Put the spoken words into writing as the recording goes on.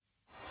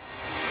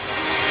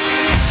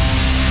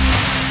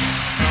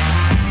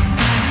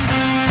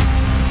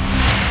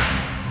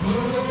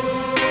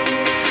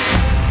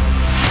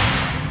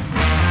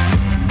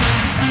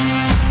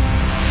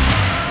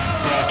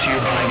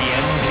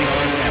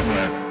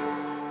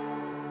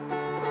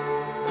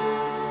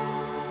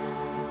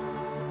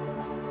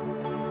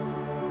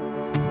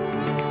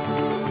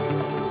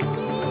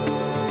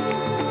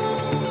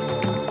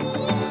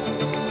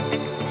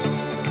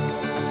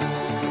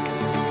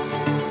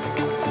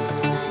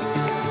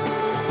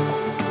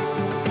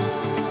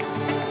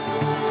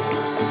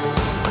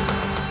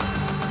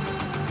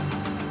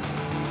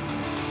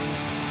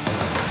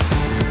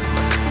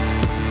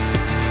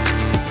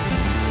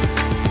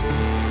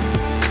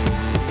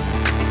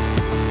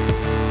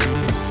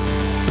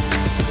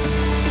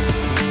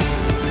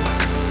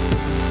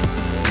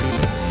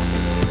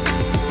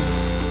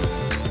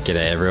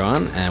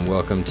everyone, and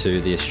welcome to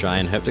the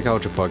Australian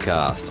Herpetoculture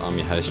Podcast. I'm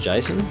your host,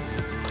 Jason.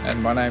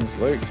 And my name's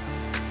Luke.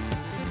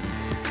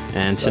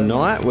 And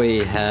tonight we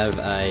have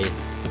our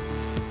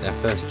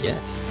first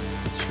guest.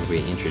 Should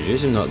we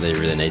introduce him? Not that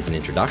he really needs an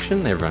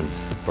introduction. Everyone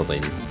probably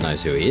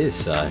knows who he is.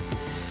 So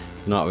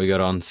tonight we got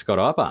on Scott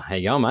Eipper. How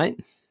you going, mate?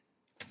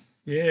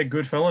 Yeah,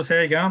 good fellas. How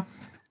you going?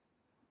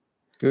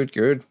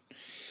 Good.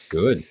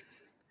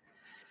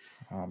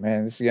 Oh,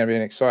 man, this is going to be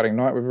an exciting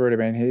night. We've already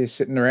been here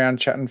sitting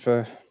around chatting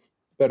for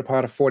better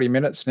part of 40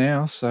 minutes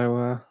now.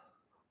 So,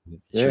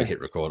 Should we hit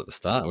record at the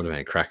start? It would have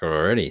been a cracker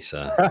already.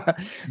 So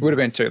would have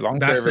been too long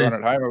for everyone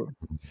at home.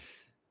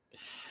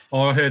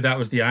 Oh, I heard that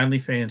was the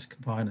OnlyFans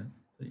component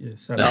that you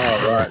set up.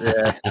 Oh, right,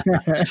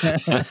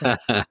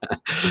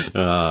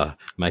 yeah.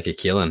 Make a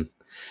killing.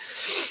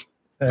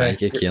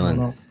 Make a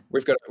killing.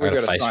 We've got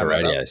a face for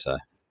radio, so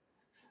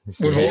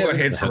we've all got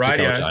heads for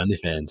radio.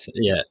 OnlyFans,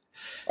 yeah.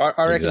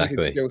 I reckon you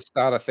could still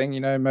start a thing.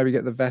 Maybe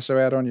get the Vaso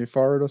out on your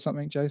forehead or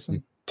something,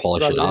 Jason.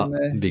 Polish it up.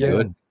 It'd be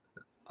good.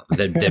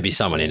 There'd be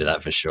someone into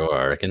that for sure,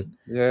 I reckon.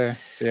 Yeah.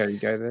 See how you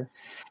go there.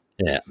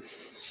 Yeah.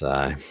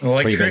 So,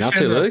 what have you been up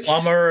to, Luke? A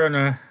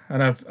plumber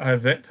and a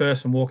vet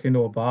person walk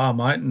into a bar,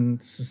 mate, and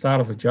it's the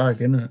start of a joke,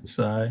 isn't it?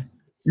 So,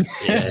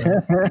 yeah.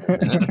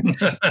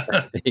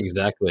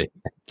 Exactly.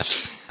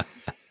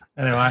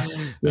 Anyway.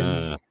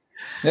 Yeah,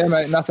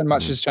 mate, nothing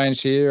much has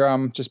changed here.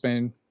 Just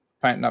been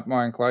painting up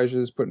my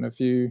enclosures, putting a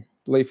few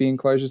leafy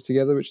enclosures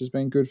together, which has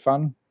been good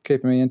fun,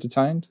 keeping me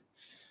entertained.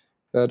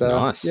 But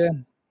nice. Yeah,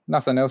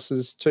 nothing else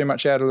is too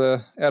much out of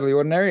the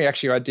ordinary.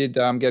 Actually, I did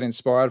get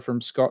inspired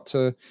from Scott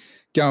to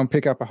go and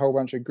pick up a whole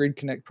bunch of Grid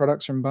Connect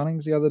products from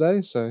Bunnings the other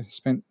day. So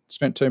spent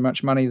too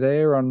much money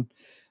there on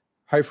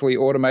hopefully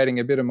automating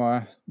a bit of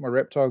my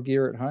reptile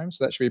gear at home.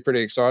 So that should be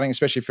pretty exciting,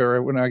 especially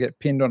for when I get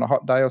pinned on a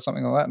hot day or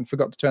something like that and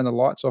forgot to turn the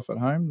lights off at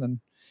home. Then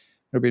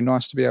it'll be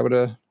nice to be able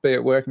to be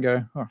at work and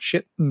go, oh,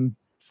 shit, and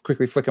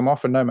quickly flick them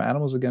off and know my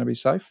animals are going to be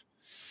safe.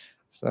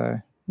 So,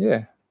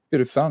 yeah,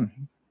 bit of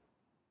fun.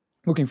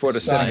 Looking forward to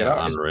setting it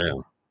up.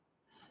 Unreal.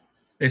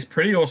 It's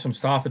pretty awesome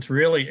stuff. It's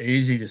really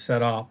easy to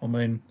set up. I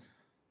mean,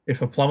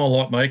 if a plumber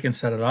like me can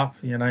set it up,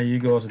 you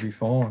guys will be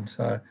fine.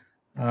 So,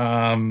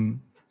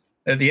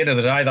 at the end of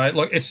the day, though,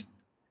 look, if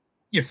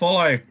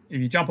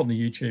you jump on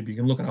the YouTube, you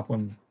can look it up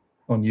on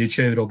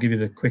YouTube. It'll give you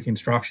the quick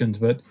instructions.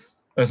 But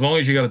as long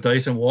as you got a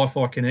decent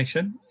Wi-Fi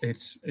connection,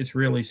 it's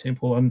really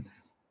simple. And,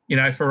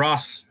 for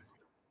us,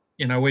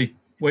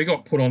 we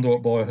got put onto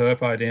it by a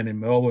herpo down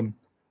in Melbourne.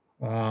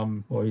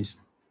 He's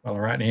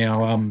right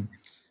now,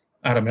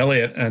 Adam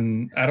Elliott.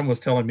 And Adam was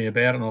telling me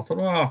about it, and I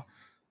thought,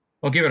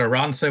 I'll give it a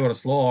run, see what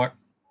it's like.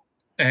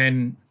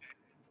 And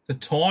the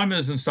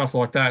timers and stuff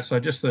like that, so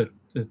just the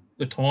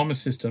timer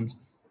systems,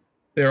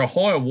 they're a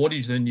higher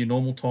wattage than your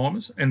normal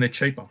timers, and they're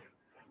cheaper.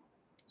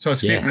 So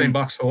it's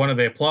 $15 for one of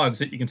their plugs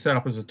that you can set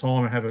up as a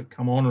timer, have it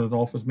come on and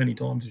off as many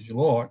times as you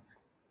like.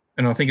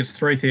 And I think it's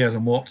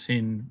 3,000 watts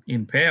in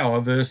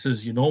power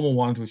versus your normal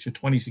ones, which are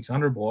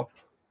 2,600 watt.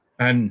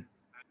 And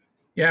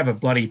you have a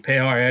bloody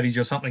power outage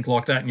or something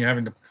like that, and you're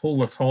having to pull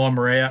the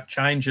timer out,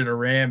 change it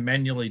around,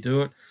 manually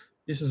do it.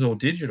 This is all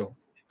digital.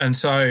 And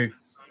so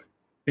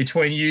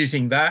between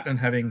using that and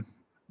having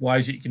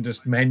ways that you can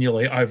just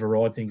manually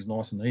override things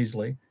nice and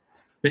easily,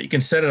 but you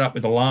can set it up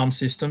with alarm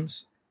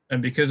systems.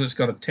 And because it's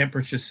got a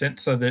temperature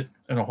sensor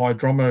and a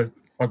hygrometer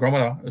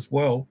as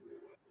well,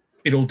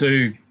 it'll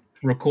do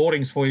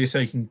recordings for you so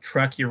you can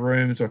track your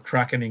rooms or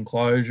track an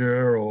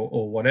enclosure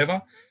or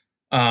whatever.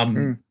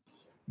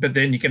 But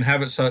then you can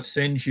have it so it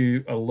sends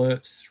you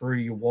alerts through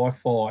your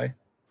Wi-Fi.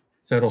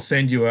 So it'll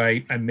send you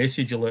a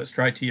message alert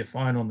straight to your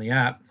phone on the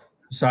app,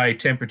 say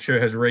temperature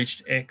has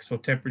reached X or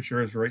temperature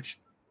has reached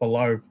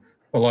below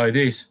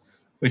this,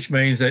 which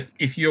means that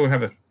if you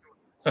have a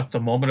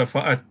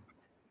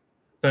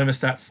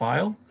thermostat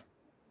fail,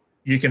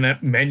 you can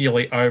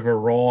manually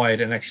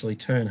override and actually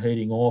turn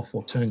heating off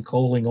or turn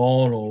cooling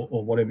on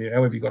or whatever,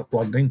 however you got it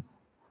plugged in.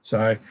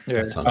 So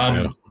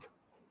I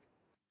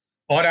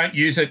don't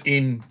use it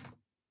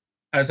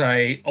as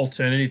a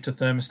alternative to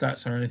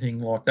thermostats or anything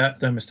like that.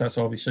 Thermostats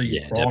obviously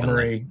your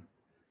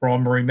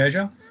primary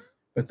measure,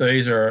 but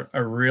these are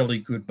a really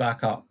good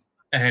backup.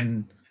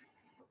 And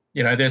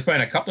there's been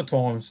a couple of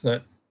times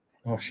that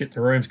the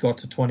room's got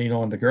to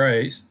 29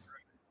 degrees.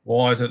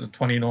 Why is it at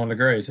 29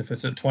 degrees? If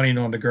it's at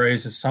 29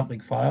 degrees, has something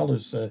failed?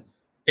 Has the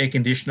air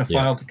conditioner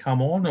failed to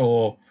come on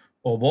or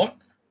what?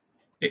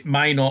 It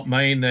may not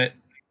mean that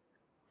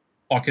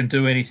I can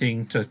do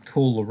anything to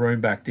cool the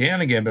room back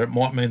down again, but it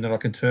might mean that I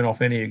can turn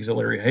off any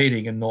auxiliary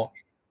heating and not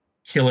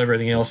kill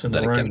everything else in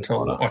the room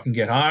until I can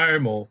get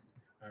home or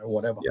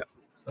whatever. Yeah.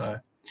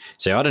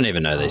 So I didn't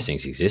even know these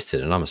things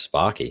existed, and I'm a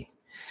Sparky.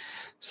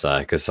 So,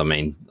 because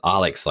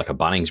Alex like a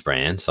Bunnings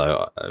brand,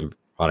 so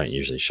I don't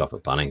usually shop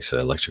at Bunnings for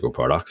electrical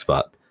products,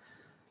 but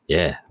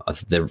yeah,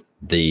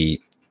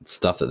 the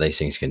stuff that these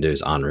things can do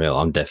is unreal.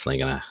 I'm definitely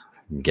gonna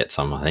get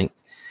some, I think,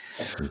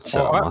 and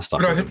sell my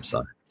stuff with them.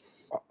 So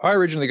I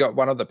originally got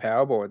one of the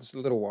power boards a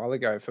little while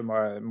ago for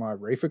my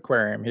reef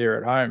aquarium here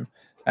at home,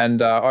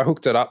 and I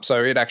hooked it up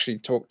so it actually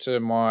talked to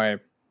my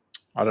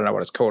I don't know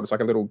what it's called. It's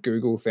like a little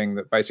Google thing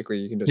that basically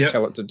you can just Yep.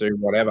 tell it to do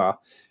whatever.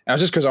 And it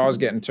was just because I was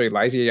getting too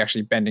lazy,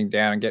 actually bending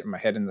down and getting my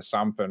head in the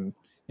sump and,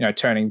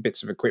 turning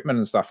bits of equipment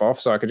and stuff off.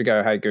 So I could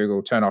go, hey,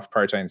 Google, turn off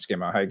protein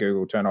skimmer. Hey,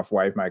 Google, turn off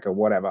wave maker,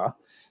 whatever.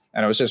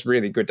 And it was just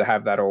really good to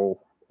have that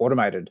all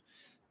automated.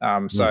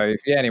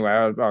 Anyway,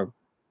 I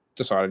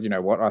decided, you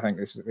know what, I think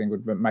this thing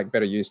would make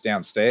better use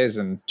downstairs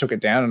and took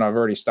it down. And I've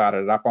already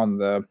started it up on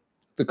the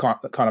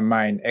kind of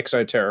main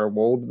Exoterra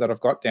wall that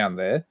I've got down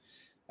there.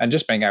 And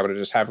just being able to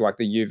just have like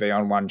the UV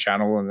on one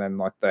channel and then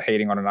like the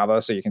heating on another,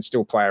 so you can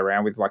still play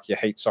around with like your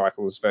heat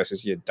cycles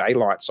versus your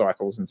daylight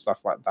cycles and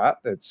stuff like that.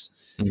 It's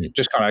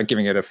just kind of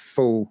giving it a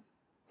full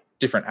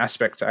different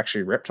aspect to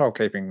actually reptile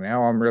keeping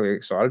now. I'm really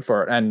excited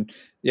for it. And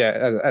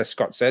yeah, as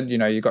Scott said,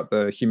 you got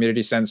the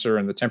humidity sensor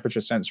and the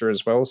temperature sensor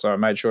as well. So I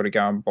made sure to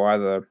go and buy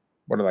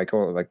what do they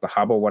call it? Like the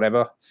hub or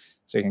whatever.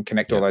 So you can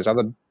connect all those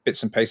other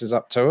bits and pieces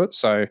up to it.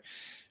 So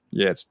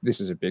yeah,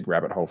 this is a big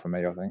rabbit hole for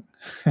me, I think.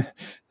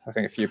 I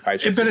think a few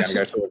patrons are going to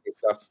go towards this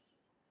stuff.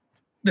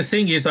 The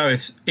thing is, though,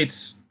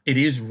 it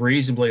is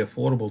reasonably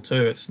affordable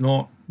too. It's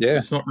not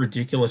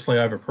ridiculously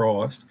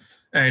overpriced,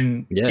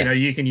 and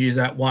you can use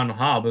that one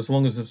hub as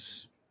long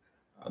as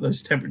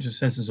those temperature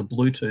sensors are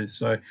Bluetooth.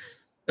 So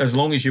as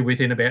long as you're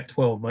within about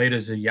 12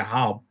 meters of your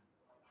hub,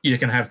 you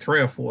can have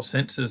 3 or 4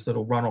 sensors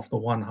that'll run off the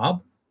one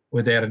hub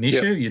without an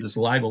issue. You just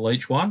label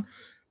each one.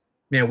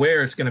 Now,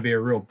 where it's going to be a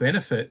real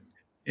benefit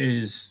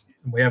is,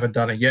 we haven't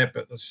done it yet,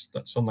 but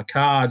that's on the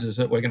cards, is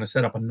that we're going to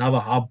set up another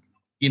hub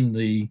in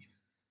the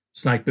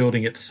snake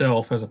building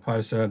itself as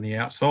opposed to on the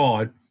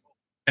outside.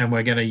 And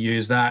we're going to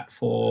use that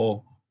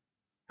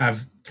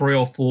have 3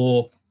 or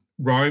 4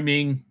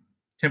 roaming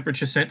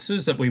temperature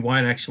sensors that we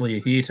won't actually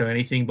adhere to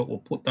anything, but we'll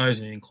put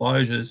those in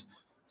enclosures.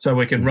 So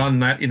we can run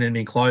that in an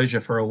enclosure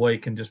for a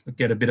week and just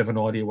get a bit of an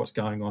idea what's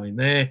going on in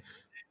there.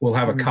 We'll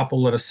have a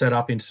couple that are set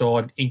up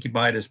inside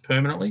incubators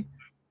permanently.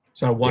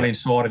 So one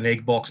inside an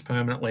egg box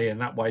permanently, and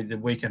that way that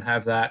we can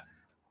have that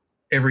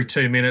every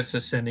 2 minutes.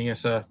 It's sending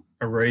us a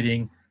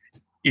reading.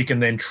 You can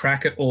then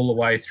track it all the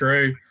way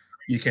through.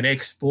 You can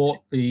export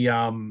the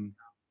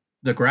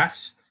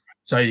graphs,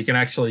 so you can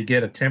actually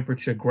get a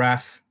temperature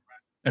graph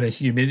and a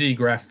humidity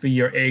graph for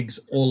your eggs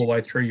all the way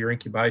through your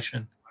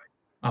incubation.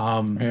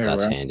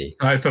 That's handy.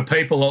 So for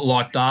people that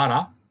like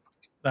data,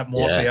 that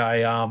might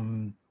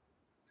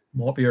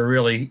be a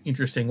really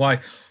interesting way.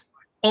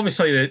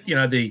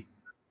 Obviously,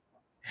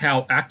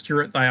 how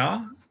accurate they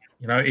are.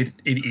 It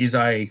is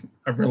a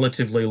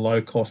relatively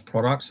low cost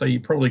product, so you're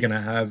probably going to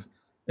have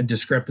a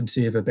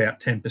discrepancy of about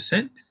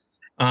 10%.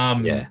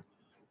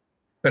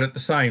 But at the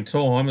same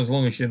time, as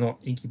long as you're not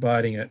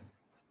incubating it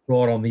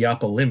right on the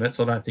upper limits,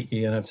 I don't think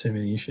you're going to have too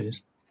many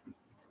issues.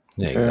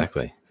 Yeah,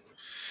 exactly.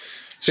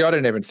 See, I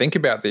didn't even think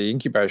about the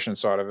incubation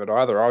side of it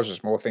either. I was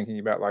just more thinking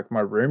about like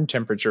my room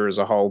temperature as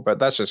a whole, but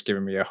that's just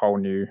given me a whole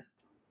new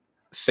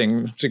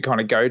thing to kind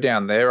of go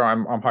down there.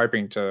 I'm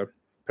hoping to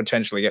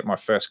potentially get my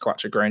first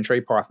clutch of green tree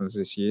pythons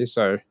this year.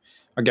 So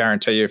I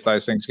guarantee you, if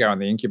those things go in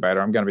the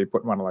incubator, I'm going to be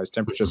putting one of those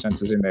temperature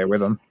sensors in there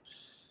with them.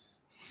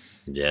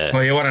 Yeah.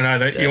 Well, you want to know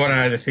that. You want to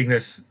know the thing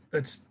that's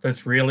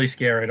really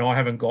scary, and I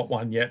haven't got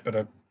one yet,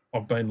 but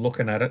I've been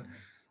looking at it.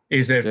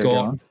 Is they've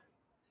got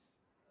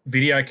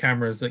video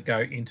cameras that go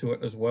into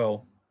it as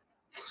well,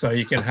 so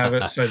you can have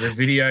it. So the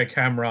video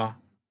camera,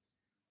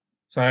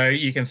 so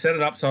you can set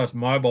it up so it's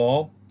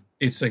mobile.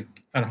 It's a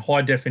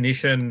high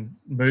definition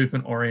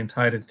movement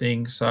orientated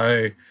thing,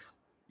 so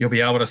you'll be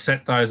able to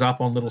set those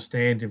up on little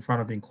stands in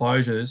front of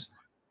enclosures.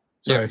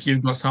 So if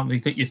you've got something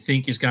that you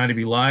think is going to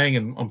be laying,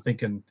 and I'm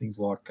thinking things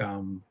like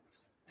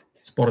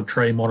spotted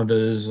tree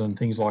monitors and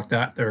things like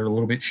that, they're a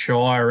little bit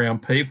shy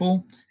around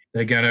people.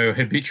 They're going to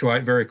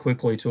habituate very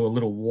quickly to a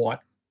little white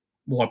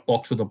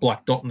box with a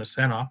black dot in the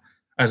center,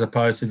 as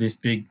opposed to this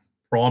big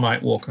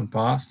primate walking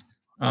past.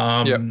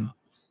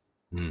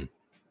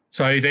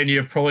 So then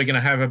you're probably going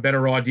to have a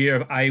better idea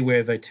of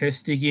where they're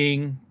test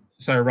digging.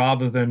 So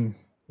rather than,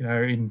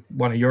 in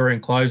one of your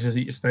enclosures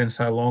that you spend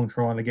so long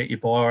trying to get your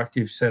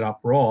bioactive set up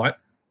right,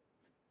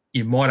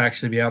 you might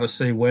actually be able to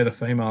see where the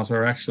females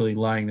are actually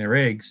laying their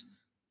eggs,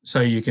 so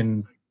you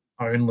can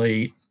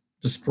only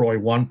destroy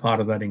one part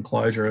of that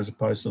enclosure as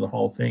opposed to the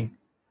whole thing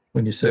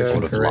when you're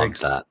searching for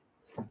eggs. That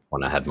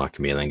when I had my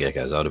chameleon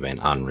geckos, that would have been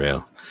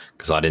unreal,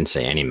 because I didn't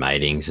see any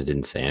matings. I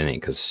didn't see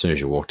anything, because as soon as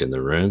you walked in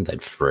the room,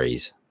 they'd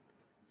freeze.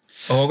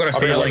 Oh, I've got a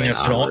feeling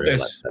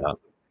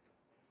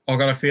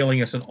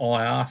it's an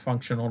IR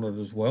function on it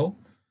as well.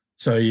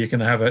 So you can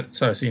have it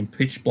so it's in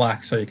pitch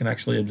black, so you can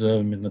actually observe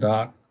them in the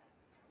dark.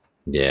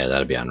 Yeah,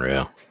 that'd be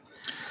unreal.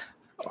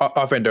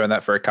 I've been doing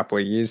that for a couple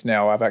of years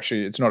now.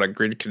 It's not a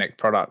Grid Connect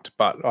product,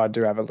 but I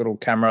do have a little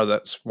camera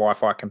that's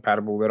Wi-Fi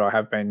compatible that I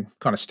have been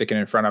kind of sticking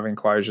in front of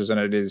enclosures, and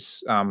it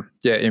is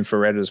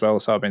infrared as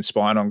well. So I've been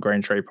spying on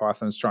green tree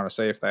pythons, trying to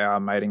see if they are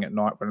mating at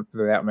night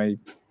without me,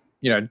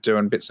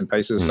 doing bits and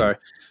pieces. So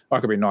I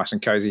could be nice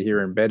and cozy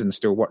here in bed and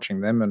still watching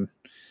them and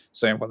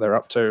seeing what they're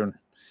up to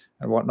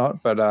and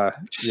whatnot. But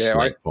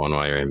snake porn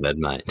while you're in bed,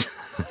 mate.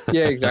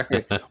 Yeah,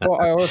 exactly. Well,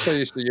 I also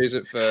used to use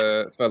it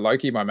for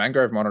Loki, my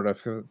mangrove monitor,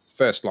 for the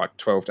first like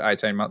 12 to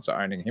 18 months of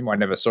owning him. I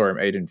never saw him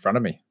eat in front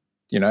of me,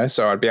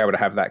 so I'd be able to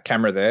have that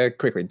camera there,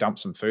 quickly dump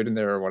some food in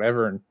there or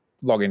whatever, and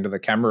log into the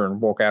camera and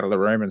walk out of the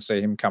room and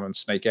see him come and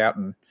sneak out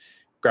and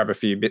grab a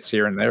few bits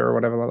here and there or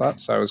whatever like that.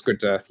 So it was good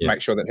to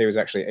make sure that he was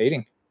actually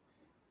eating.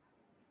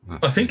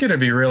 I think it'd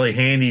be really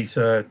handy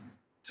for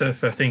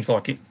things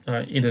like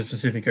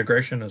interspecific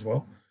aggression as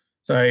well.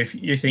 So if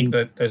you think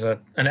that there's an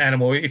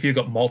animal, if you've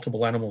got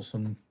multiple animals,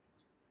 and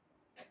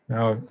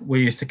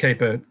we used to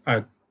keep a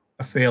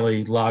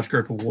fairly large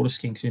group of water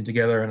skinks in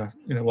together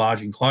in a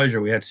large enclosure.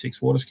 We had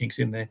 6 water skinks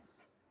in there,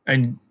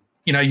 and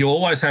you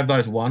always have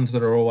those ones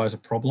that are always a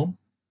problem.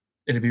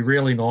 It'd be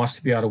really nice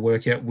to be able to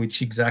work out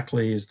which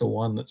exactly is the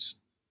one that's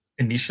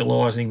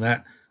initializing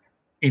that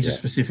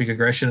interspecific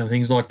aggression and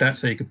things like that,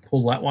 so you could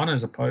pull that one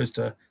as opposed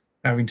to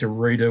having to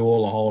redo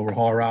all the whole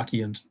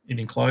hierarchy in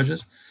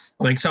enclosures.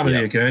 I think some of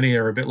the Agurni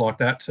are a bit like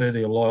that too, the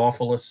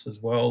Lyophilus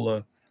as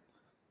well.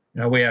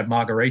 We had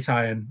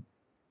Margaritae, and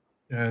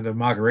the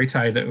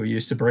Margaritae that we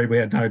used to breed, we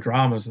had no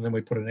dramas, and then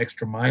we put an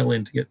extra male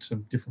in to get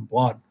some different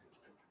blood.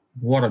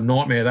 What a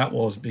nightmare that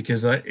was,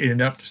 because it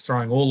ended up just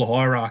throwing all the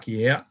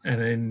hierarchy out,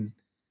 and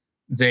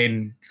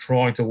then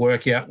trying to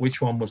work out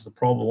which one was the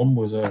problem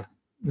was a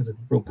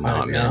real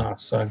pain in the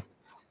ass. So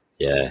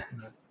yeah.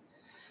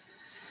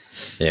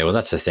 Well,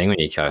 that's the thing when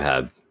you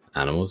cohab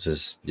animals,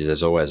 is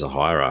there's always a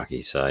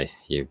hierarchy. So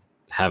you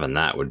having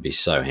that would be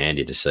so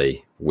handy to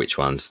see which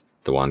one's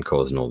the one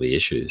causing all the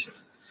issues.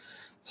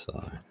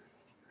 So,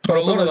 but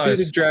a lot of those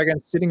bearded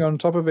dragons sitting on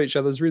top of each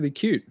other is really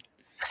cute.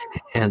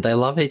 And they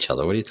love each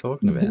other. What are you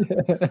talking about?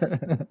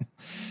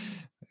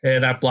 Yeah,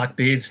 that black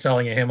beard's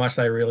telling you how much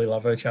they really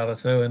love each other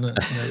too, isn't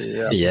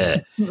it?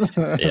 Yeah.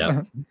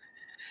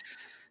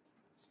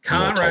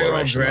 Can't rag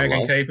on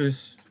dragon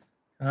keepers.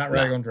 Can't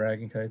rag on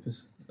dragon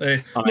keepers. They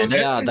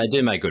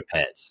do make good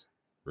pets.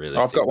 Really,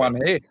 I've got one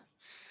here.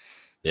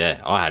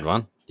 Yeah, I had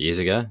one years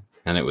ago,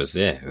 and it was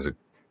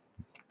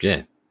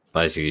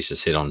basically used to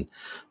sit on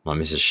my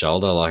missus'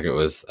 shoulder like it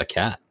was a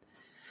cat.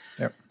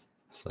 Yep.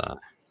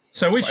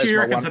 So which do you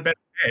reckon's a better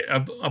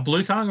pet, a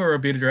blue tongue or a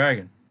bearded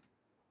dragon?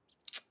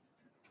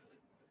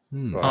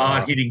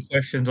 Hard hitting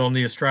questions on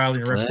the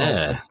Australian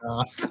Reptile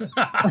Podcast.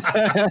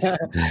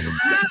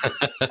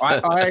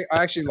 I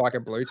actually like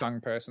a blue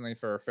tongue personally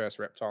for a first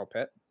reptile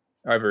pet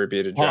over a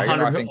bearded dragon.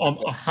 I think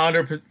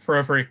 100 for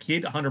a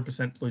kid,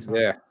 100% blue tongue.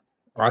 Yeah,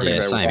 I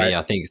think same here.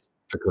 I think it's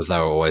because they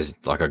were always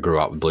like, I grew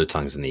up with blue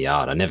tongues in the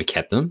yard. I never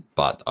kept them,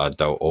 but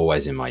they were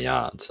always in my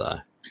yard. So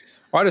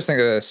I just think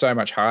that they're so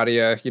much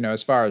hardier,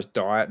 as far as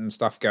diet and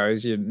stuff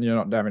goes. You're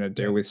not having to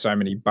deal with so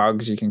many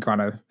bugs. You can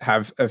kind of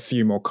have a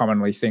few more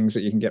commonly things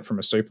that you can get from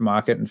a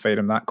supermarket and feed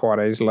them that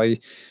quite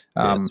easily.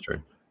 That's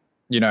true.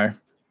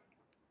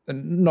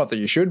 Not that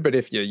you should, but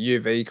if your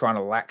UV kind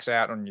of lacks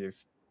out and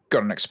you've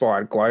got an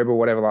expired globe or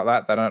whatever like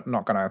that, they're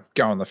not going to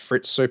go on the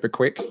fritz super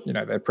quick.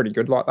 They're pretty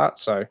good like that.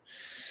 So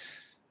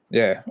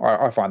yeah,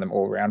 I find them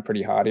all around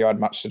pretty hardy. I'd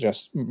much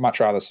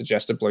rather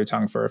suggest a blue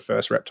tongue for a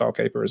first reptile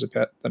keeper as a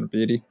pet than a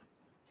beardy.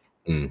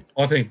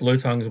 I think blue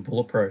tongues are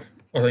bulletproof.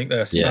 I think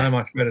they're so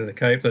much better to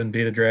keep than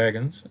bearded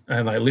dragons,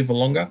 and they live for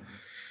longer.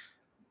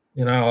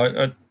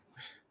 I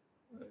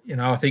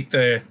think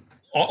I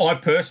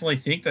personally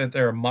think that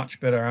they're a much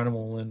better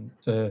animal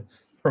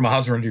from a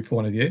husbandry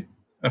point of view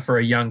for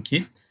a young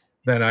kid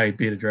than a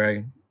bearded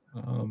dragon.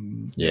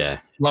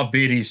 Love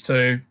beardies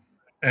too,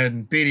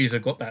 and beardies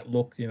have got that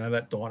look,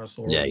 that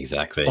dinosaur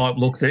type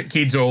look that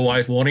kids are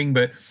always wanting.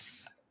 But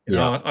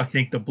I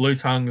think the blue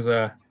tongues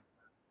are,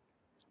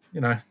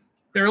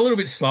 they're a little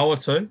bit slower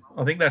too.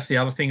 I think that's the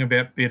other thing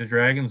about bearded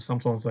dragons.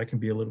 Sometimes they can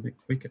be a little bit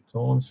quick at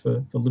times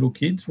for little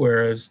kids,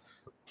 whereas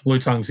blue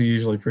tongues are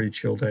usually pretty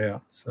chilled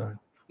out. So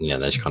yeah,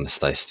 they just kind of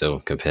stay still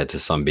compared to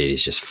some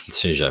beardies. Just as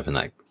soon as you open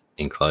that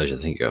enclosure, I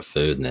think you got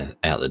food and they're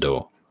out the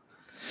door.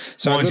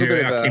 So mind you,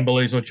 our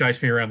Kimberleys will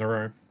chase me around the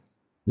room.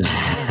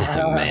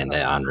 Man,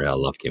 they're unreal. I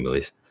love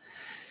Kimberleys.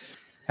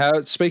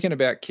 Speaking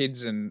about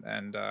kids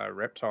and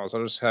reptiles,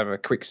 I'll just have a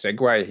quick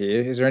segue here.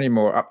 Is there any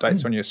more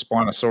updates on your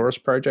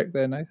Spinosaurus project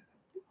there, Nathan?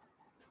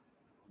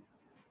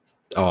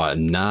 Oh,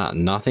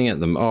 nothing at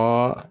the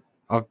moment.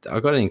 I've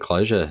got an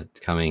enclosure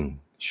coming.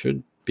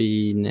 Should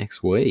be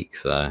next week.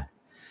 So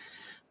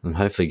I'll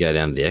hopefully go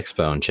down to the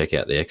expo and check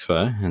out the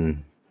expo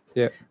and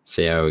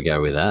see how we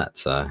go with that.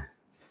 So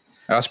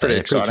that's pretty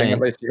exciting. At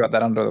least you got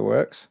that under the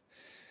works.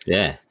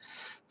 Yeah.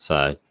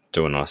 So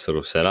do a nice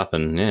little setup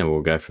and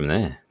we'll go from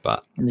there.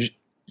 But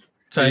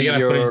so you're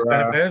going to put in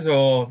Spinipes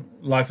or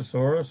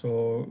Lophosaurus,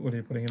 or what are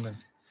you putting in there?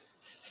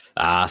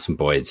 Some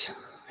Boyds.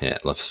 Yeah,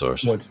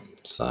 Lophosaurus. Boyds.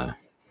 So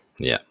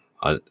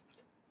because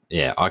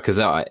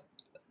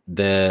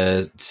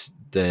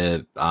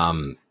the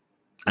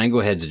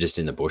angleheads are just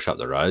in the bush up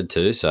the road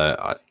too.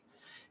 So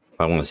if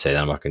I want to see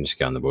them, I can just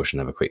go in the bush and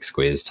have a quick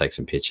squiz, take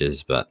some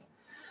pictures. But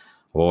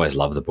I've always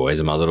loved the boys,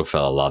 and my little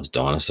fella loves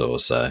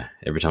dinosaurs. So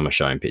every time I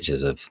show him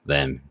pictures of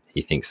them,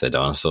 he thinks they're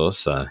dinosaurs.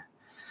 So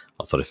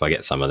I thought if I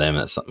get some of them,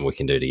 that's something we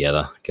can do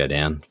together. Go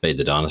down, feed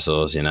the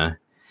dinosaurs,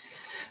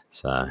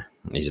 So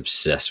he's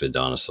obsessed with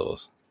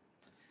dinosaurs.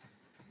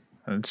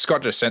 And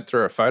Scott just sent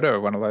through a photo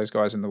of one of those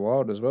guys in the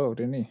wild as well,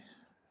 didn't he?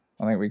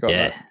 I think we got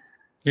that.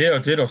 Yeah, I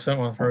did. I sent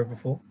one through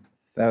before.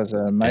 That was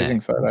an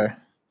amazing photo.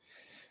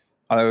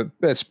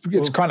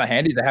 It's kind of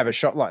handy to have a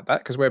shot like that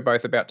because we're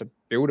both about to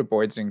build a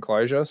Boyd's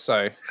enclosure.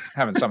 So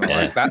having something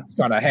like that's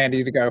kind of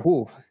handy to go,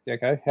 oh,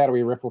 okay, how do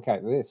we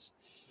replicate this?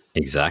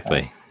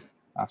 Exactly.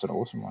 That's an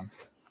awesome one.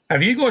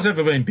 Have you guys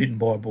ever been bitten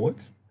by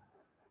Boyd's?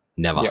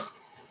 Never. Yep.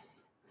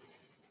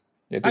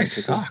 Yeah, they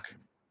suck.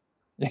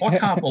 I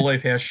can't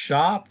believe how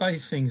sharp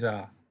these things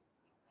are.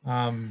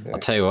 I'll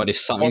tell you what, if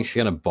something's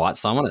going to bite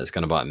someone, it's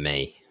going to bite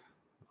me.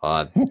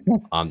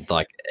 I'm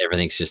like,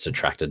 everything's just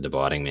attracted to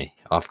biting me.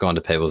 I've gone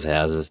to people's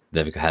houses,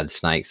 they've had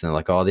snakes, and they're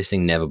like, oh, this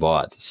thing never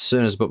bites. As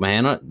soon as I put my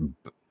hand on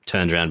it,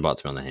 turns around and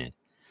bites me on the hand.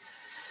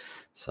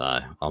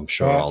 So I'm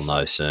sure I'll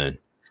know soon.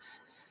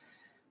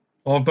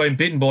 I've been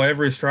bitten by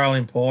every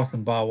Australian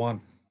python bar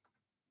one.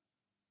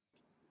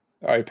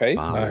 OP?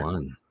 Bar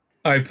one.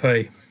 OP.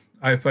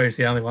 OP is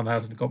the only one that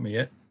hasn't got me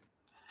yet.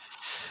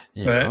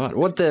 Yeah,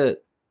 right.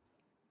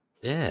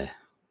 Yeah.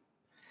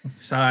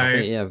 So,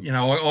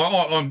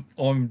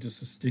 I'm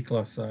just a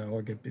stickler, so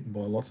I get bitten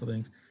by lots of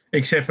things,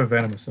 except for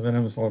venomous. The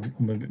venomous I'm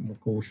a bit more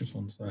cautious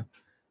on. So,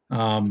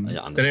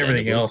 but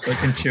everything else, it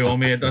can chew on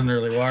me. It doesn't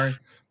really worry.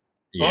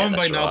 I haven't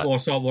been nailed by a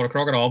saltwater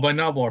crocodile. I've been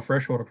nailed by a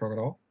freshwater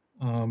crocodile.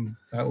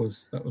 That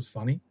was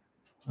funny.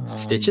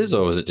 Stitches,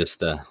 or was it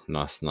just a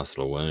nice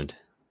little wound?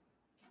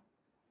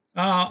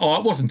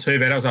 It wasn't too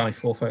bad. It was only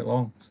 4 feet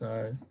long,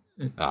 so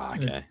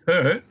okay. It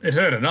hurt. It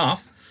hurt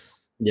enough.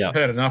 Yeah, it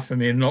hurt enough for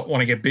me to not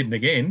want to get bitten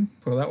again.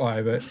 Put it that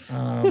way, but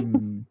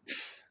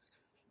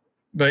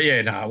but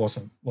yeah, no, it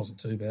wasn't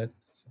too bad.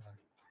 So,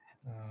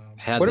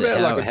 how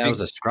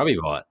was a scrubby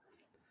bite?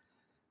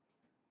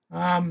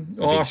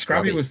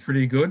 Scrubby was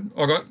pretty good.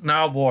 I got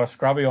nailed by a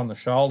scrubby on the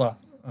shoulder.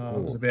 It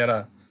was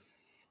about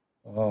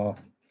a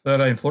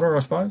 13-footer, I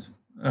suppose,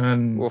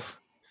 and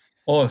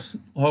I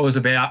was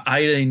about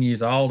 18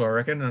 years old, I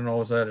reckon, and I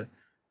was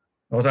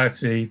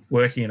actually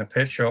working in a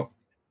pet shop,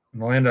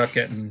 and I ended up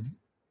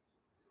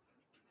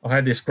I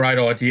had this great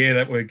idea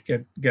that we'd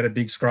get a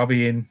big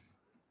scrubby in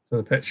to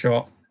the pet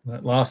shop.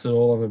 That lasted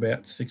all of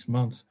about 6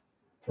 months,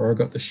 where I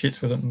got the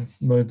shits with it and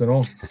moved it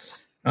on.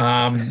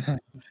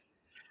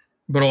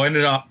 But I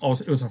ended up,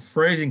 it was a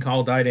freezing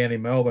cold day down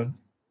in Melbourne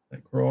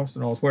at Christ,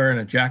 and I was wearing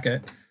a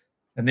jacket,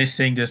 and this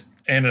thing just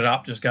ended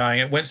up just going,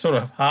 it went sort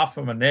of half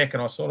of my neck,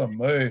 and I sort of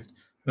moved.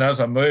 And as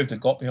I moved, it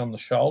got me on the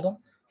shoulder,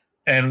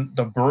 and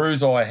the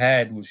bruise I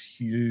had was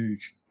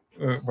huge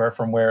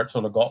from where it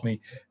sort of got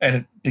me.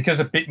 And because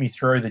it bit me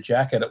through the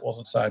jacket, it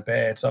wasn't so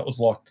bad. So it was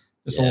like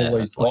just all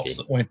these dots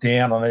that went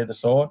down on either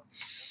side.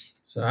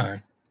 So,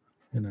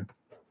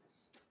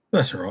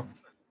 that's all right.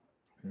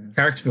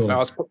 Character building.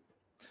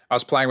 I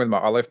was playing with my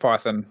olive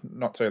python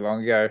not too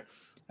long ago,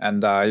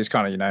 and he was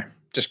kind of,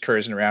 just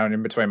cruising around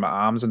in between my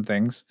arms and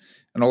things.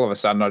 And all of a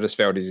sudden, I just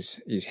felt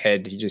his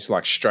head. He just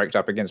like stroked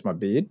up against my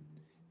beard.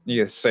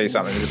 You could see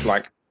something just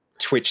like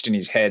twitched in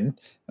his head.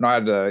 And I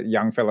had a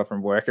young fella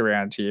from work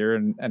around here,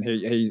 and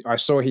I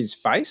saw his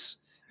face,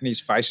 and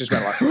his face just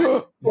went like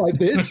like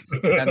this.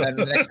 And then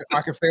the next,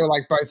 I could feel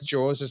like both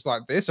jaws just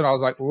like this, and I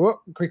was like,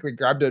 whoop, quickly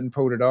grabbed it and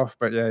pulled it off.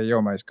 But yeah, he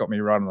almost got me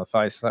right on the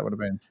face. That would have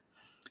been.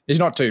 He's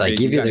not too big.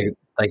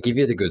 They give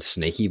you the good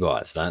sneaky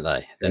bites, don't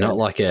they? They're not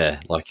like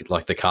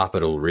the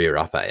carpet will rear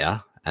up at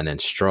you and then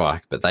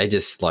strike, but they'll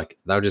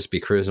just be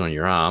cruising on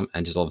your arm,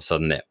 and just all of a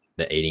sudden they're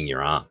eating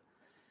your arm.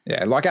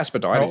 Yeah, like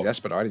Asperities.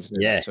 Asperities do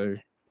that too.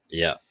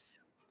 Yeah.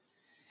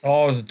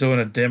 I was doing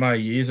a demo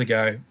years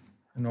ago,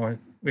 and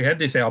we had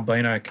this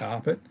albino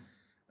carpet,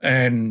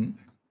 and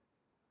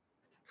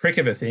prick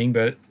of a thing,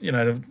 but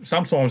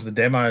sometimes the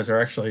demos are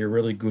actually a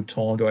really good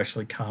time to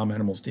actually calm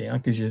animals down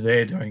because you're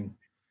there doing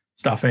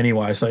stuff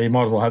anyway, so you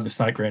might as well have the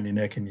snake around your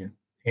neck and you're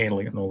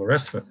handling it and all the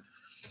rest of it.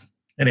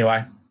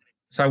 Anyway,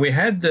 so we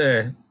had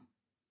the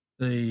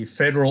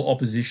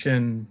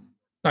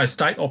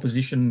state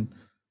opposition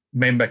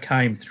member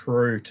came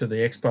through to the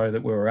expo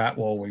that we were at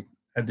while we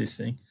had this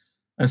thing.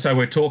 And so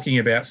we're talking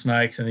about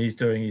snakes, and he's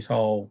doing his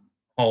whole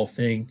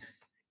thing.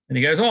 And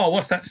he goes, oh,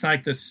 what's that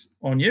snake that's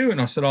on you?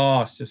 And I said,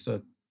 oh, it's just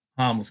a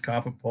harmless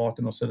carpet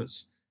python. I said,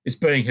 it's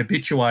being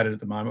habituated at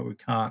the moment.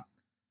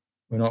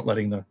 We're not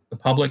letting the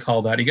public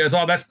hold that. He goes,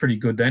 oh, that's pretty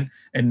good then.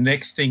 And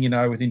next thing you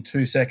know, within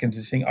 2 seconds,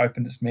 this thing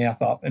opened its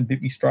mouth up and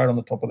bit me straight on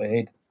the top of the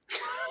head.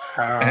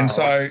 And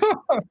so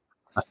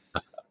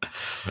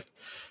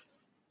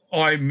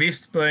I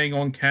missed being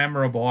on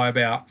camera by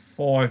about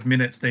 5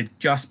 minutes. They'd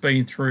just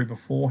been through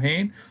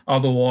beforehand.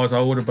 Otherwise, I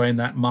would have been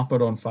that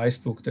Muppet on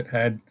Facebook that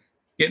had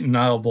getting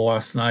nailed by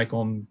a snake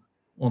on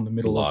the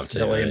middle of the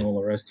telly and all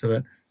the rest of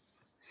it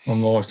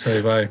on live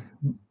TV.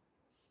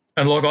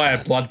 And I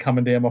had blood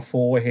coming down my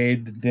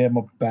forehead, down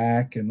my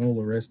back, and all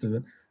the rest of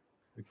it.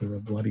 Because of a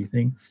bloody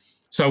thing.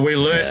 So we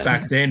learnt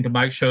back then to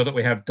make sure that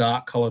we have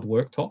dark-coloured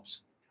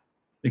worktops,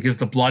 because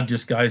the blood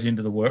just goes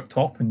into the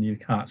worktop and you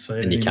can't see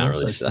it. And you can't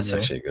really see. That's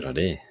actually a good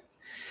idea.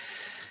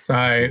 So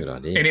That's a good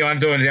idea. anyone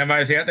doing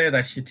demos out there,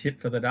 that's your tip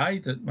for the day.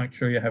 That make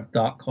sure you have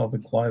dark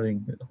coloured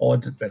clothing. It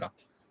hides it better.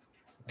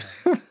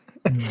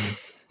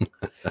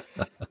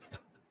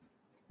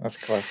 That's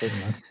classic.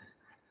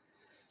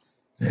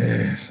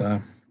 Yeah.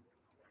 So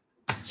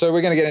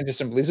we're going to get into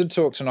some Blizzard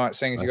talk tonight,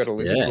 seeing as you've got a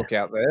Blizzard book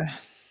out there.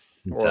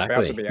 Or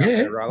about to be out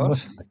there, rather. I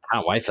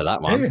can't wait for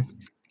that one.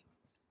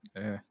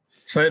 Yeah.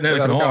 So now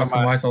can I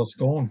can wait till it's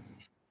gone.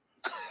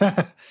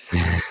 Yeah.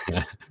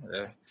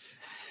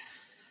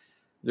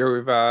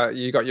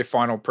 You got your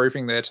final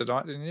proofing there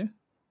tonight, didn't you?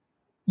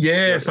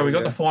 Yeah, so we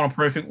got the final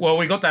proofing. Well,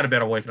 we got that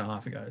about a week and a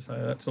half ago,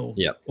 so that's all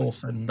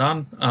said and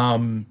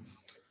done.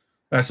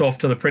 That's off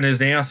to the printers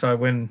now, so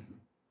when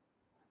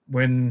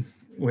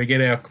we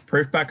get our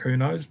proof back, who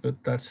knows? But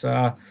that's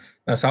up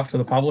to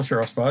the publisher,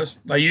 I suppose.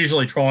 They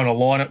usually try and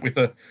align it with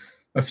a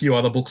few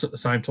other books at the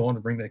same time to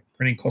bring their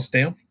printing costs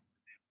down.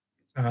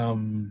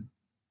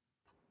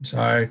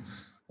 So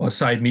I'd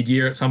say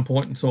mid-year at some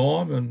point in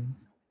time, and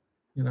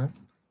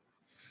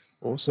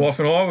awesome. Wife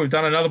and I, we've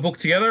done another book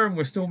together, and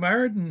we're still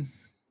married, and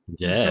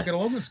still get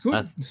along. It's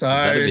good.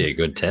 That'd be a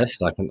good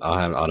test.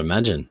 I'd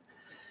imagine.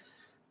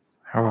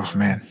 Oh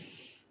man.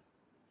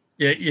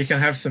 Yeah, you can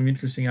have some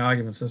interesting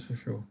arguments, that's for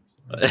sure.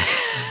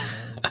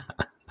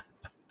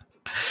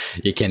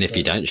 You can if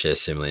you don't share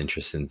similar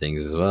interests in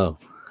things as well.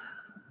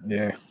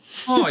 Yeah.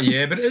 Oh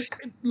yeah, but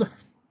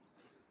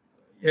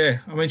yeah,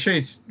 I mean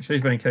she's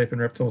been keeping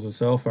reptiles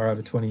herself for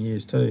over 20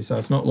 years too, so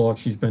it's not like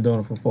she's been doing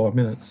it for 5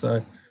 minutes.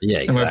 So yeah,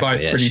 exactly. And we're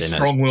both pretty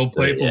strong-willed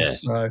people. Yeah.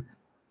 So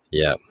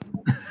yeah.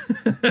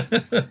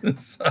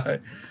 So,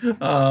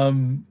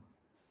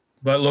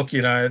 but look,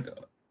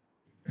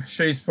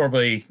 she's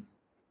probably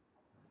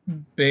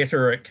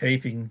better at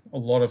keeping a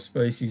lot of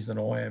species than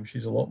I am. She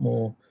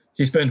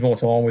spends more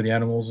time with the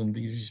animals, and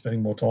she's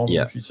spending more time with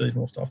them. She sees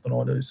more stuff than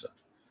I do. So,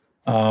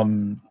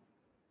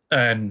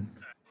 and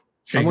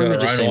some women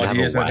just seem to have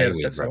a way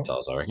with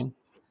reptiles, I reckon.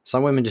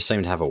 Some women just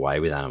seem to have a way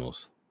with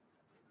animals.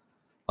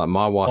 Like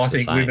my wife's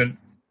the same.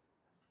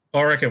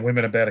 I reckon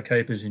women are better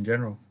keepers in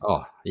general.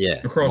 Oh,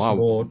 yeah. Across the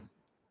board.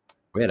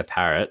 We had a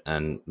parrot,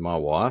 and my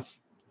wife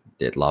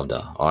loved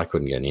her. I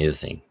couldn't go near the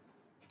thing.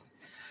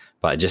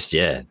 But just,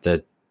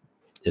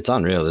 it's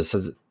unreal. There's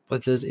a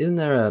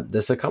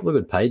couple of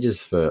good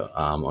pages for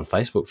on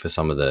Facebook for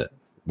some of the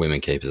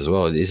women keepers as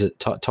well. Is it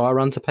Ty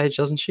runs a page,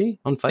 doesn't she,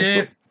 on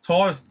Facebook?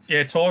 Ty's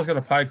got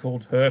a page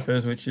called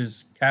Herpers, which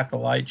is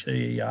capital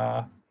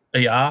HERER,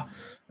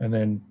 and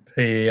then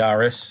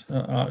PERS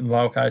in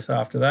lowercase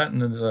after that.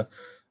 And then there's a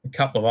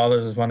couple of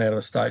others. There's one out of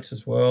the States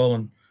as well.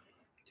 And,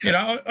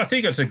 I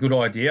think it's a good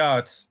idea.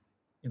 It's,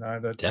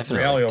 the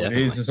reality of it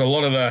is there's a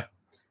lot of the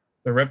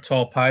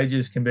reptile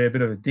pages can be a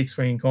bit of a dick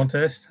swinging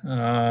contest.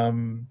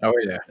 And,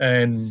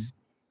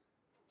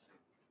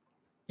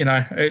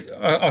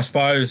 I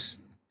suppose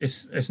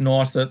it's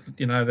nice that,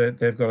 that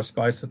they've got a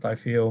space that they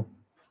feel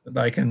that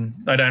they don't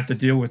have to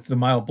deal with the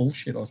male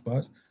bullshit, I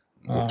suppose.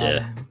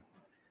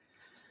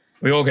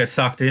 We all get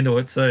sucked into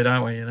it too,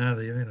 don't we? The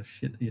amount of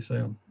shit that you see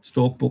on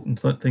Stalkbook and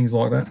things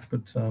like that.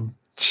 But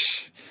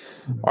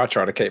I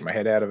try to keep my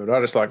head out of it.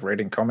 I just like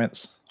reading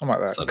comments. I'm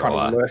like that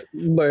kind of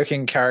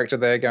lurking character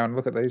there going,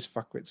 look at these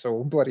fuckwits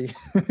all bloody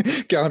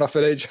going off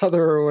at each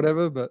other or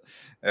whatever. But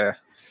yeah,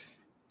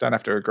 don't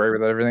have to agree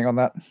with everything on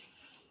that.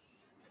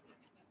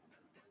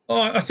 Oh,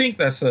 I think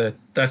that's the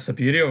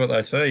beauty of it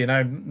though too.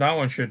 No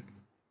one should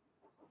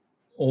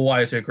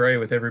always agree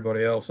with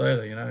everybody else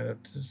either.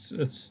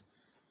 It's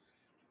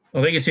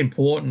I think it's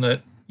important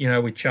that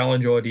we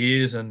challenge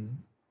ideas and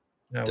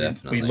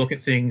we look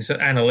at things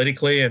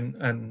analytically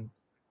and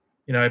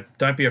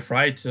don't be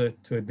afraid to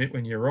admit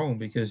when you're wrong,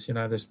 because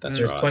there's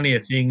plenty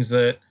of things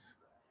that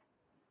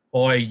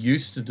I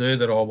used to do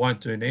that I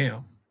won't do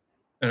now,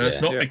 and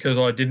it's not because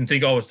I didn't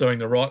think I was doing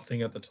the right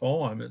thing at the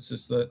time. It's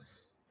just that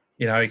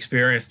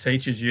experience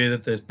teaches you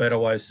that there's better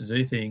ways to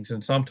do things,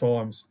 and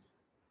sometimes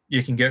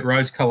you can get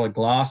rose-colored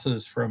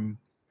glasses from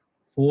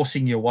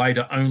forcing your way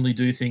to only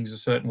do things a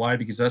certain way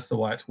because that's the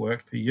way it's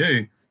worked for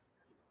you.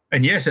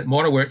 And yes, it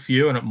might have worked for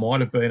you and it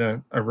might have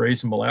been a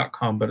reasonable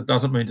outcome, but it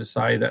doesn't mean to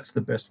say that's the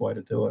best way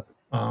to do it.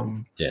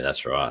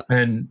 That's right.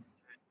 And,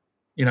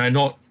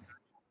 not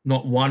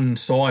one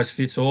size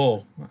fits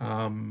all,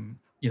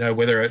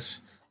 whether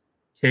it's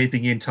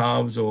keeping in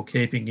tubs or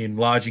keeping in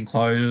large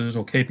enclosures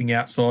or keeping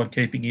outside,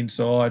 keeping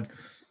inside,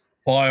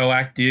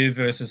 bioactive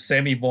versus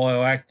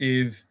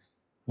semi-bioactive,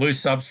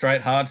 loose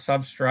substrate, hard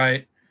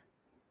substrate.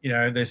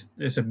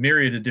 There's a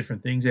myriad of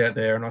different things out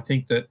there. And I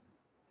think that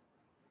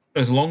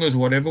as long as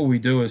whatever we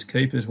do as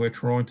keepers, we're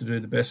trying to do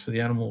the best for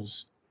the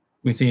animals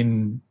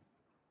within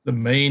the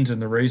means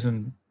and the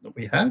reason that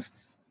we have,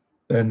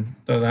 then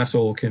that's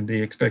all can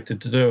be expected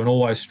to do, and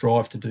always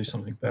strive to do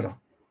something better.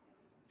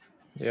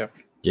 Yeah.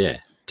 Yeah,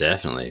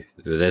 definitely.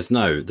 There's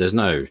no,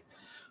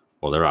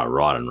 well, there are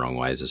right and wrong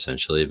ways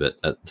essentially, but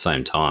at the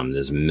same time,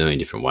 there's a million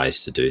different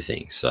ways to do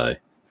things. So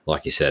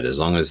like you said, as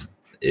long as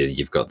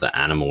you've got the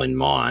animal in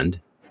mind,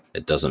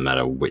 it doesn't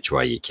matter which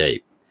way you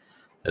keep,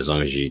 as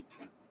long as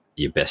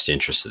your best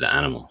interest of the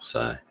animal.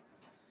 So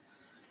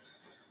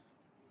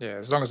Yeah,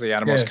 as long as the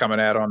animal's coming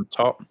out on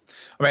top.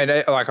 I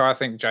mean, like I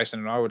think Jason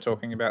and I were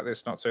talking about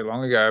this not too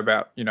long ago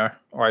about,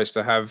 I used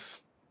to have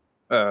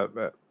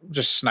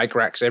just snake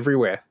racks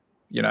everywhere,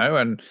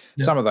 and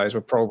some of those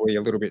were probably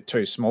a little bit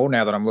too small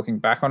now that I'm looking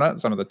back on it,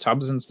 some of the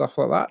tubs and stuff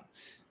like that.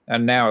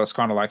 And now it's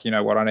kind of like,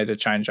 what, I need to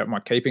change up my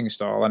keeping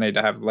style. I need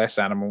to have less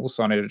animals.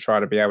 So I need to try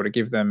to be able to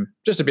give them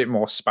just a bit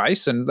more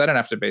space. And they don't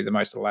have to be the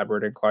most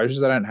elaborate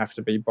enclosures. They don't have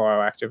to be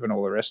bioactive and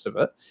all the rest of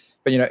it.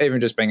 But, even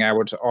just being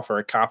able to offer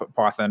a carpet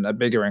python a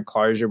bigger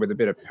enclosure with a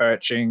bit of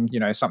perching,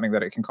 something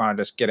that it can kind of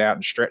just get out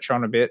and stretch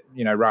on a bit,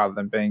 rather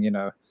than being in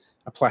a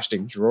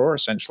plastic drawer,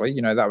 essentially.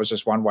 That was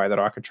just one way that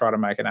I could try to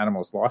make an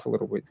animal's life a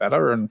little bit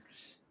better. And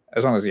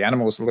as long as the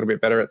animal's a little bit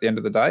better at the end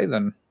of the day,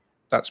 then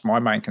that's my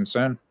main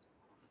concern.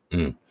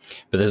 Mm.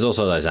 But there's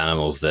also those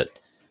animals that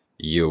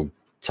you'll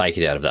take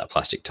it out of that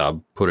plastic tub,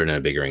 put it in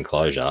a bigger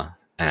enclosure,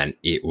 and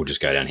it will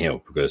just go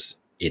downhill because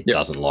it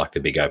doesn't like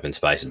the big open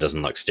space. It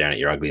doesn't like staring at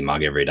your ugly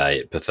mug every day.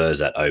 It prefers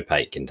that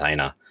opaque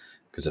container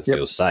because it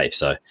feels safe.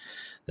 So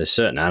there's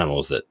certain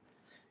animals that,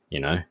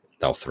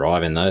 they'll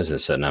thrive in those.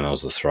 There's certain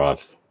animals that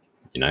thrive,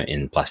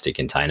 in plastic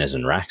containers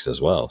and racks as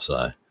well.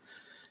 So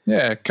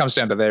yeah, it comes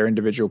down to their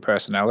individual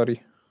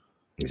personality.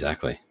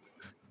 Exactly.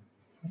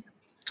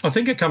 I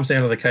think it comes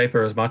down to the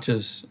keeper as much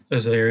as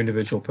their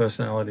individual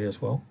personality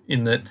as well.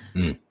 In that,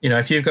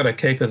 if you've got a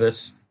keeper that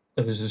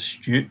is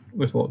astute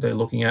with what they're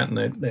looking at and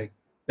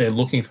they're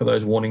looking for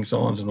those warning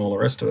signs and all the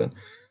rest of it,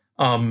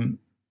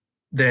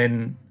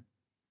 then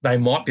they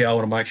might be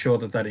able to make sure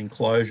that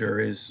enclosure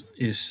is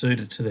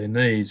suited to their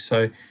needs.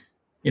 So,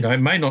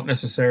 it may not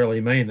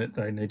necessarily mean that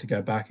they need to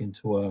go back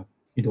into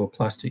a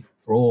plastic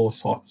drawer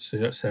type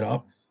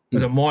setup,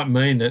 but it might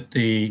mean that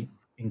the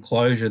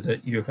enclosure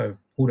that you have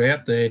put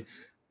out there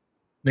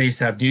needs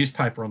to have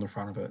newspaper on the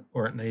front of it,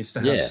 or it needs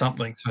to have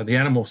something so the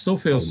animal still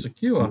feels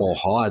secure. More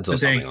hides or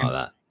something like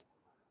that.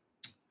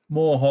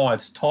 More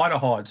hides, tighter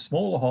hides,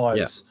 smaller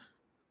hides,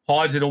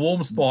 hides in a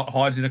warm spot,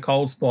 hides in a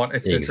cold spot,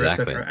 etc.,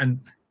 etc. And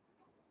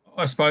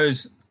I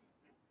suppose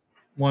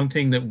one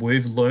thing that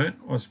we've learnt,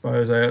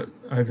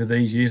 over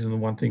these years, and the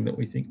one thing that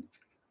we think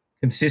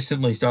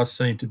consistently does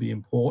seem to be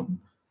important,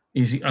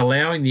 is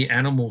allowing the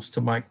animals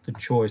to make the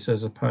choice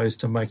as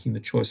opposed to making the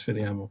choice for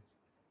the animal.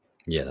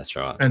 Yeah, that's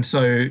right. And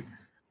so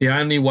the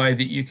only way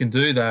that you can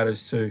do that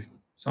is to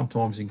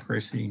sometimes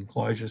increase the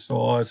enclosure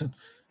size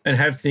and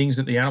have things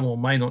that the animal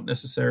may not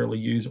necessarily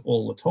use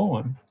all the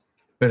time,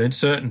 but at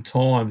certain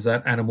times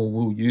that animal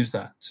will use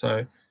that.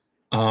 So,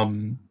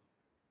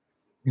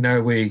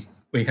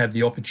 we had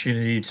the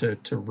opportunity to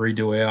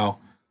redo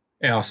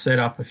our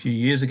setup a few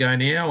years ago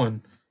now,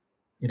 and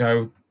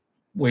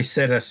we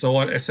set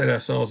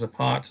ourselves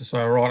apart to say,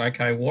 all right,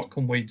 okay, what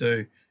can we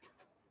do?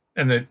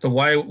 And the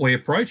way we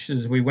approached it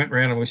is we went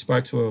around and we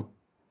spoke to a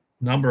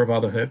number of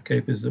other herp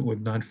keepers that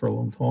we've known for a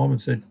long time and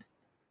said,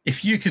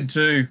 if you could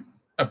do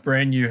a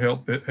brand new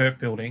herp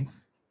building,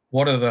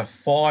 what are the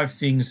 5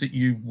 things that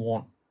you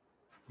want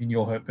in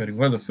your herp building?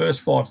 What are the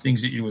first 5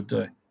 things that you would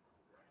do?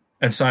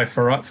 And so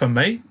for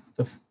me,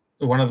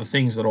 one of the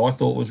things that I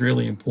thought was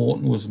really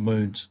important was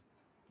moon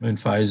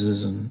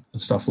phases and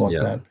stuff like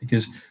that,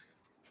 because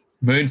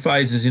moon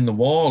phases in the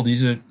wild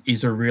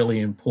is a really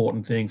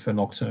important thing for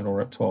nocturnal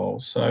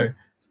reptiles. So,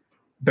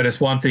 but it's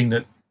one thing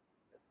that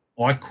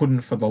I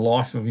couldn't for the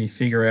life of me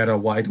figure out a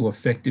way to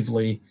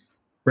effectively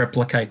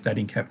replicate that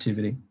in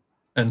captivity.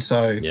 And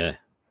so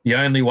the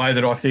only way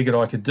that I figured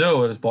I could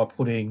do it is by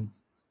putting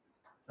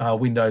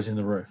windows in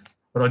the roof.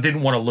 But I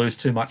didn't want to lose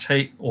too much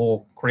heat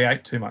or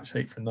create too much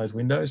heat from those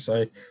windows,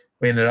 so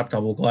we ended up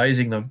double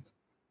glazing them.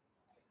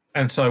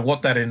 And so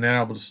what that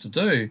enabled us to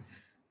do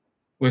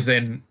was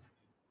then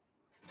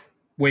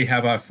we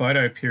have a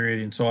photo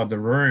period inside the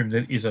room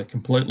that is a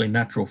completely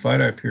natural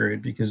photo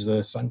period because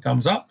the sun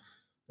comes up,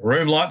 the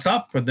room lights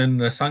up, and then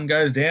the sun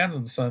goes down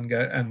and the sun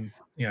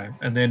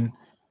and then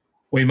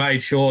we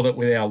made sure that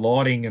with our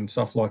lighting and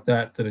stuff like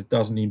that it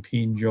doesn't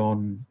impinge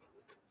on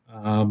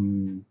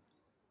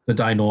the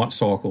day-night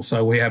cycle.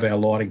 So we have our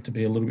lighting to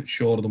be a little bit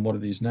shorter than what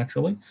it is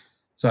naturally,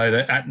 so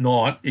that at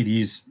night it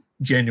is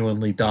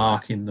genuinely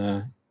dark in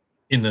the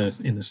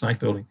snake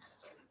building.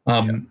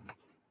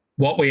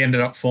 What we ended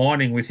up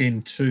finding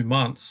within 2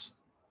 months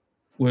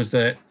was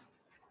that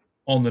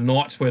on the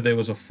nights where there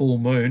was a full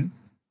moon,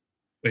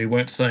 we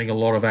weren't seeing a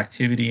lot of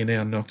activity in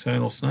our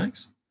nocturnal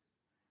snakes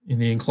in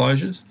the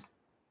enclosures.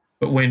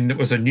 But when it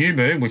was a new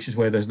moon, which is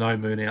where there's no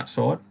moon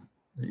outside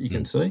that you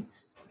can see,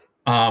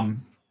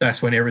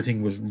 that's when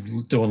everything was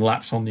doing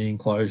laps on the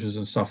enclosures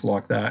and stuff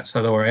like that.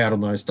 So they were out on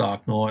those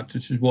dark nights,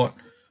 which is what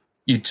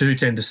you do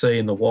tend to see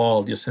in the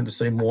wild. You tend to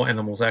see more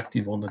animals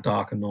active on the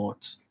darker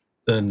nights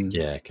than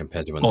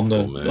compared to on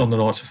the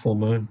nights of full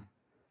moon.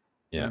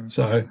 Yeah.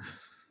 So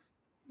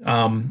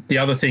the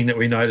other thing that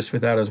we noticed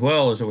with that as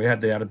well is that we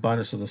had the added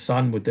bonus of the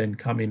sun would then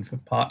come in for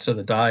parts of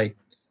the day,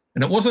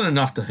 and it wasn't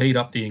enough to heat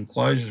up the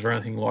enclosures or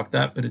anything like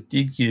that, but it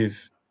did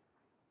give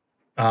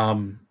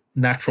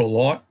natural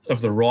light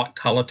of the right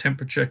color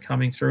temperature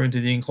coming through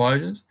into the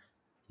enclosures.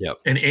 Yep.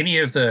 And any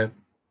of the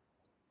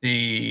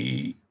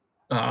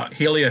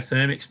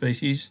heliothermic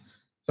species,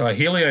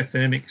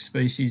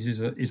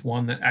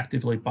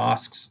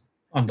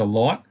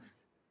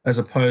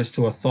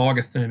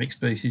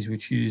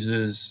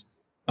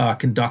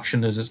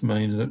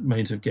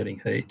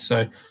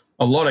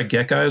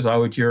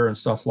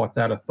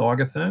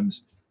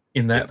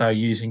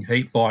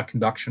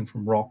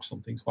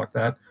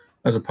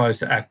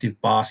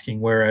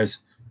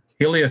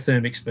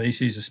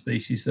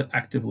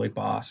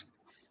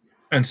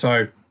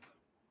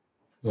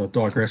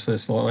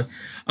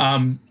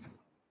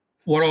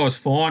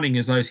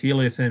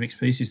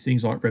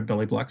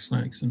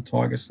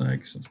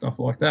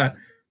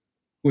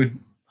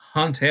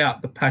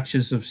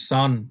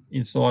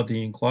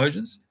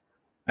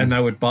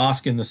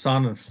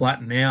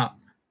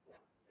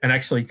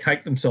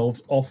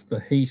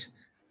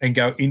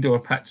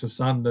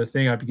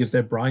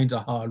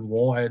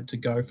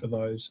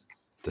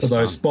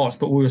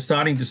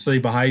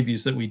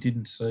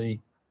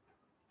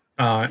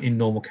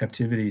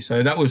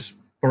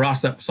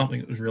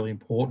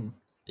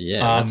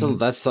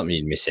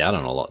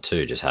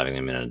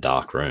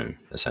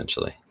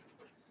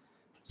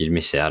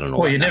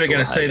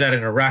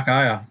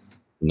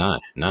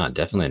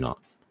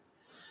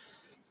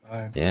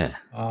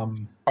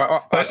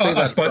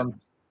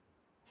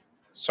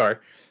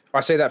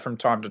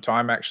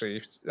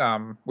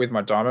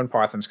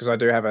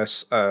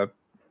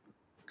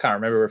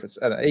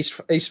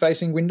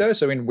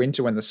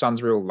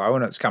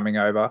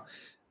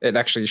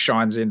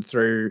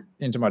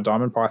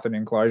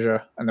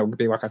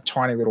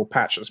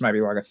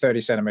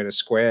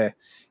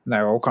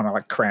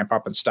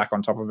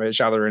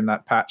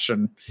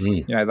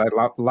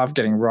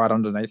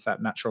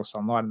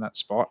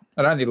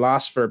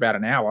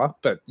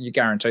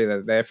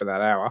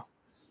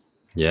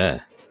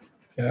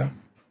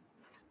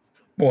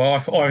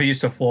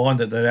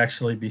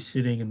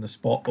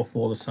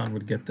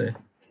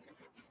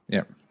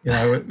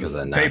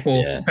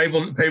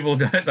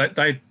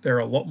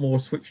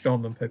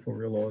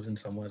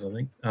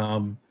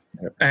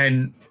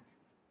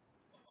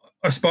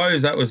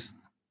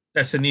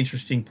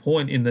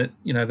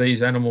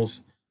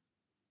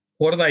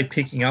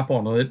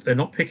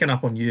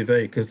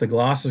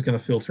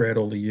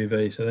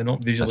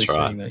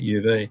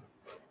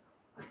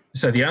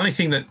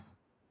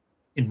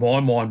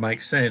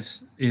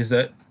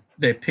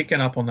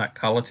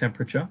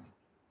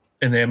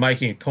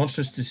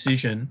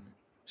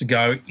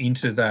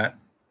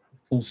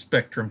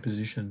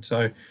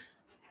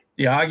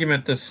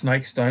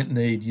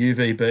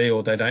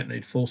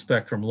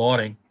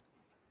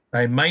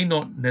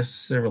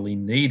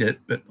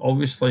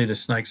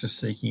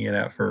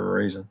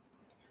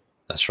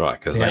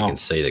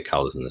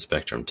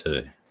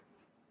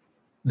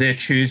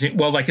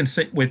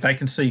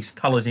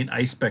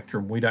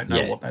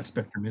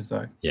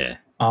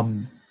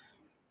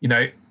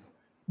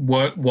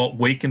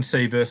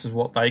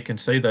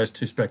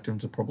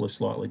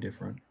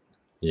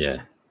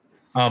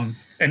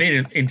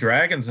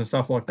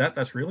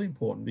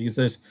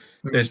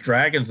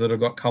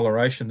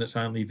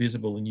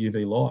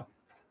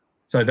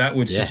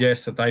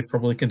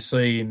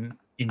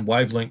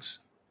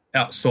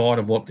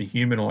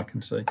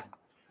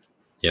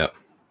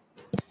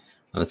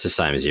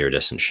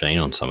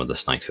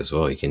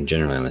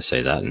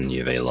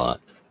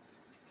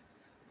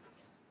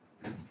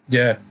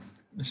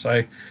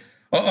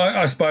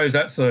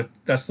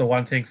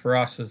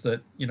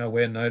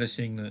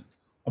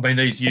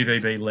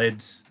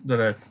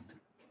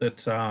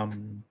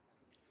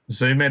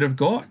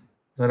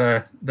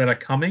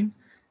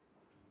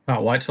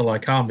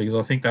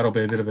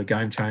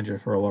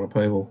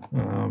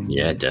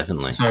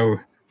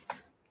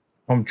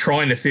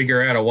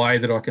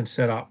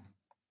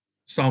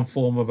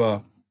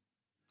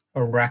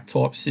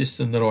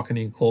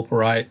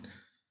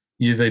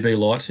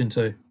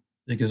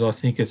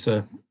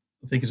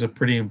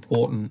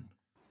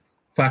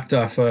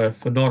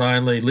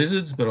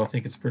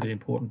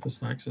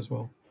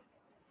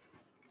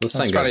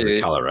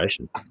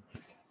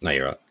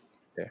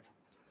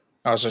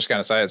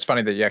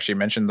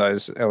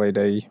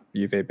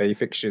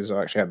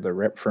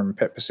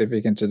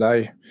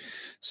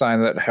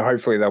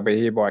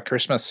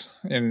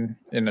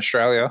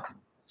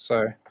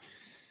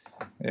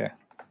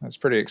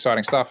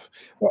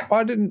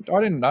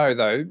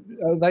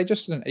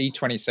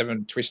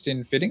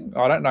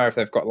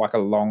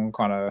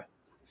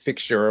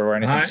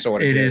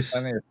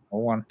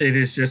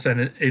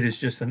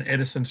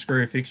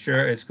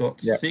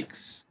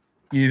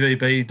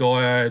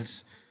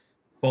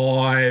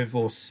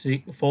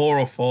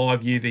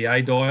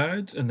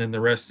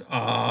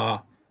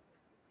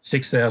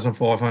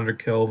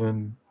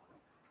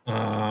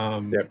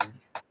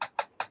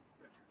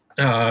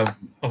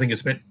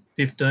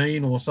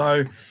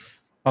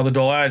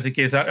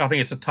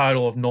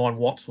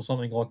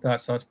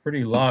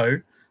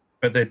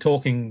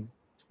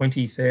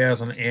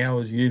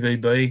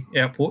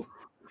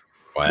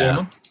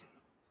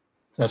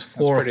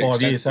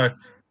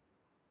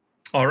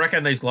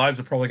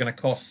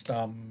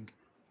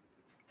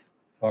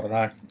 I don't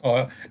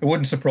know. It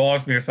wouldn't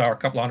surprise me if they were a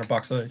couple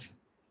 $100 each.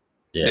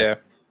 Yeah.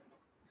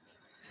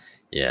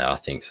 Yeah, I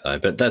think so.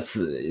 But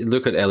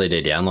look at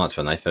LED downlights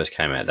when they first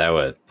came out. They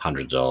were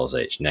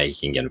 $100 each. Now you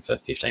can get them for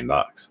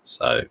 $15.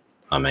 So,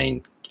 I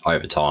mean,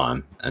 over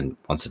time, and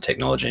once the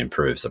technology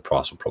improves, the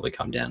price will probably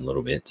come down a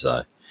little bit.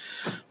 So,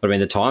 but I mean,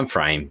 the time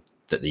frame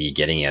that you're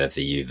getting out of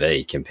the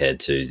UV compared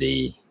to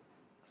the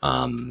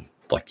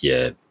like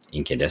your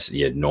incandescent,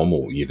 your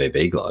normal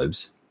UVB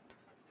globes.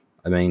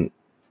 I mean,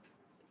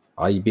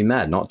 you'd be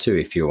mad not to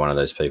if you're one of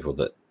those people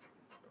that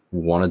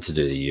wanted to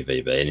do the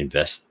UVB and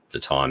invest the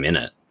time in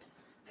it.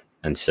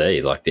 And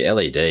see, like the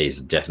LED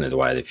is definitely the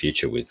way of the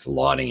future with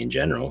lighting in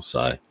general.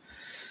 So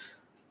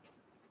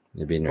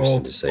it'd be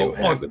interesting to see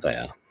how good they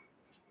are.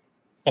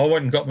 I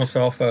went and got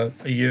myself a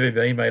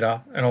UVB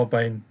meter, and I've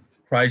been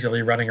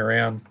crazily running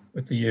around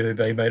with the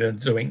UVB meter,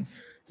 doing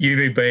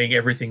UVBing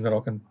everything that I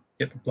can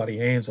get the bloody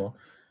hands on.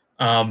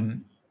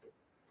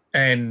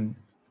 And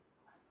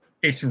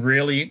it's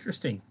really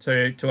interesting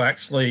to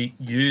actually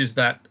use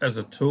that as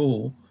a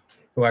tool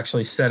to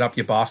actually set up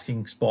your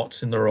basking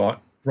spots in the right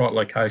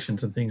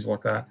locations and things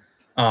like that.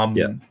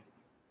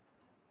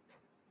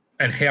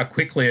 And how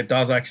quickly it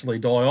does actually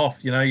die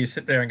off. You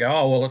sit there and go,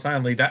 oh, well, it's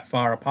only that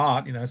far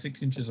apart,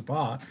 6 inches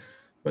apart.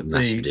 But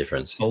massive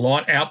difference. The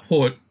light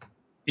output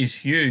is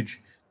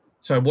huge.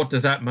 So what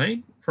does that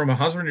mean? From a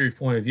husbandry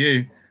point of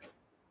view,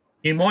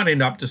 you might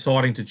end up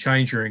deciding to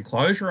change your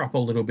enclosure up a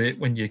little bit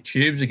when your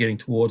tubes are getting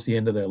towards the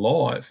end of their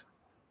life.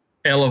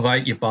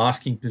 Elevate your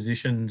basking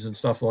positions and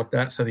stuff like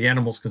that so the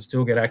animals can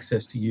still get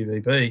access to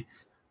UVB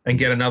and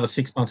get another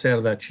 6 months out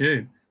of that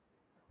tube.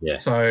 Yeah.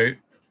 So,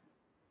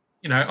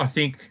 I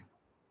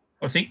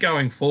think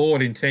going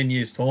forward in 10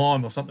 years'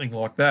 time or something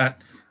like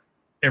that,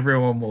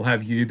 everyone will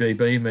have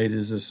UVB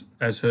meters as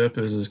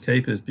herpers, as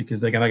keepers, because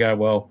they're going to go,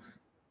 well,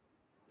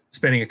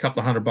 spending a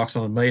couple of $100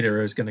 on a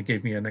meter is going to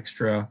give me an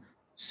extra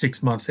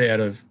 6 months out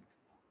of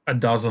a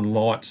dozen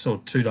lights or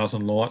 2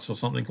 dozen lights or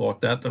something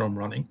like that I'm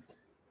running.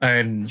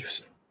 And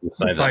you'll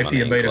save pay for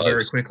your meter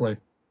very quickly.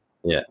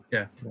 Yeah.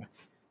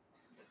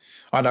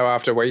 I know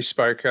after we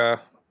spoke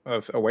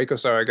of a week or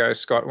so ago,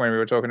 Scott, when we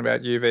were talking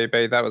about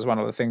UVB, that was one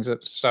of the things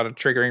that started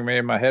triggering me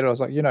in my head. I was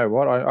like, you know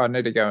what, I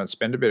need to go and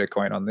spend a bit of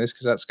coin on this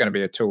because that's going to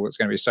be a tool that's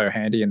going to be so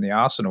handy in the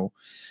arsenal.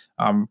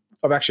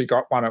 I've actually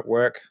got one at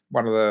work,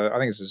 I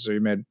think it's a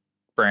ZoomEd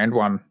brand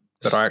one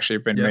that I actually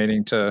been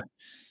meaning to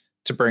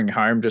bring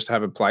home just to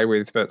have a play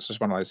with, but it's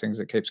just one of those things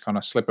that keeps kind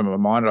of slipping my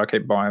mind. I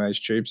keep buying these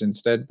tubes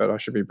instead, but I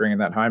should be bringing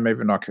that home.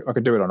 Even I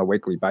could do it on a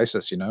weekly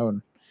basis,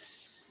 and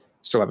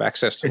still have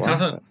access to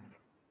one.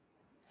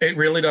 It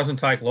really doesn't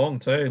take long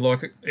too.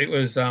 Like it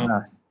was, I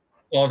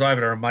was over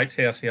to a mate's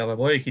house the other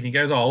week, and he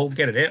goes, "Oh, I'll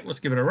get it out. Let's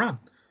give it a run."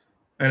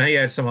 And he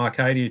had some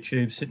Arcadia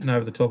tubes sitting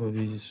over the top of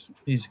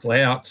his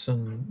glouts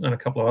and a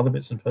couple of other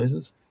bits and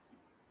pieces.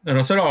 And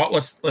I said, "All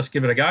right, let's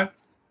give it a go."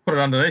 Put it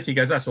underneath. He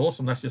goes, "That's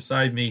awesome. That's just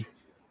saved me,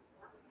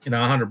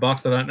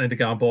 $100. I don't need to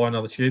go and buy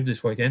another tube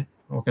this weekend.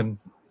 I can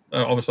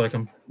obviously I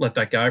can let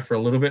that go for a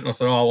little bit." And I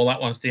said, "Oh, well,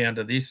 that one's down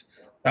to this.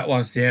 That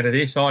one's down to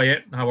this. Oh, yeah,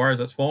 no worries,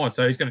 that's fine."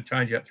 So he's going to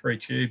change out 3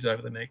 tubes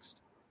over the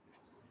next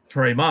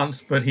 3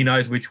 months, but he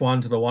knows which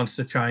ones are the ones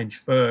to change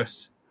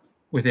first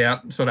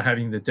without sort of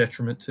having the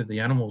detriment to the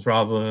animals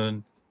rather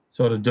than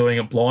sort of doing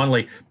it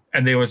blindly.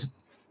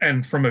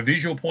 And from a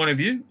visual point of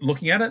view,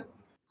 looking at it,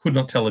 could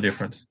not tell a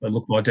difference. They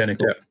look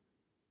identical.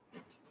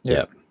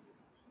 Yeah.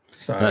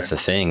 So and that's the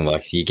thing.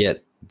 Like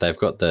they've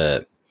got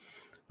I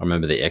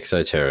remember the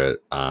Exoterra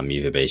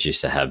UVBs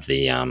used to have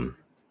the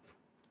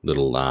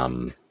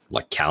little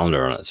like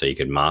calendar on it, so you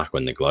could mark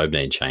when the globe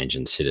needed change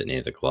and sit it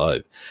near the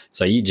globe.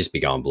 So you'd just be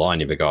going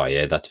blind. You'd be going, "Oh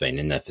yeah, that's been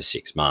in there for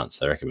 6 months.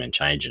 They recommend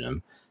changing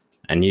them,"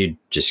 and you'd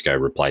just go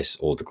replace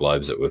all the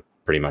globes that were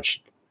pretty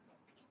much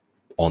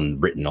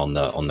written on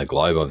the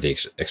globe of the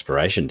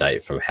expiration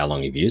date for how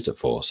long you've used it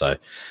for. So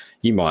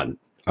you might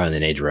only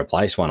need to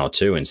replace 1 or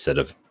 2 instead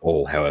of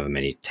all however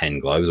many 10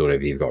 globes or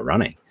whatever you've got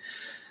running.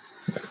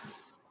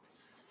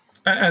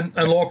 And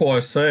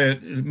likewise, too,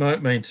 it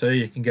might mean too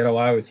you can get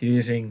away with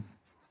using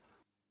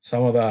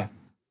some of the,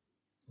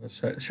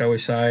 shall we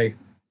say,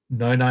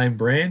 no-name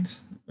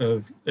brands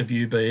of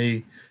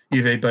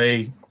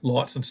UVB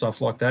lights and stuff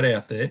like that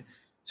out there.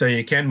 So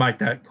you can make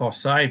that cost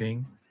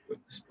saving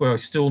while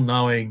still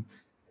knowing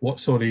what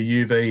sort of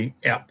UV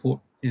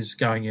output is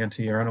going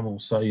into your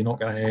animals. So you're not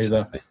going to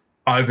either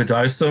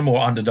overdose them or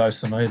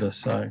underdose them either.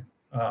 So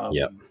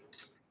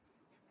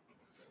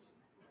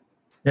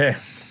yeah.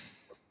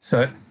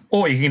 So,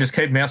 or you can just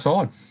keep them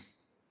outside.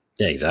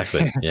 Yeah,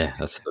 exactly. Yeah,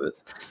 that's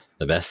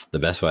the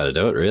best way to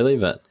do it, really.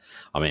 But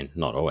I mean,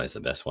 not always the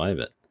best way.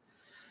 But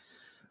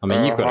I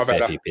mean, you've got a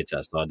fair few pits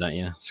outside, don't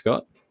you,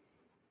 Scott?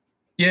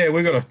 Yeah,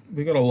 we got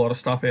a lot of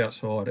stuff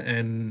outside,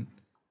 and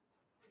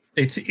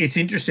it's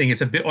interesting.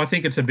 I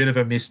think it's a bit of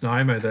a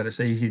misnomer that it's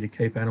easy to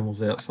keep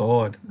animals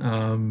outside.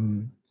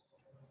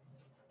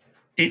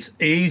 It's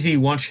easy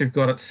once you've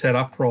got it set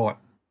up right.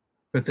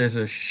 but there's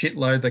a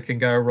shitload that can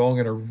go wrong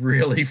in a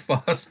really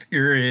fast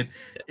period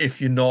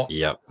if you're not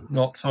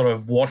sort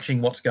of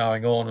watching what's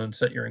going on and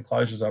set your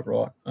enclosures up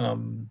right.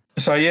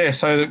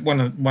 So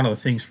one of the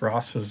things for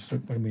us was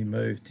when we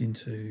moved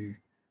into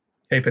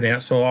keeping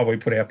outside, we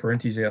put our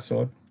parenties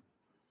outside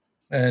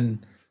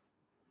and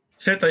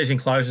set these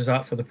enclosures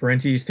up for the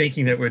parenties,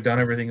 thinking that we'd done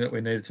everything that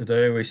we needed to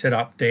do. We set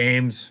up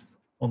dams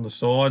on the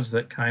sides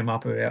that came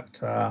up about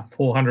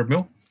 400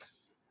 mil,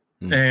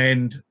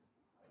 and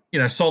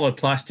solid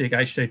plastic,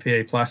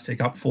 HDPE plastic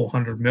up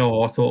 400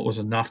 mil, I thought was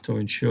enough to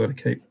ensure to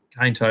keep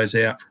cane toes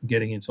out from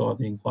getting inside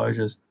the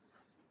enclosures.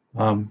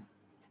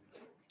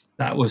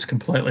 That was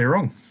completely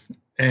wrong,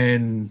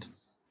 and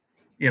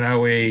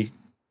we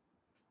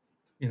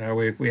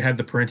had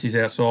the parenties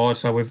outside,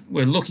 so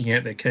we're looking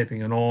at, they're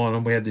keeping an eye on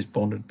them. We had this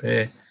bonded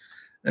pair,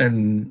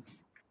 and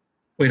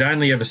we'd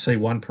only ever see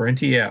one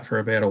parenti out for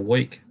about a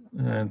week,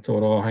 and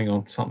thought, oh, hang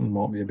on, something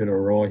might be a bit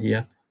awry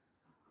here.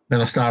 Then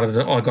I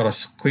got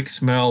a quick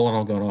smell, and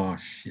I got, oh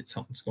shit,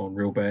 something's gone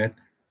real bad.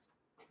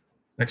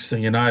 Next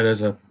thing you know,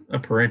 there's a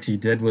parenti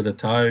dead with a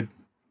toad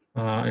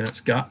in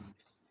its gut.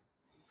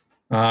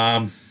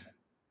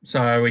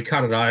 So we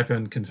cut it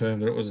open,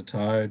 confirmed that it was a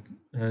toad.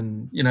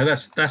 And,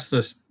 that's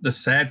the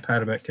sad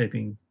part about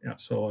keeping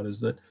outside is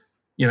that,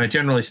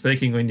 generally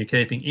speaking, when you're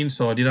keeping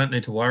inside, you don't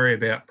need to worry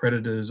about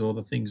predators or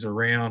the things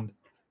around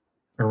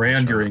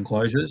your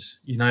enclosures.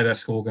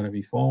 That's all going to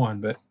be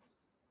fine. But,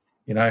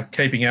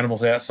 keeping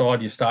animals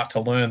outside, you start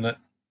to learn that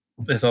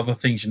there's other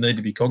things you need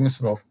to be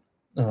cognizant of.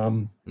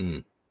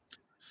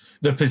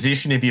 The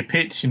position of your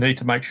pits, you need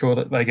to make sure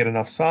that they get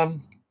enough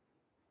sun,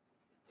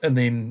 and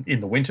then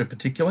in the winter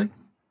particularly.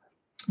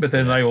 But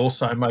then they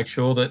also make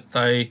sure that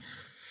they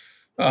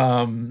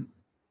that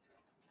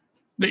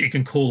you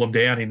can cool them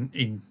down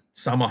in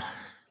summer.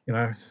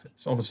 It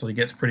obviously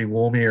gets pretty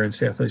warm here in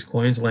southeast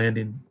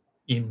Queensland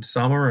in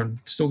summer, and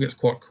still gets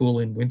quite cool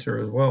in winter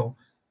as well.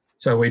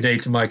 So we need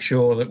to make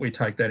sure that we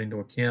take that into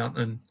account.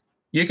 And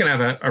you can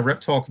have a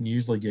reptile can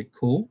usually get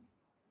cool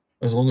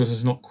as long as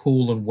it's not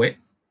cool and wet.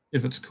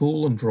 If it's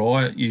cool and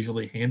dry, it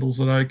usually handles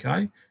it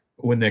okay.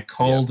 But when they're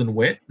cold and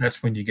wet,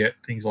 that's when you get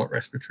things like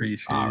respiratory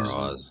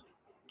issues.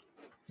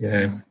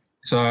 Yeah.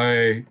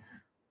 So,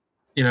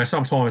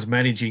 sometimes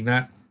managing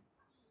that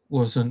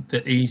wasn't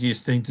the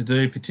easiest thing to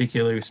do,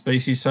 particularly with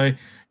species. So,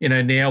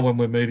 now when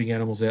we're moving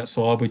animals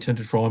outside, we tend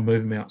to try and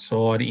move them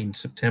outside in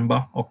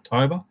September,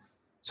 October,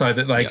 so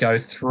that they go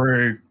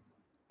through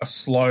a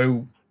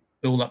slow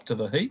build up to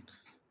the heat,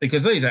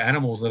 because these are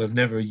animals that have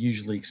never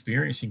usually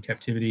experienced in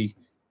captivity,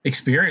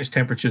 experienced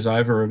temperatures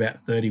over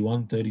about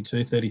 31,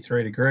 32,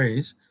 33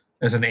 degrees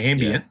as an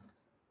ambient.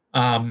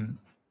 Our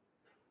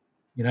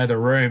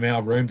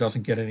room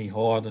doesn't get any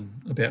higher than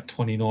about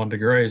 29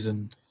 degrees,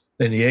 and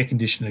then the air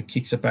conditioner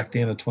kicks it back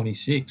down to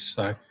 26.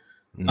 So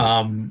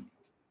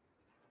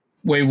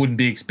we wouldn't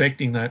be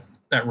expecting that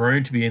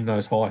room to be in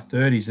those high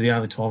 30s. The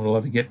only time it'll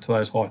ever get to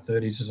those high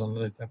 30s is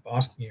underneath that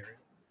basking area.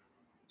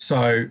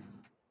 So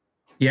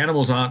the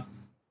animals aren't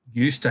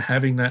used to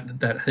having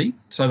that heat,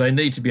 so they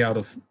need to be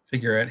able to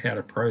figure out how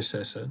to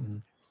process it.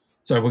 And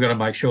so we've got to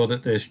make sure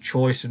that there's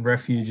choice and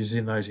refuges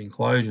in those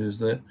enclosures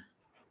that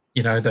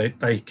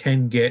they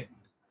can get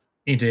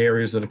into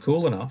areas that are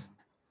cool enough,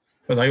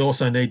 but they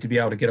also need to be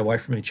able to get away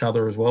from each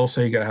other as well.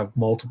 So you got to have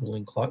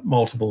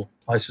multiple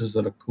places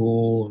that are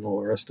cool and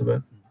all the rest of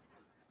it.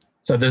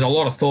 So there's a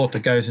lot of thought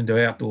that goes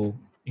into outdoor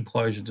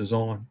enclosure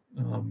design.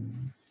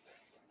 And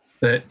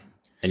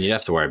you'd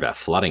have to worry about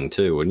flooding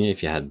too, wouldn't you,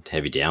 if you had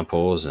heavy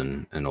downpours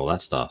and all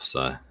that stuff?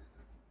 So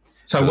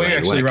we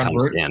actually run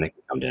it can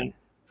come down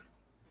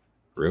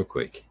real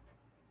quick.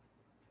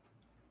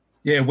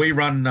 Yeah, we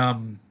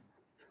run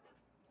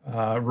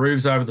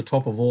roofs over the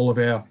top of all of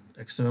our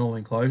external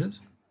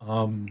enclosures.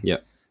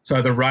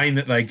 So the rain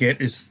that they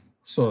get is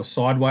sort of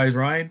sideways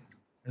rain,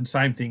 and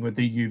same thing with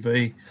the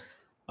UV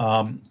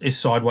is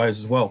sideways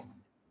as well.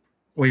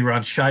 We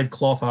run shade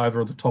cloth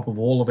over the top of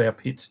all of our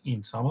pits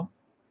in summer.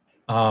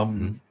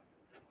 And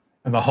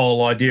the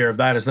whole idea of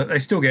that is that they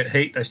still get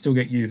heat, they still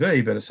get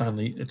UV, but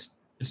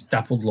it's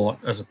dappled light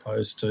as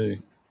opposed to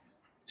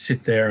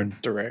sit there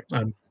and direct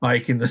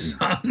bake in the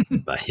sun.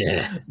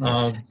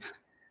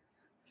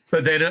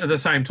 But then at the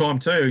same time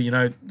too,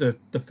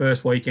 the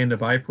first weekend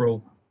of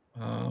April,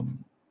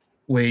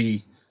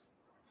 we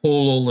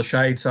pull all the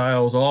shade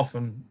sails off,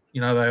 and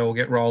they all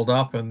get rolled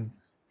up, and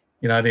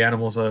the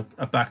animals are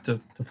back to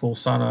full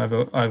sun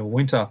over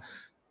winter.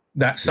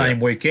 That same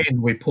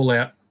weekend, we pull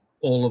out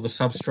all of the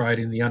substrate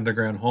in the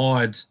underground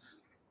hides.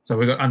 So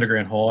we've got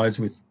underground hides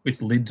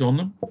with lids on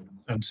them,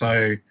 and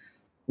so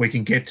we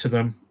can get to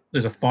them.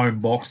 There's a foam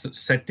box that's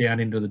set down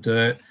into the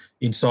dirt.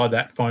 Inside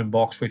that foam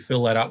box, we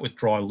fill that up with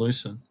dry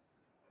lucerne.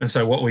 And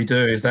so what we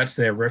do is that's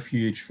their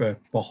refuge for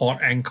hot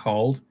and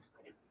cold.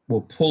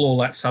 We'll pull all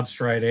that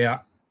substrate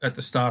out at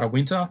the start of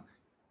winter,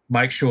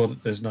 make sure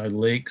that there's no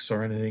leaks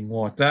or anything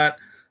like that.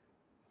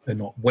 They're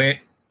not wet.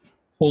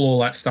 Pull all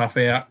that stuff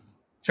out,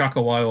 chuck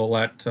away all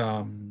that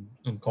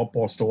and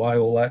compost away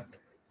all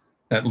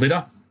that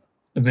litter,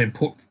 and then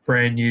put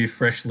brand new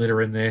fresh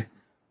litter in there.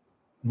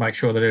 make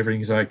sure that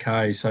everything's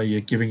okay. So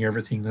you're giving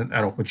everything that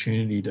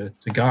opportunity to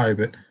go.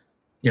 But,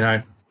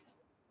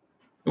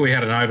 we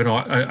had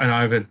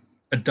a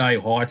day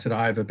high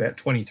today of about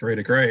 23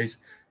 degrees,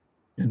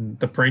 and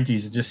the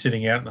prenties are just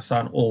sitting out in the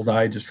sun all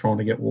day just trying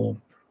to get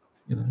warm.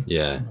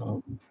 Yeah.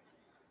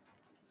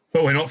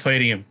 But we're not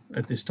feeding them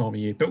at this time of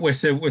year. But we're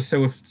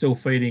still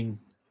feeding.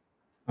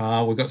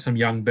 We've got some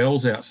young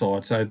bells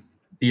outside, so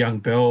the young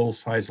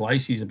bells, phase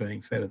lacies, are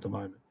being fed at the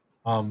moment.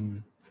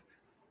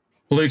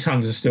 Blue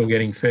tongues are still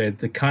getting fed.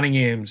 The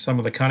Cunninghams, some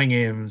of the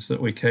Cunninghams that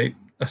we keep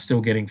are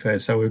still getting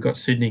fed. So we've got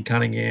Sydney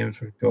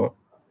Cunninghams, we've got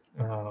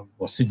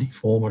Sydney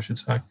form, I should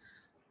say.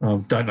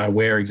 Don't know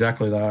where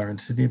exactly they are in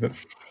Sydney, but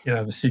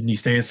the Sydney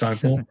Sandstone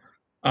form.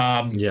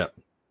 Yeah.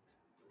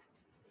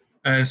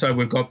 And so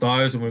we've got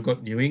those, and we've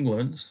got New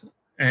England's,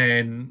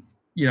 and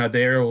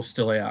they're all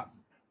still out.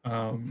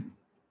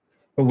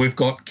 But we've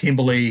got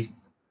Kimberley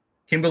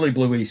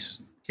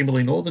Blueies,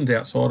 Kimberley Northerns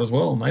outside as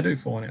well, and they do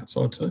fine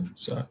outside too.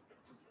 So,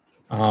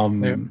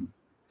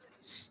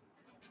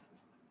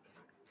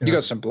 you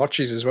got some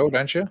blotchies as well,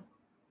 don't you?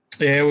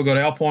 Yeah, we've got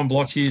Alpine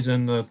blotchies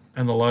and the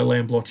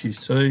lowland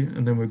blotchies too,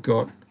 and then we've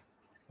got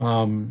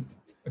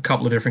a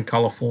couple of different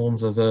colour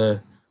forms of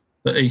the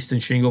eastern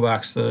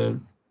shinglebacks, the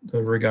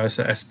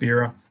Rugosa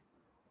aspera.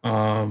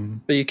 Are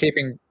you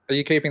keeping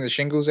the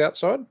shingles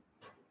outside?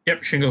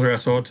 Yep, shingles are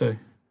outside too.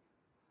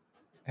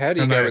 How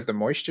do you go with the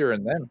moisture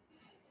in them?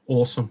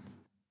 Awesome.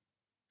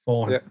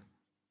 Fine. Yep.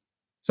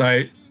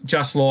 So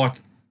just like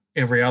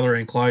every other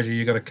enclosure,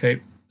 you got to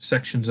keep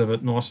sections of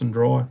it nice and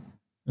dry,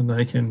 and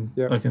they can,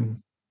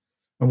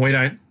 and we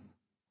don't,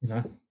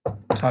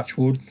 touch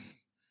wood.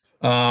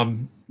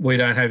 We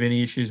don't have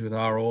any issues with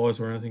RIs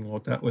or anything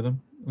like that with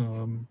them.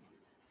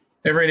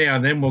 Every now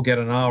and then we'll get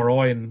an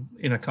RI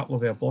in a couple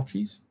of our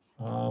blotchies,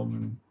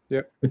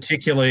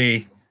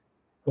 particularly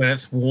when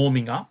it's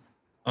warming up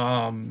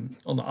on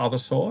the other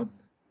side.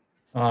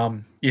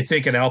 You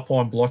think an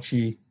Alpine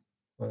blotchy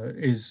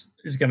is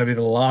going to be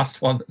the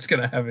last one that's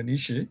going to have an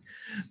issue,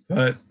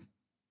 but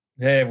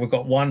we've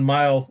got one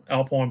male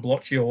Alpine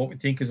blotchy, or what we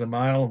think is a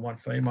male, and one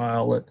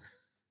female that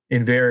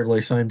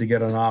invariably seem to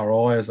get an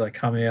RI as they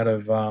come out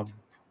of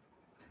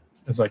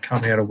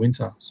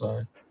winter.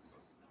 So.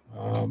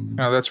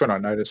 That's when I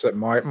noticed that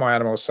my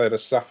animals sort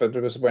of suffered.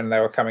 It was when they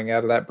were coming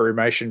out of that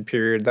brumation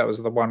period. That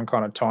was the one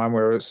kind of time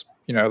where it was,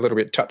 a little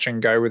bit touch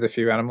and go with a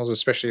few animals,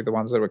 especially the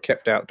ones that were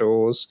kept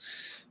outdoors.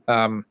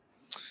 I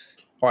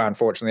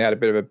unfortunately had a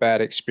bit of a bad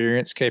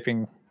experience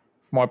keeping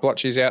my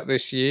blotchies out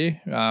this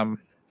year.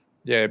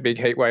 A big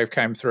heat wave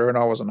came through and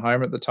I wasn't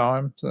home at the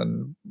time.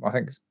 And I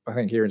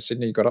think here in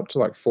Sydney got up to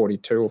like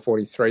 42 or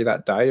 43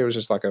 that day. It was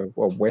just like a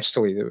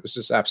westerly that was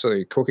just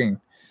absolutely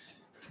cooking.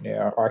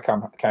 Yeah, I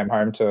came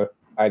home to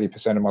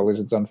 80% of my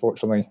lizards,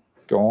 unfortunately,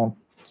 gone.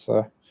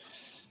 So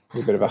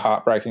a bit of a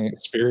heartbreaking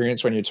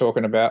experience when you're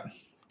talking about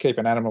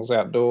keeping animals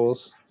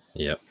outdoors.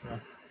 Yep.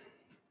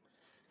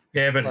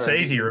 Yeah, but it's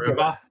easy,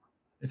 remember?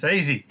 It's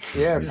easy.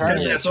 Yeah, it's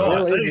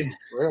real easy.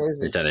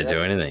 You don't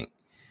do anything.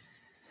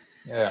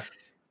 Yeah.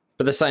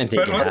 But the same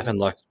thing can happen.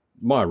 Like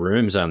my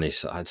room's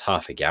it's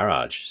half a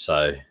garage,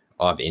 so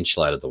I've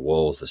insulated the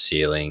walls, the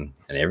ceiling,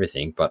 and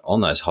everything. But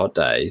on those hot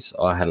days,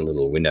 I had a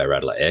little window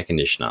rattler air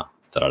conditioner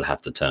that I'd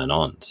have to turn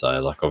on.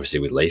 So, like, obviously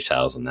with leaf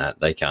tails and that,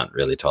 they can't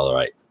really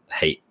tolerate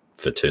heat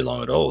for too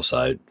long at all.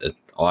 So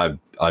I'd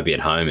be at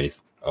home, and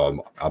if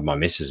my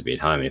missus would be at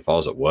home, and if I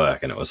was at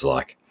work and it was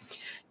like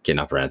getting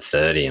up around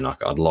 30, and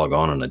I'd log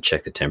on and I'd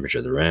check the temperature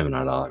of the room, and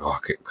I'd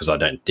like, because I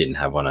didn't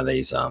have one of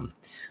these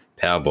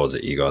power boards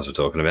that you guys were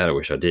talking about. I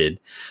wish I did,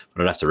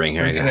 but I'd have to ring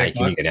her and go, "Hey,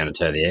 can you go down and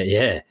turn the air?"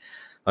 Yeah.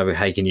 I'd be,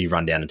 "Hey, can you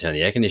run down and turn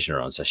the air conditioner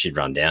on?" So she'd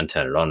run down,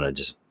 turn it on, and I'd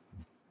just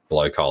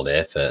blow cold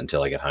air for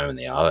until I get home in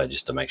the arvo,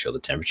 just to make sure the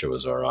temperature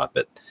was all right.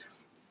 But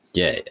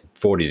yeah,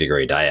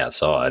 40-degree day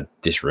outside,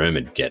 this room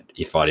would get,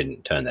 if I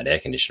didn't turn that air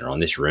conditioner on,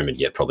 this room would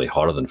get probably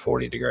hotter than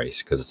 40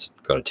 degrees because it's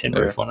got a tin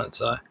roof on it.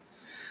 So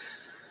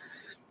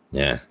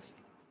yeah.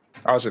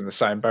 I was in the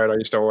same boat. I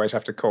used to always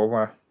have to call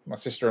my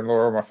sister-in-law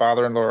or my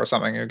father-in-law or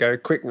something and go,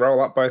 "Quick,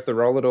 roll up both the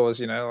roller doors,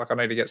 like I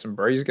need to get some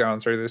breeze going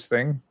through this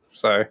thing."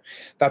 So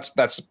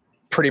that's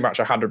pretty much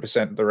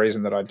 100% the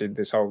reason that I did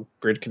this whole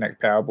Grid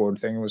Connect powerboard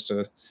thing, was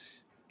to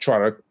try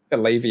to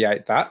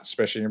alleviate that,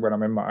 especially when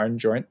I'm in my own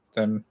joint.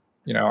 Then,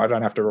 I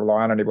don't have to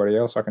rely on anybody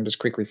else. I can just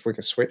quickly flick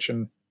a switch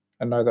and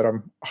know that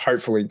I'm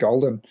hopefully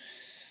golden.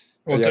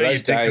 Well,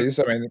 those days,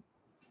 where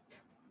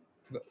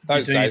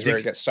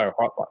it gets so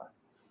hot.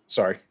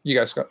 Sorry, you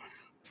guys got.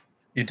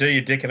 You do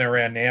your dicking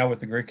around now with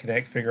the Grid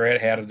Connect, figure out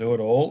how to do it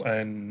all.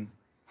 And,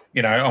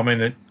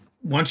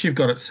 once you've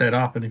got it set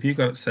up, and if you've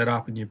got it set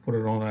up and you put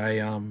it on a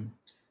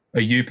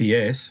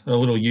UPS, a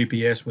little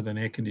UPS with an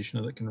air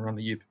conditioner that can run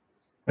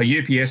a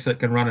UPS that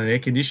can run an air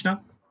conditioner,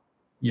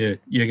 you're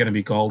going to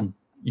be golden.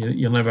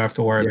 You'll never have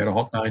to worry about a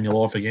hot day in your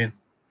life again.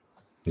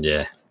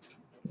 Yeah.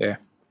 Yeah.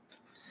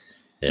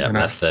 Yeah,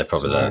 that's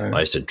probably I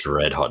used to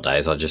dread hot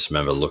days. I just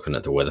remember looking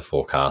at the weather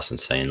forecast and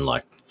seeing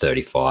like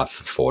 35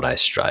 for 4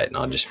 days straight, and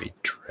I'd just be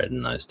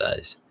dreading those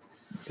days.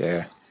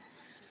 Yeah.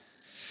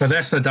 But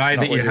that's the day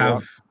that you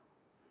have.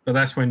 but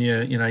that's when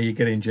you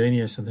get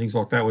ingenious and things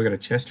like that. We've got a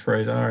chest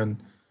freezer, and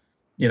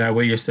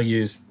we used to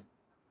use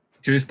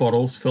juice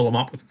bottles, fill them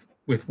up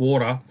with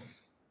water,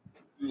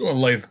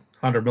 leave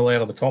 100 ml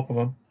out of the top of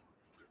them,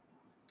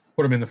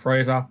 put them in the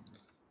freezer,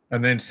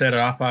 and then set it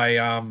up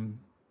an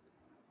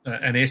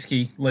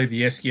esky, leave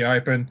the esky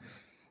open,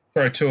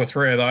 throw 2 or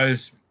 3 of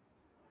those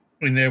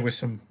in there with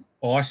some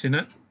ice in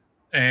it,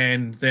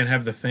 and then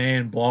have the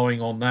fan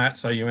blowing on that.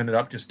 So you ended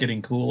up just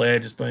getting cool air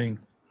just being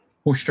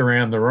pushed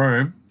around the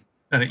room,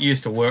 and it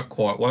used to work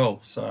quite well.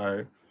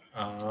 So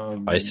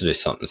I used to do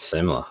something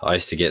similar. I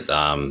used to get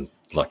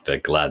like the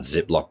Glad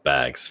Ziploc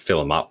bags, fill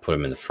them up, put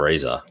them in the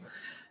freezer,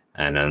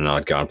 and then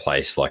I'd go and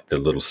place like the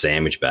little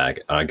sandwich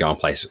bag, and I'd go and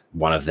place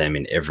one of them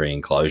in every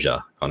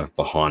enclosure, kind of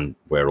behind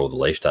where all the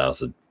leaf tails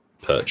would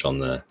perch on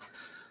the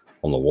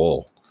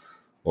wall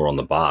or on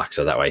the bark.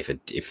 So that way,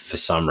 if for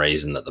some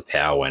reason that the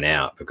power went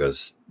out,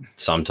 because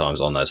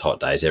sometimes on those hot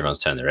days everyone's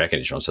turned their air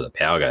conditioner on, so the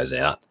power goes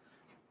out,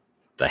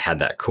 they had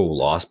that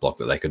cool ice block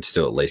that they could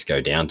still at least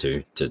go down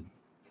to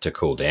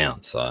cool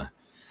down. So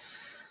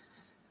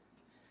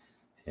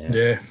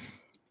yeah.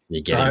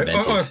 You get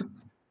inventive.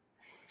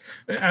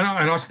 And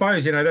I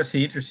suppose, that's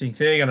the interesting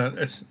thing. And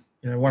it's,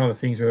 one of the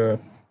things we were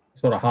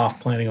sort of half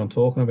planning on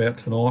talking about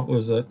tonight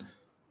was that,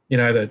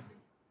 that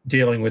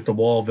dealing with the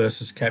wild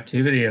versus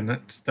captivity. And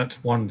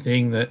that's one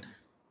thing that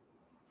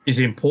is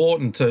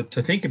important to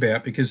think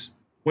about, because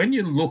when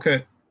you look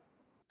at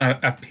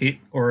a pit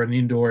or an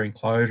indoor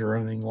enclosure or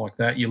anything like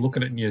that, you look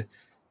at it and you're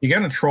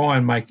going to try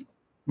and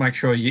make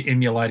sure you're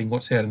emulating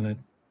what's out in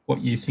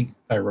what you think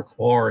they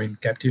require in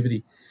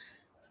captivity.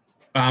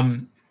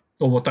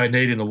 Or what they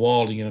need in the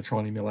wild, you're going to try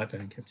and emulate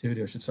that in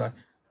captivity, I should say.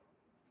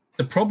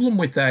 The problem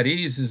with that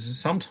is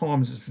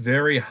sometimes it's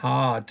very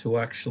hard to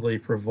actually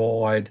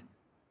provide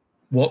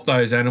what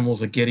those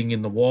animals are getting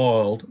in the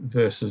wild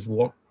versus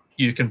what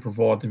you can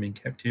provide them in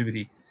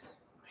captivity.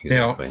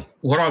 Exactly. Now,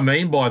 what I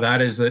mean by that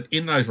is that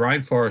in those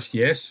rainforests,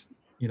 yes,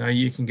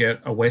 you can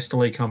get a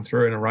westerly come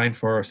through in a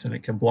rainforest and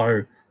it can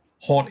blow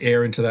hot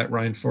air into that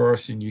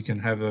rainforest, and you can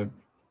have a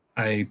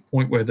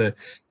point where the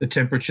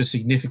temperature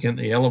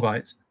significantly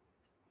elevates.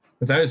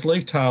 But those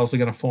leaf tails are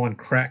going to find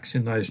cracks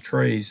in those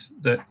trees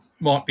that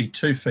might be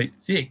 2 feet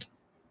thick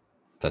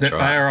they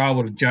are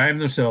able to jam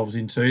themselves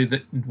into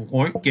that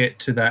won't get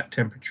to that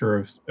temperature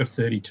of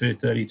 32,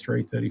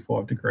 33,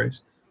 35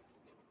 degrees.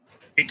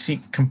 It's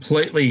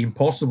completely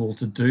impossible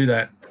to do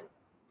that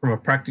from a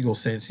practical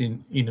sense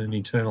in an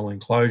internal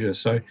enclosure.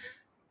 So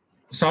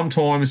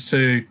sometimes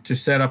to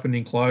set up an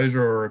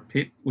enclosure or a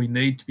pit, we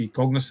need to be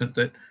cognizant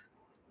that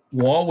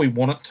while we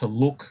want it to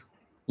look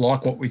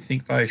like what we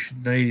think they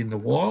should need in the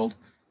wild,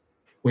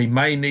 we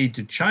may need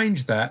to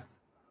change that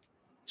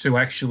to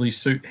actually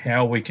suit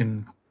how we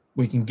can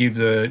give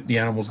the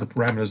animals the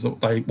parameters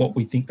that what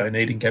we think they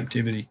need in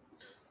captivity.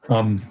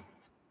 And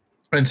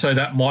so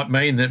that might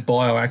mean that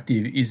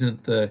bioactive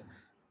isn't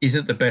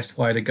the best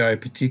way to go,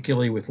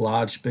 particularly with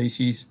large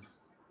species.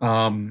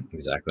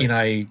 Exactly.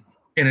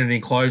 In an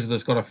enclosure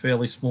that's got a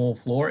fairly small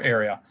flora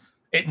area.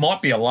 It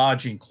might be a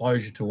large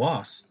enclosure to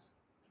us,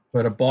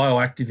 but a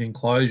bioactive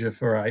enclosure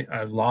for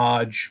a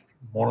large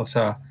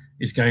monitor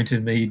is going to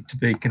need to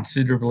be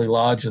considerably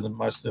larger than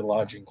most of the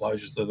large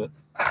enclosures that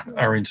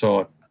are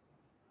inside.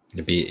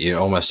 It'd be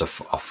almost a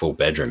full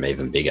bedroom,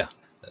 even bigger,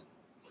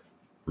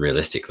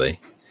 realistically.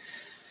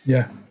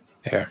 Yeah.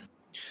 Yeah.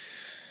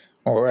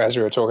 Or as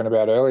we were talking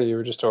about earlier, you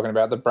were just talking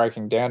about the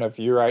breaking down of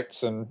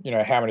urates and,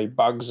 how many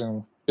bugs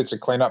and bits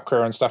of cleanup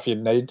crew and stuff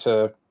you'd need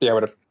to be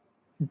able to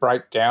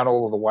break down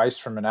all of the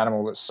waste from an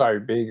animal that's so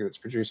big, that's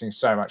producing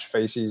so much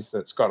feces,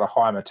 that's got a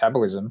high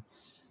metabolism.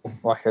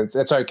 Like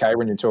it's okay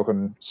when you're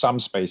talking some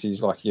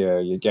species like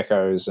your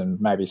geckos and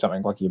maybe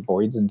something like your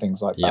boids and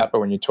things like that.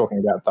 But when you're talking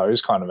about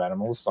those kind of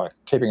animals, like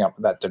keeping up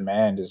with that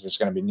demand is just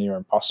going to be near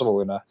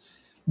impossible in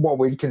what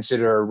we'd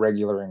consider a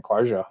regular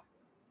enclosure.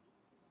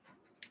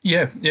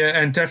 Yeah,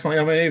 and definitely.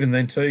 I mean, even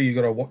then too, you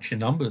got to watch your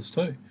numbers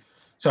too.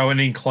 So an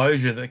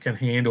enclosure that can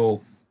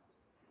handle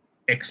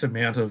X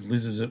amount of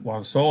lizards at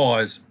one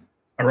size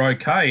are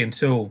okay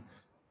until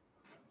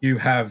you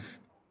have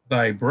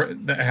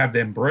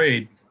them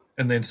breed,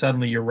 and then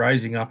suddenly you're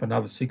raising up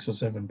another 6 or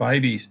 7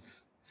 babies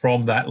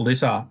from that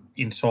litter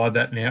inside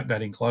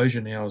that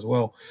enclosure now as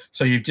well.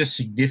 So you've just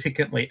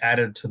significantly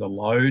added to the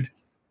load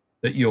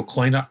that your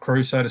cleanup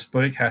crew, so to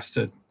speak, has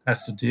to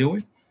deal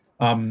with.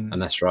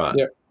 And that's right.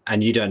 Yep.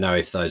 And you don't know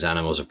if those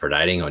animals are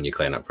predating on your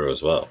cleanup crew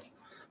as well.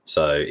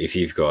 So if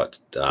you've got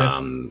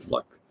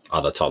like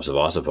other types of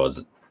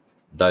isopods,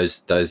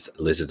 those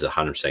lizards are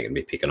 100% going to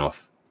be picking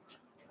off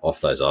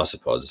those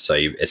isopods. So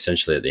you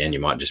essentially at the end you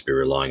might just be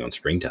relying on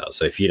springtails.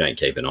 So if you don't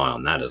keep an eye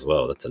on that as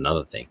well, that's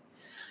another thing.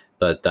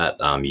 That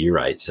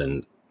urates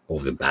and all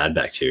the bad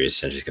bacteria is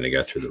essentially going to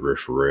go through the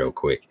roof real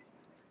quick.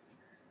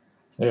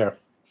 Yeah.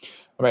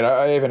 I mean,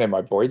 even in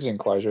my boids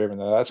enclosure, even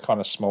though that's kind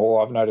of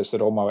small, I've noticed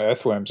that all my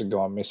earthworms have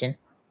gone missing.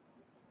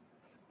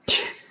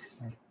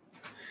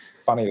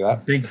 Funny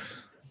that.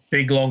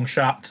 Big, long,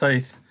 sharp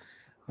teeth.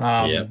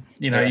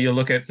 You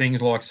look at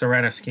things like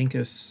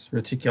Serranoscincus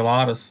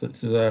reticulatus.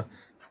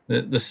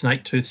 the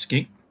snake tooth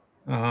skink.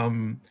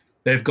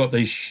 They've got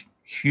these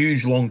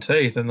huge long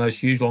teeth, and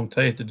those huge long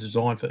teeth are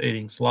designed for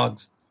eating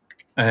slugs.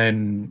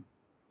 And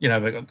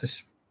they've got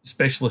this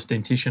specialist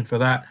dentition for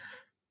that.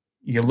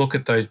 You look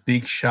at those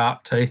big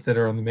sharp teeth that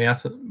are on the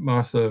mouth of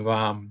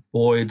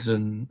boids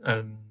and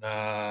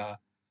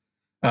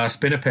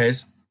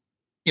spinnipeds.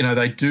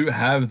 They do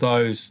have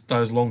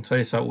those long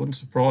teeth, so it wouldn't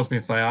surprise me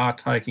if they are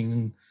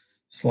taking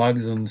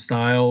slugs and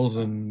snails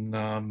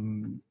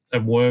and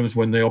worms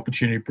when the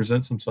opportunity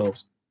presents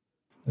themselves.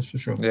 That's for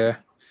sure. Yeah.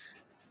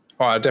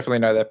 Well, I definitely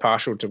know they're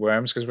partial to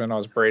worms, because when I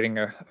was breeding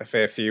a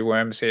fair few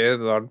worms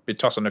here, I'd be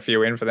tossing a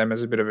few in for them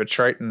as a bit of a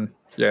treat, and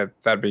yeah,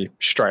 they'd be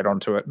straight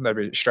onto it. They'd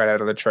be straight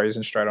out of the trees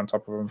and straight on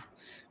top of them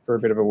for a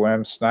bit of a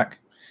worm snack.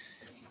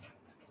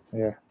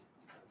 Yeah.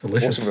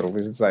 Delicious. Awesome little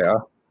lizards they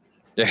are.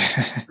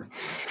 Yeah.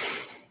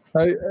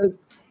 I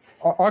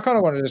kind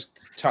of want to just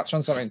touch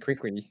on something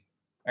quickly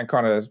and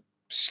kind of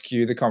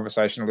skew the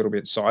conversation a little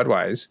bit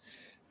sideways.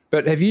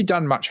 But have you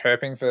done much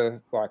herping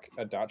for like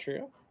a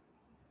Datria?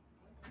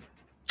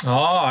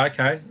 Oh,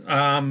 okay.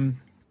 I know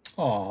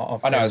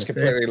it's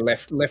completely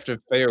left of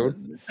field.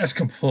 That's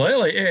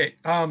completely it.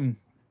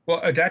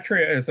 Well,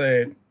 Adatria is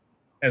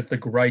the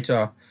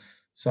greater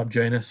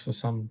subgenus for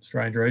some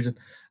strange reason.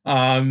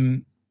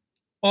 I've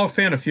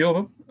found a few of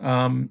them.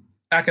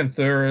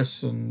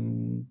 Acanthurus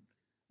and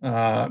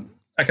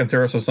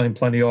Acanthurus I've seen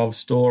plenty of.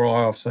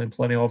 Storai I've seen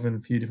plenty of in a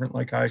few different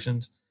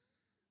locations.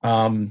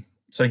 Seen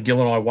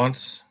Gillini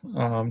once,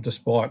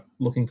 despite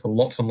looking for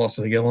lots and lots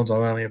of the Gillins.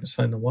 I've only ever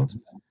seen them once.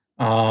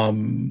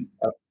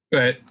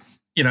 But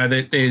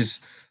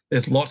there's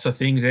lots of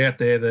things out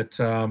there that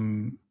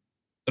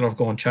I've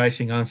gone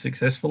chasing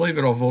unsuccessfully,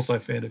 but I've also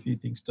found a few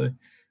things too.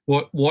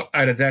 What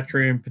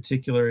Adadatria in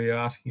particular are you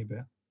asking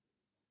about?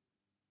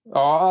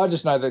 Oh, I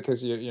just know that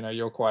because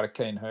you're quite a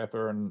keen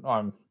herper, and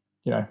I'm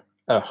a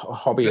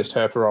hobbyist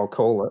herper, I'll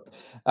call it.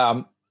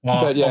 But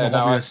yeah, I'm a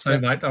hobbyist too,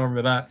 mate. Don't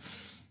remember that.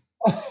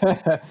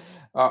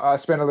 I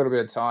spent a little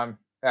bit of time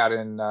out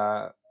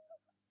near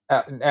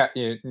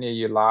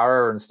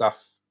Ulara and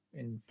stuff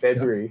in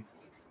February,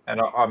 and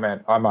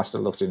I must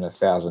have looked in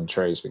 1,000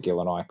 trees for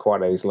Gillini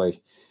quite easily.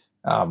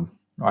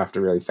 I have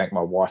to really thank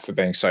my wife for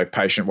being so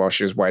patient while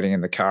she was waiting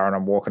in the car, and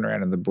I'm walking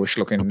around in the bush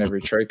looking in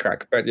every tree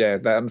crack. But yeah,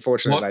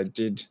 unfortunately they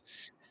did.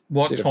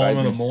 What time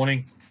of the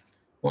morning?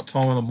 What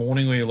time of the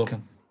morning were you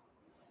looking?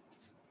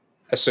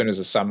 As soon as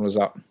the sun was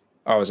up,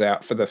 I was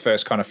out for the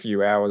first kind of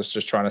few hours,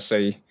 just trying to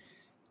see,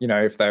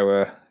 if they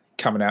were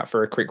coming out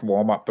for a quick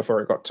warm up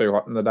before it got too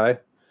hot in the day.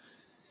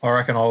 I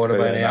reckon I would have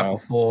been out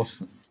before.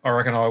 I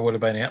reckon I would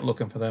have been out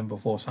looking for them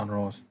before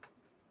sunrise,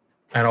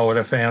 and I would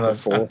have found a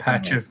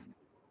patch of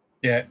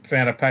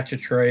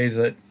trees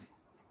that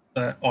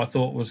I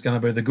thought was going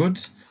to be the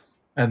goods,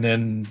 and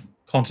then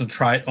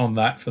concentrate on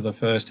that for the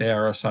first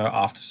hour or so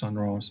after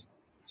sunrise.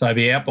 So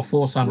be out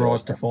before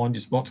sunrise to find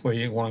your spots where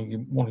you're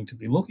wanting to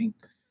be looking,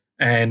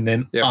 and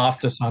then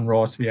after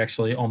sunrise to be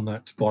actually on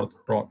that spot at the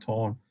right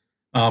time.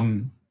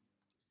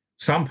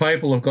 Some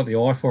people have got the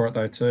eye for it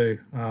though too.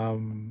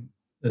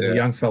 There's a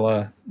young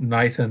fella,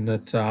 Nathan,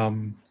 that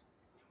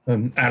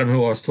and Adam,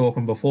 who I was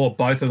talking before.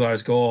 Both of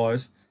those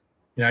guys,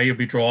 you'll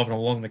be driving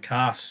along the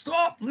car,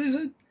 stop,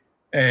 lizard,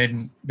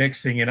 and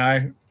next thing you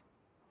know,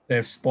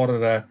 they've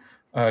spotted a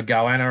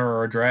goanna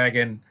or a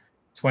dragon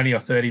 20 or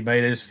 30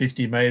 metres,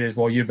 50 metres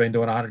while you've been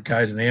doing 100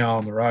 k's an hour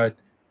on the road.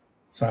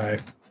 So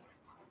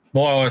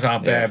my eyes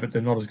aren't bad, but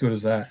they're not as good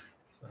as that.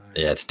 So,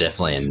 yeah, it's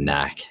definitely a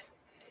knack.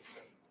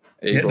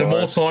 Yeah, the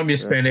more time you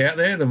spend out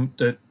there,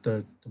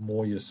 the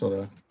more you sort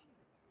of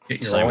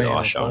get your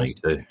eye shining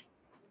too.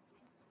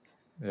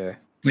 Yeah.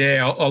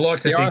 Yeah, I like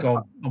to think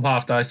I'm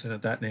half decent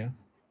at that now.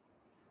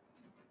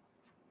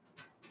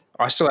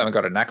 I still haven't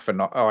got a knack for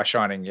not eye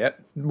shining yet.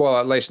 Well,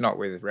 at least not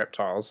with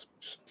reptiles.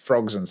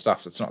 Frogs and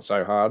stuff, it's not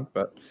so hard.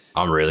 But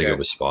I'm really good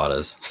with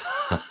spiders.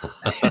 I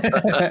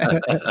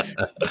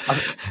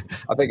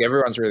think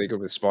everyone's really good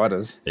with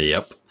spiders.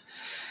 Yep.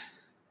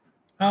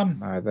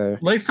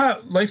 Leaf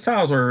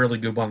tails are a really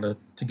good one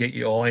to get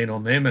your eye in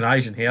on them, and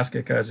Asian house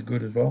geckos are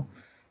good as well.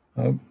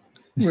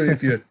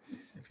 If you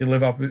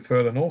live up a bit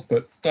further north,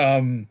 but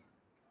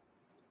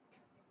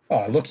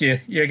look,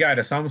 you go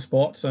to some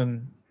spots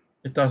and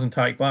it doesn't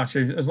take much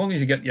as long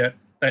as you get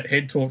that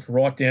head torch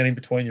right down in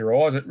between your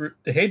eyes.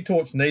 The head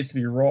torch needs to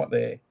be right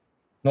there,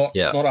 not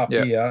up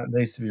here. It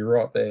needs to be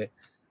right there,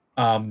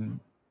 and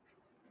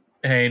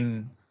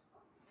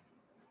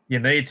you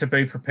need to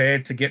be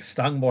prepared to get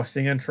stung by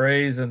stinging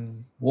trees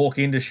and walk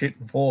into shit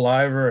and fall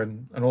over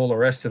and all the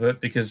rest of it,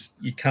 because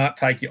you can't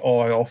take your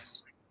eye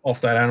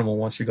off that animal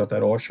once you got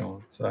that eye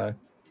shine. So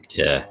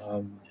yeah.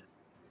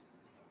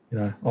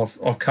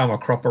 I've come a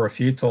cropper a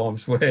few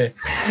times where,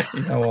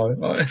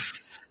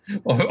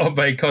 I've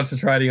been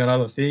concentrating on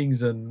other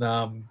things, and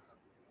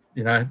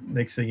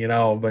next thing you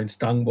know, I've been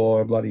stung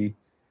by bloody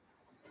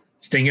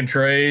stinging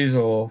trees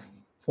or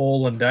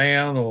falling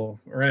down or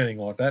anything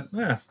like that.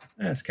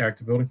 That's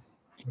character building.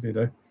 What do you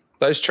do?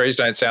 Those trees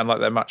don't sound like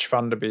they're much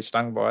fun to be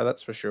stung by,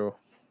 that's for sure.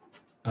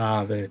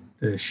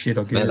 They're shit.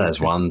 I'll give They're you those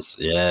that. ones.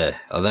 Yeah.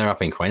 Oh, they're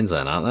up in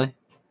Queensland, aren't they?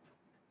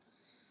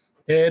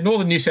 Yeah,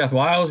 northern New South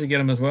Wales, you get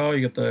them as well.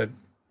 You get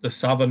the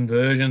southern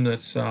version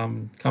that's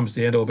comes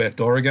down to about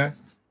Dorrigo.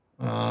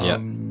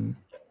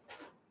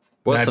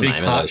 What's the Big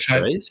name of heart those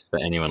shape, trees for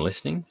anyone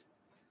listening?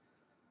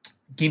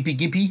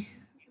 gimpy,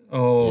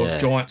 or Yeah.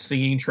 giant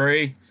stinging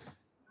tree.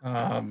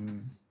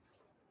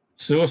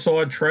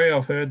 Suicide tree,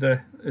 I've heard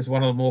is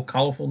one of the more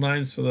colourful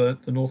names for the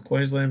North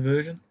Queensland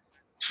version.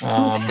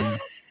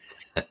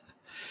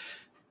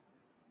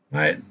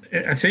 Mate,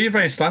 until you've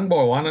been stung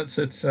by one,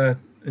 it's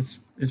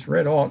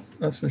red hot.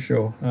 That's for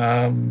sure.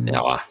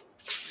 Yeah, I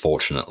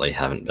fortunately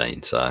haven't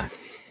been. So,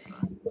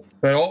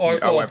 But I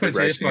I'll won't be put it this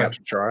racing way: out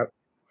to try it.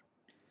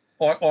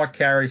 I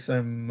carry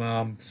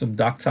some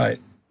duct tape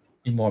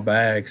in my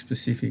bag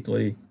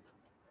specifically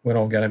when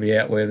I'm going to be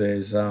out where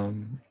there's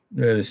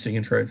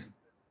stinging trees,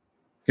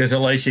 because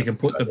at least you can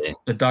put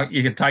the duct,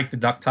 you can take the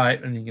duct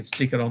tape and you can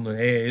stick it on the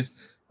hairs,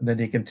 and then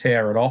you can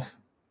tear it off,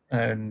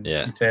 and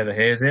you tear the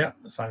hairs out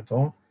at the same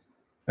time,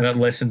 and it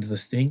lessens the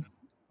sting.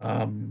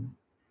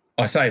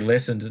 I say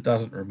lessens; it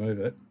doesn't remove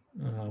it.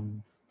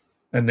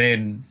 And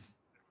then,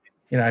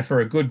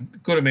 for a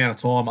good amount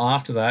of time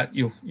after that,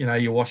 you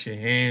wash your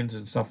hands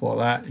and stuff like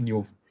that, and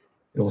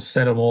it'll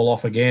set them all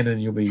off again,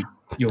 and you'll be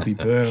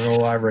burning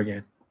all over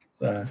again.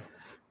 So,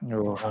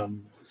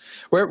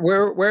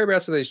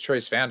 whereabouts are these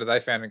trees found? Are they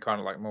found in kind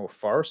of like more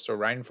forests or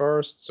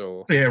rainforests,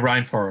 or? Yeah,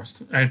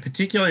 rainforest, and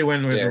particularly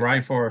when we're in the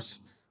rainforest,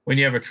 when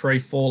you have a tree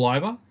fall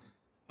over,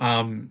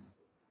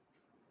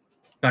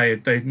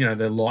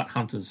 they're light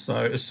hunters. So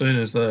as soon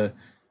as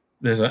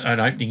there's an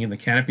opening in the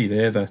canopy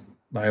there,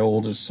 they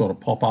all just sort of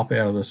pop up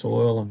out of the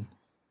soil, and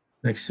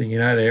next thing you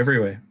know, they're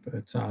everywhere.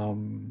 But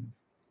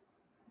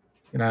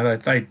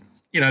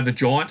the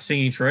giant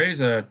singing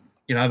trees are,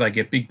 they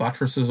get big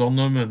buttresses on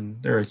them,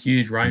 and they're a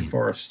huge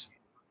rainforest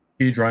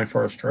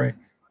tree.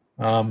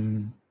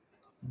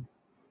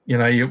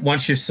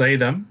 Once you see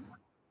them,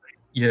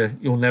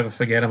 you'll never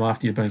forget them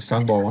after you've been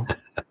stung by one.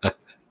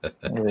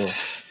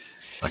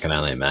 I can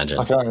only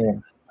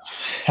imagine.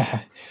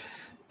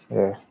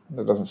 Yeah,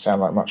 that doesn't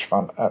sound like much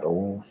fun at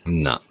all.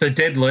 No. The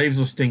dead leaves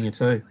will sting you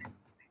too.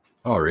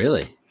 Oh,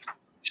 really?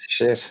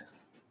 Shit.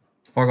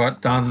 I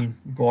got done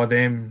by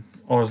them.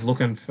 I was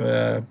looking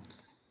for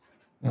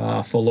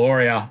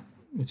Phaloria,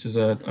 which is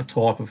a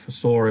type of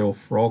fossorial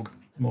frog,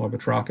 more of a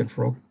batrachid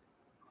frog.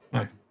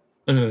 No,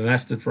 an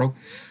astid frog.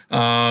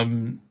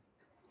 And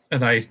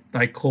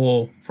they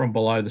call from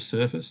below the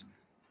surface.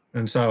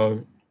 And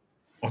so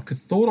I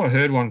thought I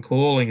heard one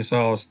calling,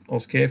 so I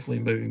was carefully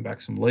moving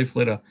back some leaf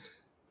litter.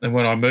 And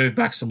when I moved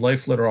back some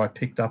leaf litter, I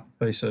picked up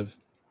a piece of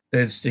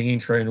dead stinging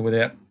tree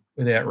without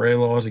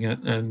realising it.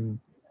 And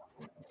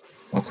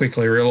I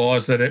quickly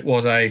realised that it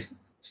was a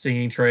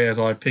stinging tree as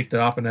I picked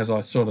it up. And as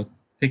I sort of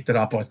picked it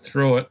up, I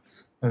threw it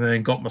and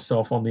then got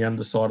myself on the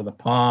underside of the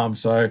palm.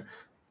 So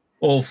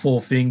all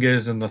 4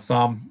 fingers and the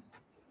thumb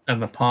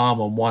and the palm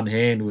on one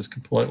hand was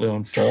completely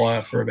on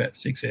fire for about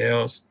 6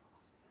 hours.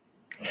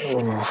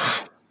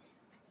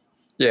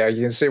 Yeah,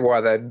 you can see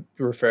why they'd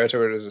refer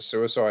to it as a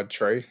suicide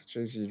tree.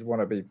 Jeez, you'd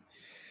want to be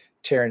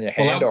tearing your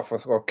hand off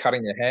or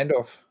cutting your hand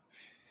off.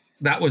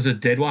 That was a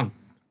dead one.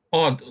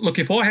 Oh, look,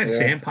 if I had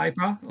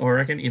sandpaper, I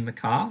reckon, in the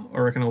car, I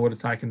reckon I would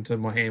have taken to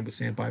my hand with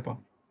sandpaper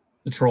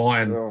to try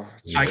and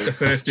take the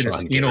first bit of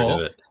skin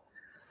off.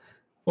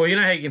 Well, you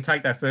know how you can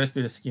take that first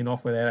bit of skin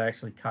off without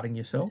actually cutting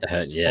yourself?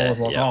 I was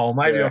like,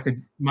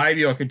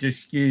 maybe I could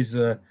just use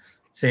the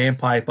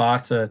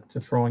sandpaper to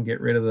try and get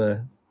rid of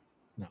the...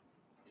 No,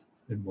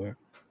 didn't work.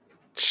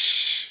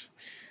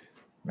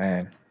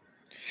 Man,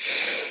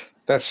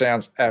 that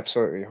sounds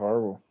absolutely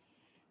horrible.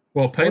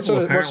 Well,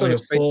 people apparently have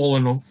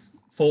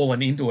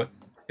fallen into it,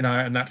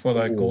 and that's why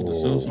they called the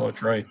suicide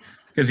tree,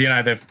 because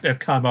they've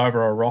come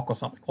over a rock or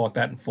something like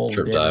that and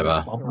fallen down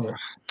and bumped it.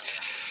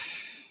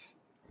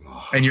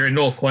 And you're in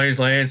North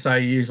Queensland, so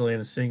you're usually in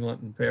a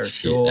singlet and a pair of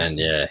shorts.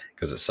 And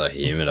because it's so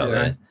humid up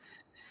there.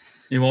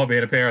 You might be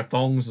in a pair of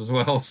thongs as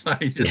well, so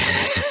you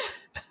just...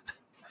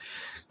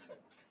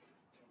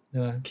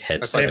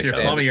 if your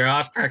plum of your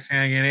arse crack's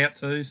hanging out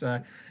too,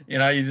 so you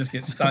just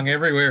get stung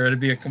everywhere.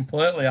 It'd be a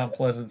completely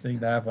unpleasant thing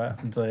to have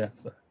happen to you.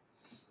 So,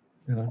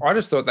 I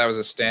just thought that was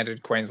a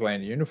standard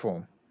Queensland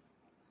uniform.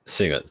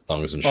 Singlet,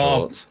 thongs, and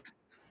shorts.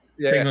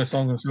 Singlet,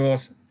 thongs, and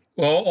shorts.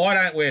 Well, I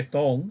don't wear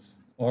thongs.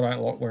 I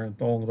don't like wearing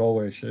thongs. I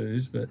wear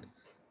shoes, but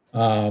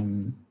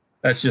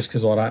that's just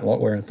because I don't like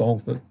wearing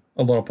thongs. But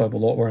a lot of people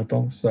like wearing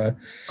thongs. So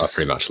I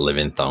pretty much live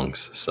in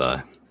thongs. So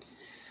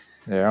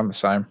yeah, I'm the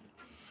same.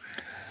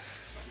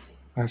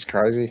 That's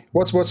crazy.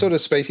 What sort of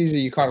species are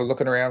you kind of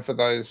looking around for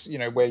those,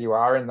 where you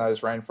are in those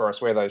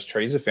rainforests where those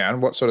trees are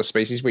found? What sort of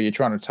species were you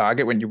trying to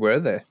target when you were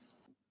there?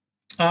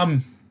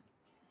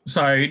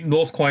 So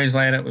North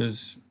Queensland, it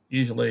was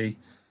usually,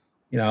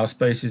 a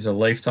species of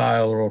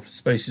leaf-tail or a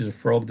species of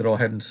frog that I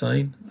hadn't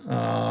seen,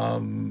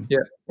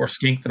 or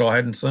skink that I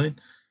hadn't seen.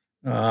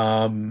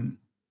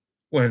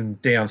 When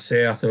down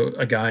south,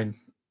 again,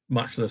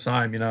 much the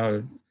same,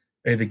 either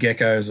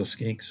geckos or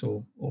skinks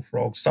or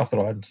frogs, stuff that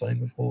I hadn't seen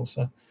before.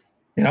 So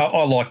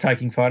I like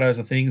taking photos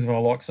of things, and I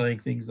like seeing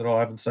things that I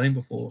haven't seen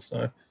before.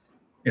 So,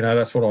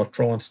 that's what I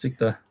try and stick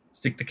the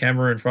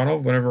camera in front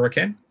of whenever I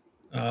can.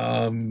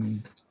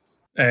 And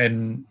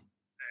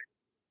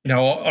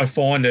I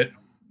find it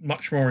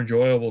much more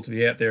enjoyable to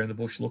be out there in the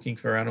bush looking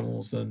for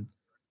animals than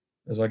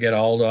as I get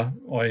older.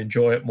 I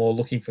enjoy it more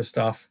looking for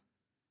stuff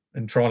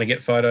and trying to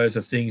get photos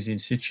of things in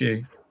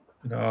situ.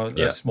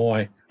 That's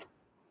my.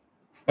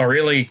 I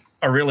really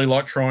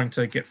like trying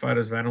to get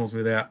photos of animals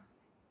without,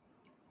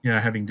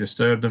 having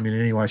disturbed them in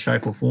any way,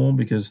 shape, or form,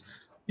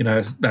 because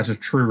that's a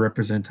true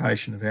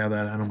representation of how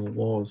that animal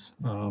was.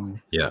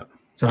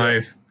 So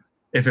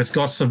if it's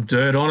got some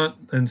dirt on it,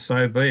 then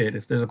so be it.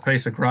 If there's a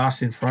piece of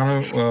grass in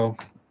front of it, well,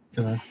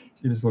 it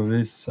is what it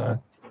is.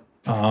 So,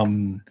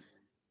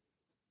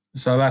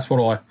 so that's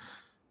what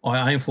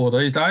I aim for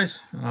these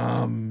days.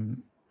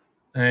 And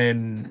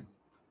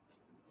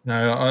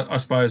I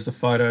suppose the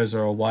photos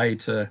are a way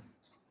to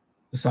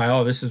say,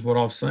 oh, this is what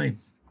I've seen.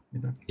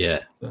 Yeah.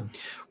 So,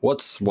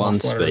 what's one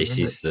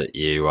species that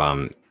you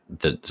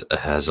that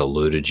has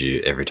eluded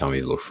you every time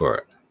you look for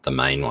it? The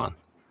main one,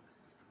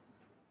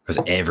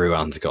 because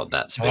everyone's got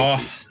that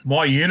species. Oh,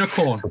 my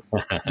unicorn.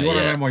 You want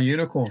to know my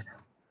unicorn?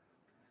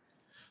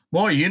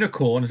 My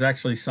unicorn is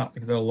actually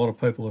something that a lot of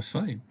people have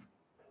seen.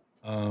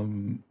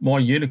 My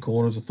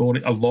unicorn is a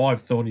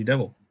live thorny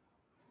devil.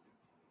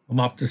 I'm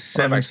up to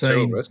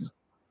 17.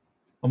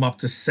 I'm up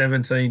to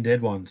 17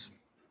 dead ones.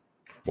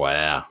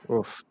 Wow.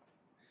 Oof.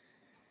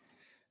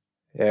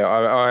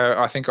 Yeah,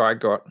 I think I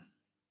got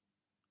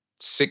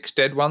 6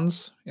 dead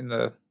ones in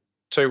the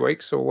 2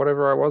 weeks or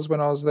whatever I was when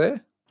I was there.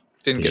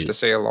 Didn't get to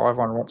see a live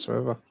one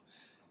whatsoever.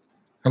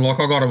 And I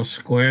got them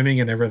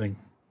squirming and everything.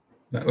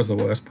 That was the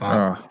worst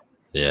part. Oh.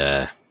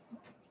 Yeah.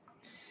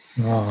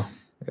 Oh.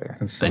 Yeah.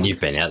 And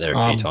you've been out there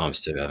a few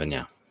times too, haven't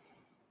you?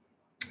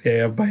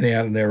 Yeah, I've been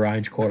out in their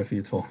range quite a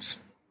few times.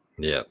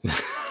 Yeah.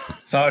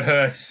 So it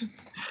hurts.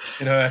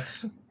 It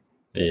hurts.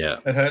 Yeah.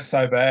 It hurts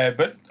so bad.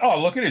 But,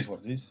 look, it is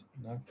what it is.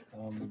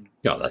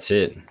 That's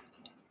it.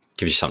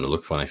 Gives you something to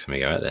look for next time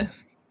you go out there.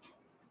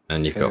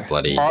 And you've got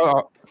bloody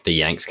the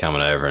Yanks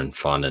coming over and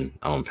finding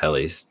Owen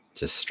Pellies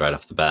just straight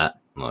off the bat.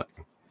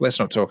 Let's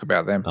not talk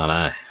about them. I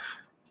know.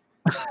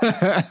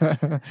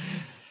 I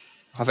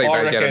think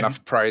they get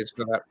enough praise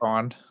for that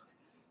find.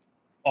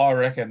 I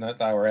reckon that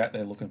they were out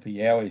there looking for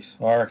yowies.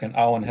 I reckon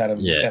Owen had them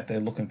out there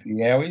looking for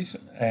yowies,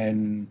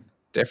 and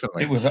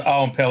definitely it was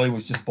Owen Pelly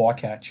was just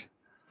bycatch.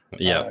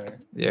 Yeah,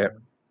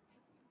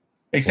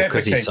 Except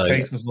for Keith.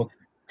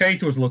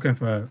 Keith was looking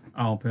for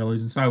Owen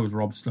Pellies, and so was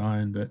Rob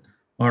Stone. But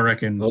I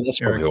reckon that's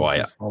probably why.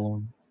 That's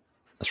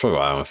probably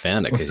why Owen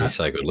found it, because he's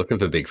so good looking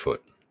for Bigfoot.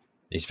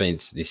 He's so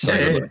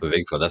good looking for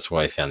Bigfoot. That's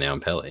why he found the Owen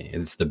Pelly.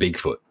 It's the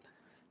Bigfoot.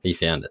 He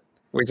found it.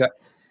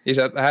 He's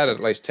had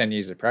at least 10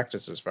 years of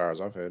practice, as far as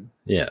I've heard.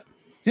 Yeah.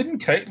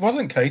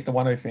 Wasn't Keith the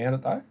one who found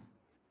it, though?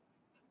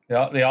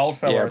 The old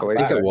fella. Yeah, I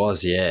think it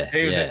was, yeah. I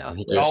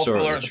think he saw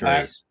it in the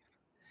trees.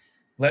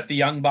 Let the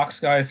young bucks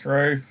go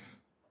through.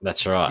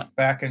 That's right. Sit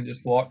back and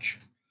just watch.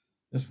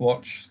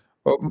 Well,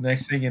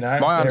 next thing you know,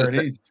 there it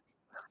is.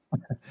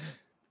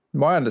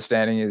 My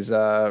understanding is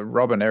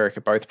Rob and Eric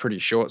are both pretty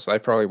short, so they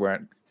probably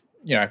weren't,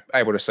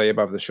 able to see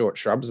above the short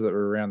shrubs that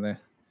were around there.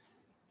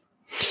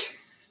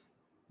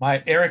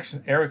 Mate,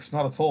 Eric's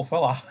not a tall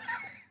fella.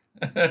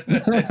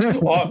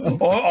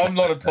 I'm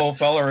not a tall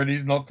fella, and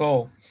he's not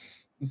tall.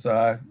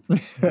 So,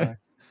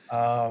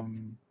 I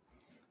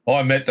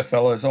met the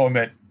fellas. I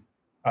met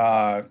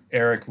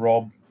Eric,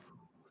 Rob,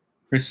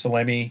 Chris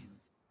Salemi,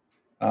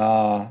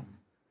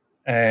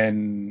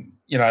 and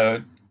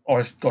I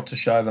got to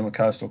show them a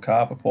coastal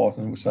carpet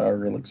python, which they were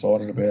really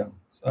excited about.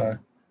 So,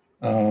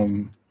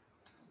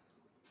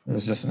 it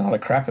was just another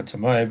crapper to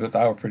me, but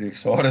they were pretty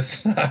excited.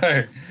 So,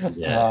 but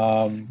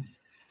yeah,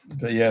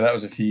 that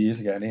was a few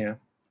years ago now.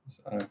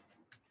 So,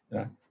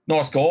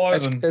 nice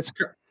guys.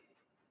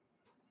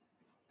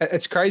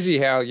 It's crazy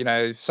how,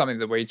 something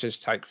that we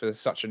just take for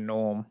such a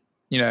norm,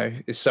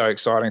 is so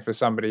exciting for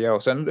somebody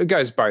else. And it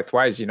goes both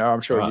ways,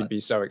 I'm sure you'd be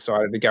so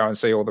excited to go and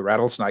see all the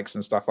rattlesnakes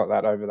and stuff like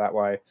that over that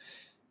way.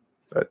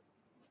 But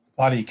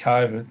bloody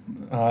COVID.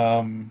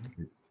 I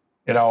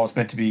was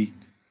meant to be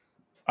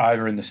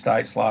over in the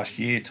States last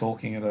year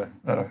talking at a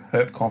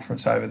herp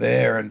conference over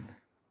there, and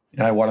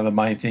one of the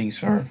main things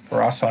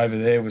for us over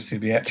there was to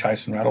be out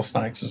chasing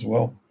rattlesnakes as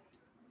well.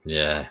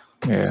 Yeah.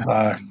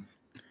 So,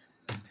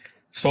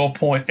 sore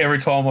point. Every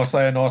time I see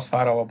a nice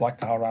photo of a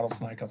black-tailed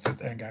rattlesnake, I sit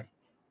there and go,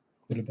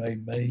 could have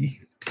been me.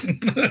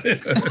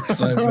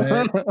 So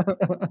bad.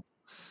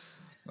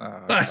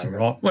 That's all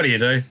right. What do you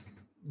do?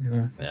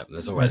 Yeah,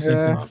 there's always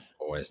next time.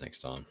 Always next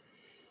time.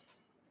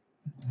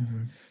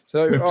 Mm-hmm.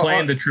 So we've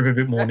planned the trip a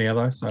bit more now,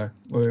 though. So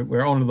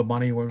we're on to the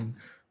money when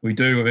we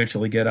do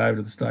eventually get over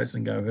to the States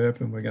and go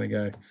herping. We're going to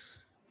go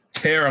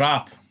tear it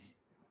up.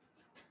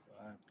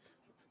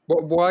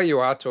 Well, while you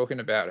are talking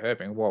about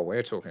herping, while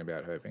we're talking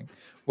about herping,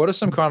 what are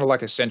some kind of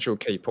like essential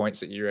key points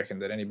that you reckon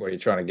that anybody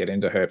trying to get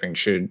into herping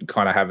should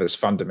kind of have as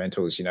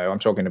fundamentals? I'm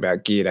talking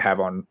about gear to have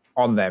on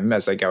them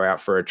as they go out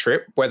for a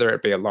trip, whether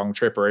it be a long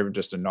trip or even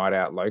just a night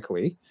out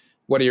locally.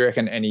 what do you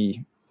reckon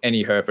any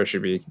herper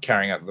should be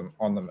carrying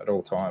on them at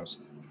all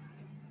times?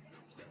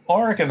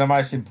 I reckon the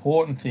most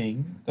important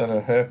thing that a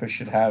herper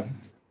should have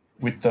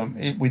with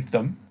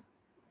them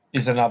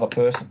is another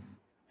person.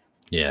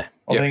 Yeah.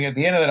 I think at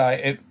the end of the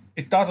day,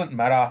 it doesn't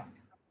matter.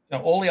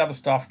 All the other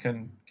stuff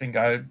can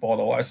go by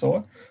the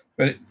wayside,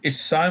 but it's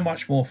so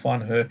much more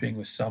fun herping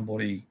with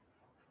somebody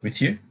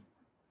with you.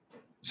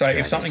 So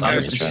if something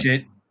goes to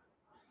shit,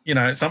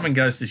 something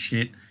goes to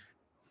shit,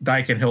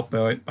 they can help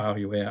bail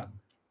you out.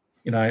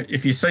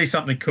 If you see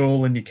something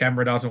cool and your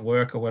camera doesn't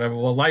work or whatever,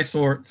 well, they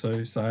saw it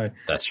too. So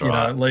that's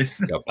right. At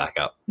least got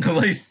backup. At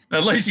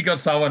least you got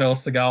someone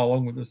else to go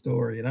along with the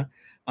story. But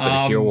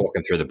if you're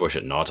walking through the bush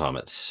at night time,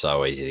 it's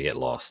so easy to get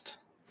lost.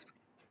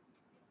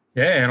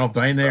 Yeah, and I've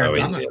been there and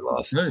done it.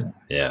 Lost.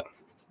 Yeah,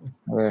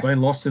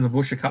 been lost in the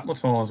bush a couple of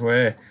times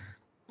where,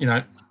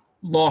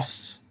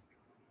 lost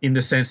in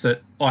the sense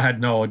that I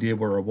had no idea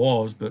where I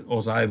was, but I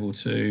was able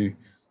to,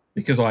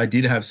 because I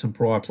did have some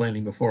prior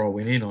planning before I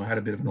went in. I had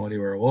a bit of an idea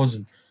where I was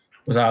and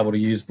was able to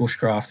use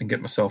bushcraft and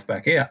get myself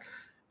back out.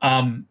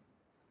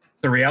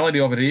 The reality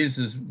of it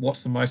is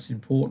what's the most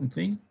important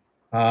thing?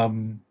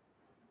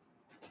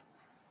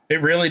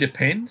 It really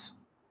depends.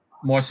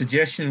 My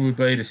suggestion would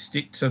be to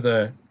stick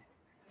to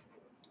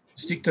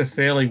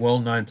fairly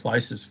well-known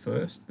places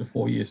first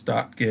before you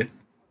start getting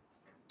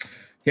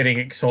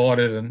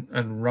excited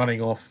and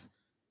running off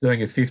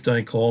doing a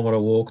 15-kilometre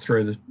walk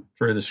through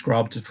the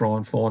scrub to try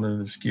and find an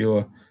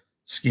obscure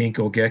skink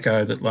or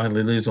gecko that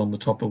only lives on the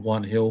top of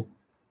one hill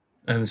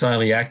and it's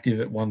only active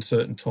at one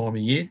certain time of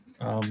year.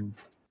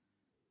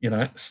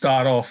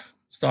 Start off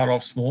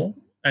small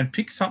and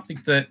pick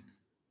something that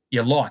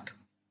you like.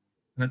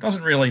 And it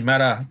doesn't really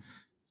matter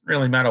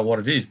what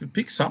it is, but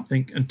pick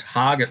something and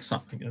target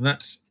something. And I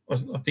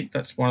think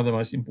that's one of the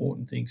most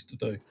important things to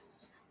do.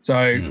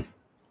 So,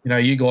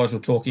 you guys were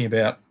talking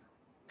about,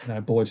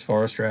 Boyd's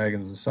forest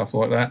dragons and stuff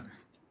like that.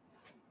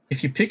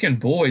 If you're picking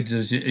Boyd's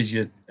as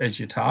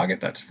your target,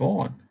 that's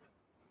fine.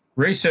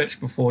 Research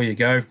before you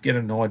go, get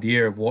an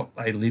idea of what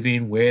they live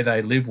in, where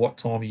they live, what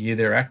time of year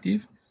they're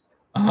active.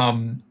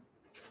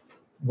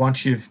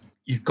 Once you've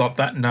got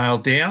that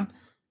nailed down,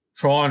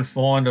 try and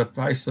find a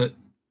place that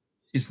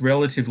is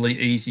relatively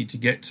easy to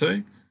get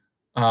to,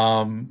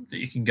 that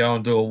you can go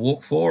and do a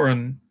walk for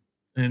and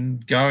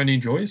go and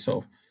enjoy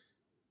yourself.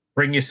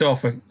 Bring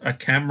yourself a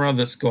camera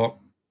that's got,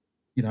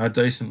 a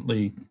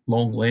decently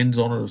long lens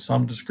on it of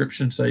some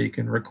description so you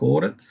can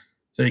record it,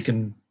 so you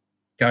can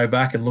go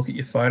back and look at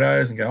your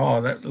photos and go, oh,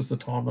 that was the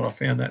time that I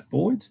found that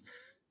Boyd's.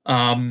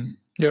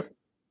 Yep.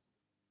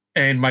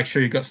 And make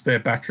sure you've got spare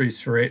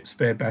batteries for it,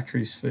 spare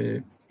batteries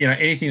for,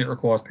 anything that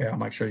requires power,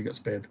 make sure you've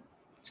got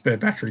spare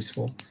batteries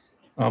for,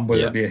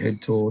 whether it be a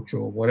head torch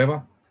or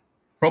whatever.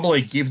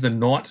 Probably give the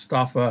night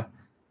stuff a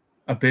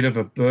bit of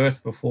a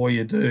berth before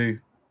you're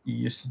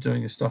used to doing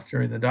your stuff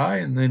during the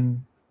day. And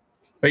then,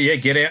 but yeah,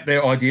 get out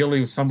there ideally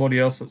with somebody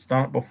else that's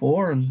done it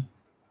before and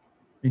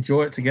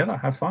enjoy it together.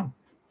 Have fun.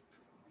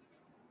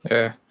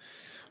 Yeah.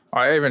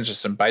 Even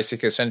just some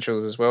basic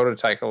essentials as well to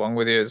take along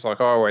with you. It's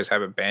like I always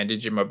have a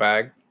bandage in my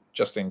bag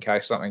just in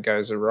case something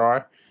goes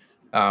awry.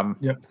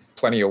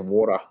 Plenty of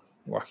water.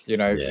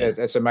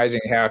 It's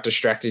amazing how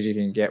distracted you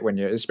can get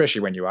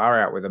especially when you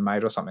are out with a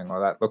mate or something like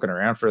that, looking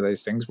around for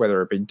these things,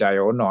 whether it be day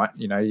or night.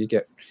 You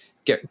get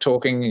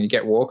talking and you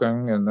get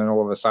walking, and then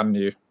all of a sudden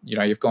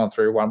you've gone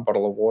through one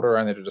bottle of water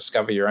only to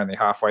discover you're only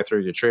halfway through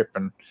your trip,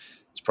 and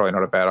it's probably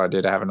not a bad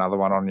idea to have another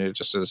one on you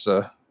just as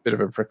a bit of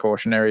a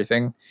precautionary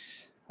thing.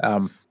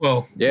 As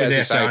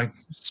you say,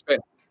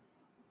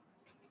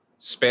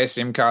 spare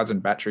SIM cards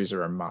and batteries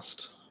are a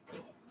must.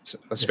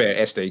 Spare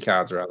SD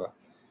cards, rather.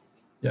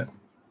 Yeah,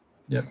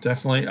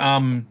 definitely.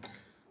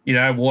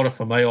 Water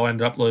for me, I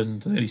ended up losing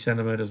 30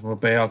 centimetres of my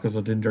bowel because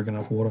I didn't drink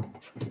enough water.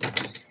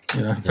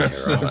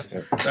 That's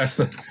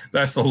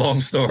the long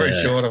story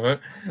short of it.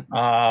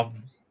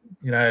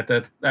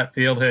 That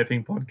field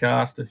herping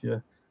podcast, if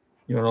you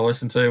want to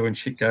listen to when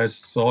shit goes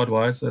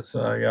sideways, that's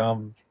not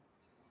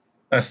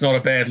a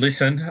bad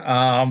listen.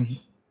 And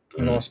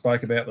I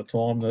spoke about the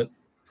time that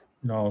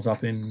I was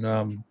up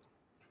in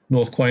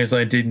North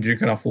Queensland, didn't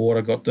drink enough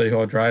water, got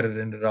dehydrated,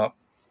 ended up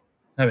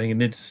having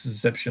an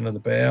interception of the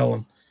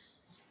bowel,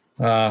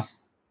 and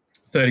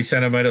 30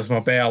 centimetres of my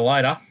bowel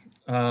later,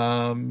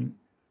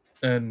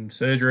 and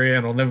surgery,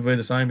 and I'll never be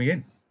the same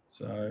again.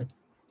 So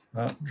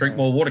drink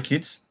more water,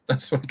 kids.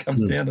 That's what it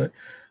comes down to.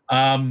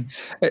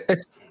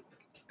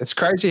 It's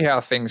crazy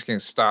how things can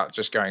start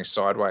just going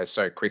sideways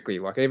so quickly.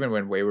 Like even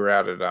when we were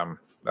out at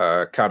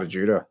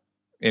Cartajuda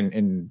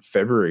in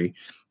February,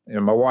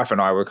 my wife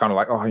and I were kind of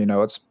like,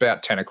 it's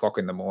about 10 o'clock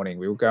in the morning.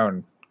 We'll go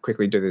and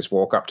quickly do this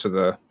walk up to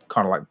the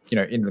kind of like,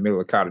 in the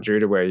middle of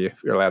Cartajuda where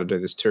you're allowed to do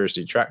this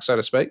touristy track, so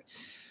to speak.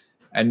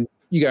 And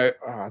you go,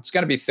 it's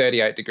going to be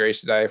 38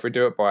 degrees today. If we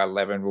do it by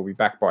 11, we'll be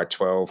back by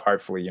 12.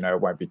 Hopefully,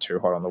 it won't be too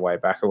hot on the way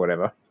back or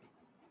whatever.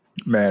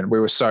 Man,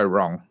 we were so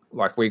wrong.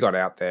 Like we got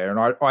out there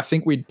and I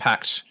think we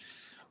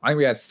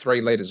had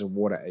 3 litres of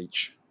water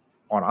each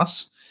on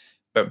us.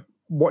 But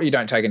what you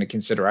don't take into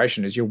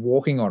consideration is you're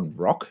walking on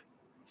rock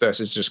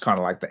versus just kind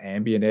of like the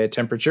ambient air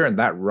temperature, and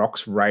that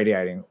rock's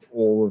radiating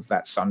all of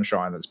that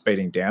sunshine that's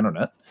beating down on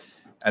it.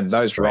 And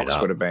those Straight rocks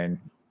up. would have been,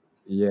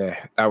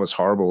 yeah, that was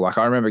horrible. Like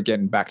I remember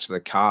getting back to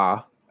the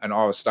car and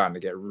I was starting to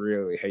get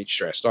really heat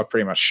stressed. I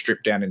pretty much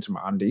stripped down into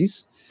my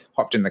undies,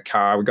 hopped in the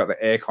car. We got the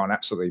aircon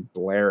absolutely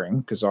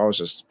blaring because I was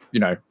just,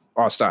 I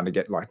was starting to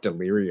get like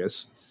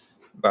delirious.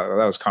 That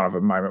was kind of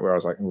a moment where I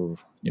was like, ooh,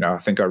 I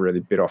think I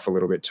really bit off a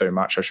little bit too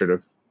much. I should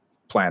have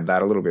planned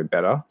that a little bit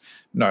better.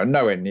 No,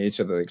 nowhere near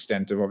to the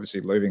extent of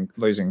obviously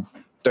losing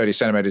 30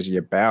 centimeters of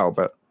your bowel,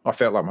 but I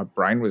felt like my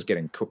brain was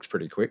getting cooked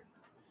pretty quick.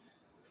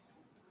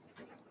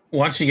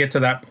 Once you get to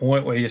that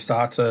point where you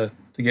start to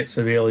get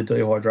severely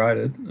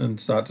dehydrated and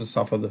start to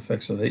suffer the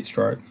effects of heat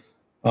stroke,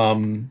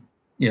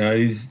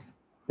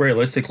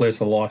 realistically it's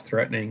a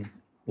life-threatening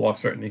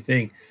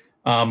thing.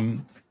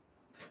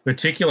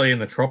 Particularly in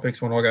the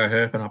tropics when I go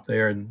herping up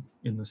there in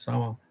the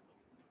summer,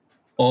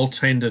 I'll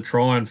tend to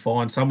try and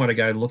find somewhere to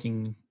go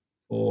looking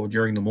for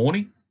during the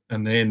morning,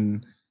 and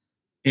then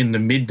in the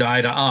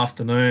midday to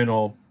afternoon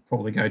I'll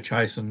probably go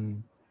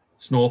chasing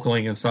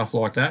snorkeling and stuff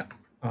like that.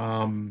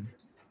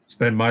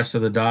 Spend most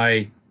of the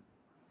day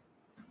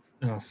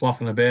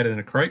fluffing about in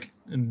a creek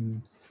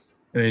and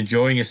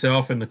enjoying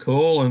yourself in the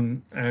cool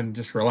and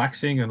just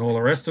relaxing and all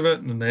the rest of it,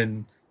 and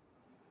then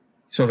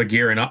sort of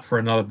gearing up for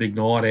another big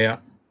night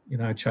out,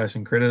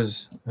 chasing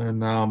critters.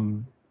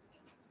 And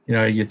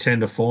you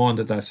tend to find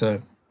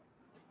that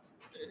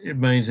it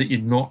means that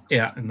you're not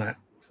out in that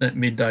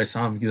midday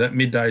sun, because that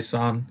midday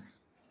sun,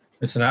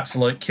 it's an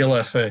absolute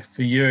killer for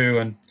you.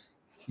 And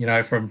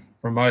from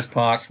most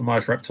parts, for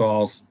most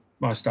reptiles,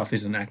 most stuff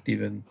isn't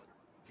active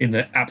in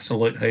the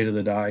absolute heat of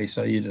the day.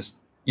 So you're just,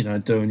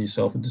 doing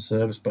yourself a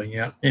disservice being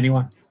out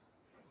anyway.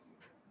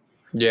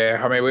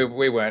 Yeah, I mean,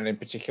 we weren't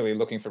particularly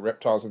looking for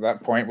reptiles at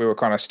that point. We were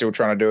kind of still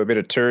trying to do a bit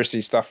of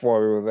touristy stuff while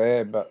we were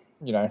there. But,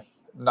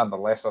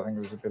 nonetheless, I think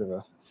it was a bit of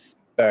a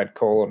bad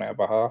call on our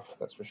behalf,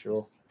 that's for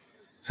sure.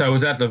 So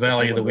was that the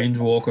Valley of the Winds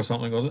walk or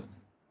something, was it?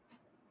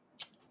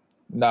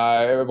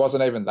 No, it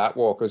wasn't even that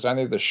walk. It was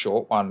only the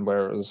short one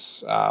where it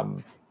was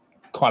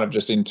kind of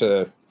just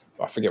into,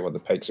 I forget what the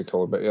peaks are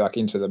called, but like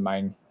into the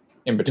main,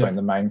 in between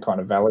the main kind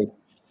of valley.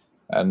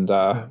 And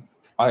I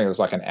think it was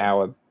like an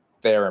hour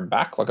there and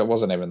back. Like it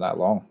wasn't even that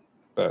long,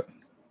 but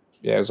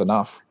yeah, it was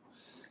enough.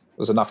 It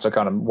was enough to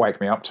kind of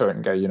wake me up to it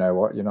and go, you know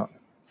what, you're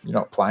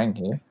not playing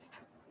here.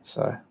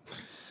 So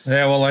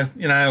yeah, well,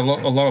 a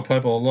lot of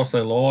people lost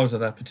their lives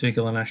at that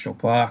particular national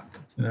park,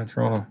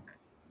 trying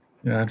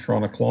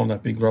to climb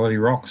that big gravity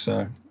rock.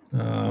 So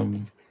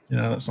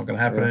that's not going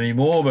to happen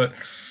anymore. But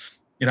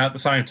at the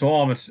same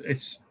time,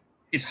 it's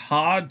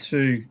hard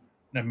to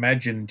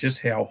imagine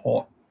just how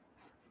hot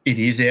it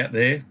is out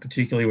there,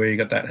 particularly where you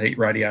got that heat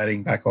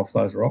radiating back off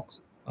those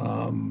rocks.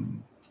 But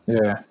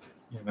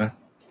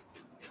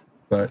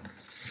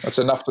it's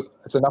enough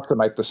to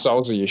make the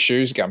soles of your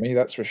shoes gummy,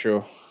 that's for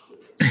sure.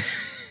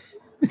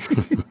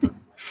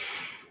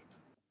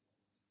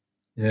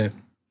 Yeah.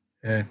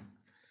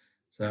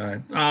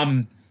 So,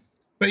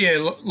 but yeah,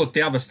 look,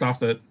 the other stuff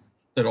that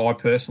I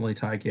personally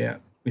take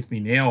out with me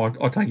now,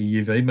 I take a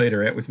UV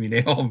meter out with me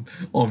now. I'm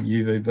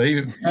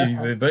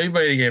UVB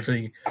meting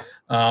everything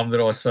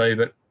that I see.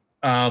 But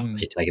are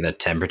you taking a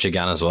temperature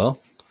gun as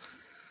well?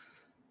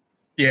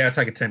 Yeah, I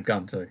take a temp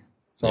gun too.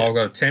 So I've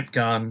got a temp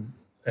gun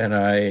and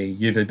a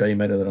UVB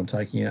meter that I'm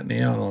taking out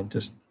now, and I'll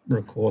just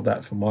record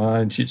that for my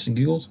own shits and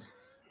giggles.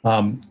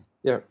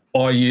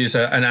 I use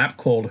an app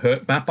called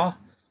Herp Mapper,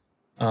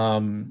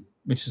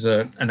 which is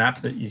an app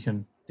that you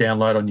can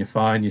download on your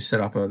phone. You set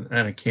up an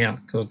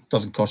account because it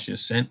doesn't cost you a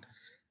cent.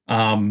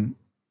 And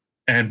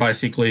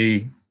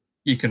basically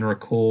you can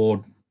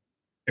record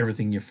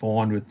everything you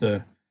find with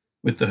the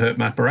Herp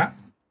Mapper app.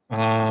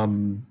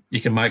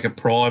 You can make it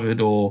private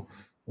or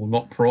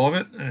not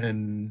private,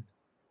 and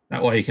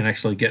that way you can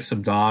actually get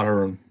some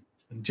data and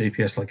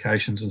GPS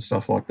locations and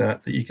stuff like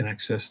that you can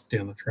access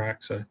down the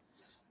track. So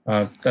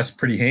that's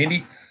pretty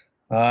handy.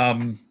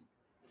 And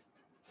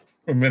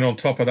then on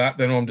top of that,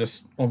 then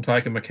I'm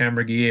taking my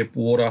camera gear,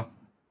 water,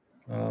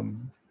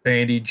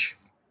 bandage,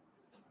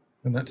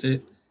 and that's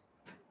it.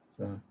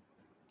 So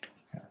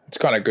it's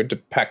kind of good to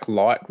pack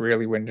light,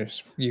 really, when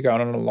you're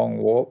going on a long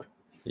walk.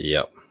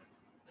 Yep.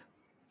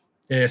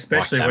 Yeah,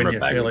 especially when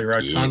you're fairly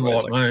rotund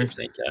like me.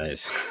 15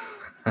 Ks.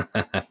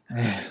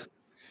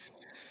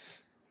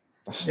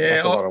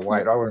 That's a lot of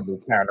weight. I wouldn't be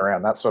carrying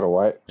around that sort of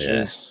weight.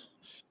 Jeez.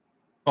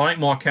 I think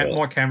my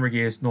camera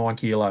gear is 9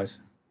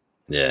 kilos.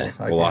 Yeah.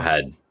 Well, I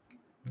had,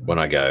 when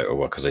I go,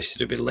 because I used to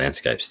do a bit of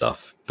landscape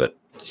stuff, but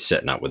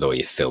setting up with all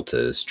your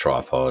filters,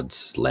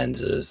 tripods,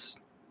 lenses,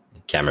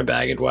 camera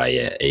bag would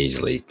weigh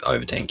easily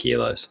over 10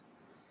 kilos.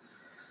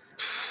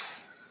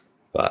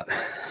 But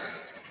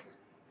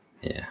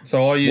yeah.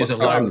 So I use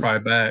a low pro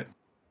bag.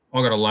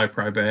 I got a low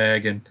pro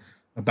bag and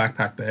a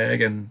backpack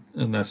bag, and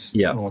that's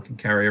I can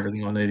carry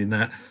everything I need in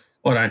that.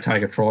 I don't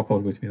take a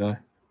tripod with me though.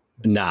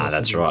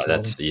 That's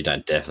right. You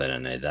definitely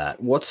don't need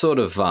that. What sort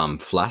of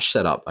flash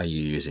setup are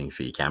you using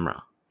for your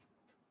camera?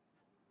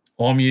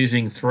 I'm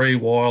using 3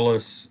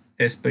 wireless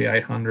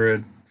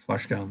SB800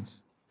 flash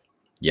guns.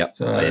 Yep.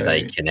 So Are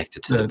they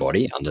connected to the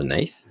body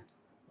underneath,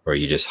 or are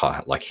you just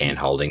like hand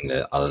holding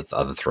the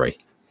other three?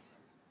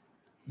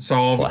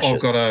 So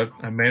I've got a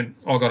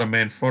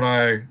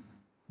Manfrotto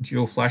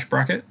dual flash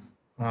bracket,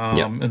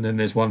 and then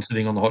there's one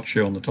sitting on the hot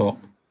shoe on the top.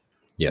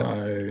 Yeah.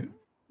 So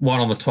one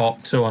on the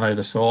top, two on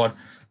either side.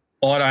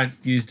 I don't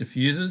use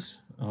diffusers.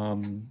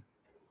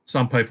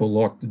 Some people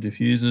like the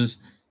diffusers.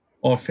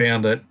 I've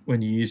found that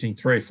when you're using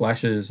 3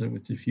 flashes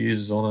with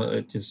diffusers on it,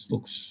 it just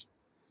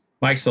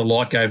makes the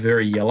light go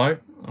very yellow.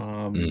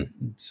 It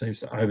seems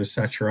to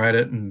oversaturate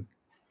it, and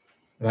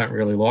I don't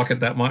really like it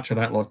that much. I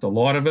don't like the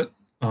light of it.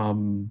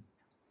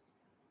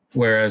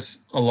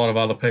 Whereas a lot of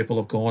other people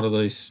have gone to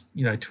these,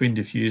 twin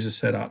diffuser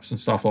setups and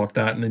stuff like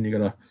that, and then you've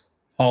got to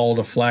hold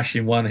a flash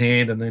in one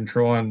hand and then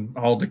try and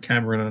hold the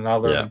camera in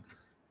another. Yeah.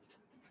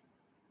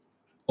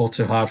 All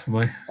too hard for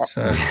me.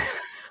 So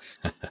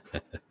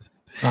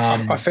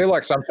I feel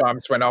like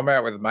sometimes when I'm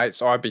out with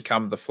mates, I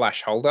become the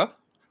flash holder,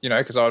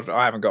 because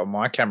I haven't got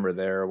my camera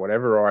there or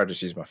whatever, or I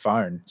just use my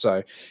phone.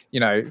 So,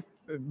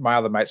 my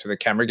other mates with a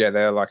camera gear,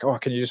 they're like, "Oh,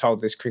 can you just hold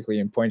this quickly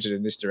and point it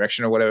in this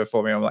direction or whatever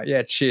for me?" I'm like,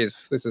 "Yeah,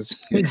 cheers. This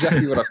is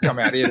exactly what I've come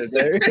out here to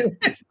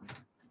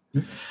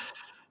do."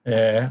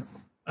 Yeah.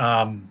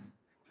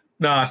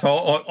 No,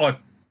 so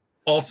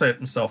I'll set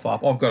myself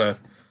up. I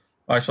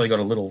actually got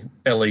a little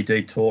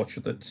LED torch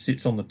that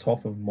sits on the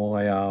top of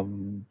my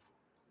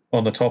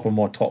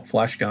top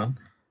flash gun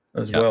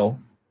as well.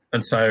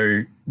 And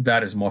so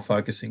that is my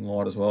focusing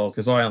light as well,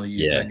 because I only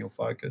use manual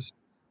focus.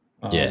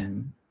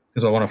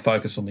 Because I want to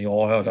focus on the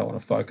eye. I don't want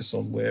to focus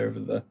on wherever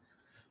the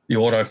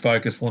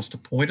autofocus wants to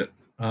point it.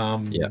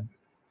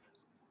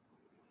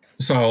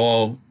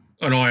 So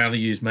I only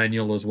use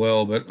manual as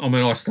well. But I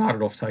mean, I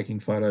started off taking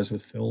photos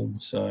with film.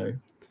 So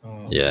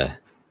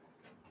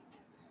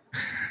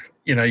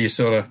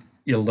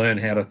you learn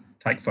how to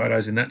take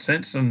photos in that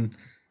sense. And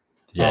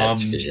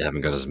it's because you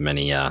haven't got as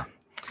many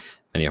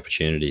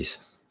opportunities.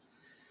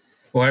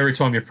 Well, every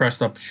time you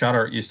pressed up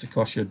shutter, it used to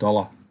cost you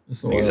 $1.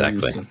 That's the way I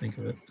used to think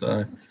of it.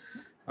 So,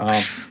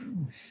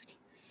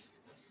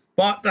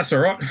 but that's all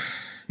right.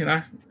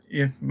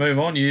 You move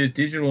on. You use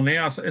digital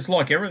now. So it's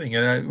like everything.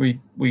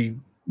 We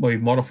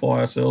modify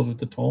ourselves with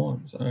the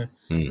time. So,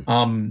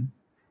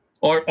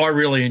 I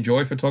really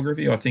enjoy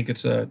photography. I think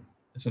it's an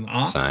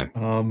art. Same.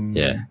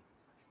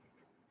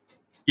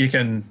 You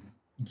can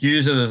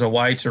use it as a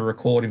way to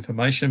record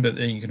information, but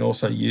then you can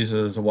also use it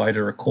as a way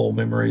to recall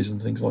memories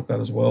and things like that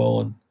as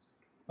well. And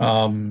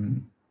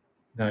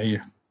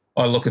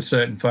I look at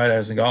certain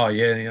photos and go, "Oh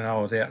yeah, I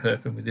was out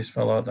herping with this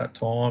fellow at that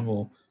time,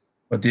 or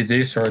I did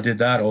this, or I did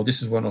that, or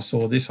this is when I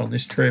saw this on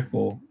this trip,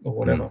 or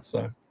whatever."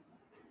 So,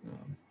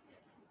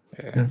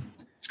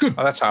 it's good.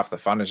 Oh, that's half the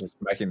fun, is just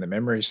making the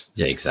memories.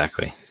 Yeah,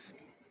 exactly.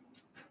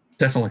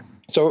 Definitely.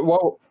 So,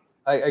 while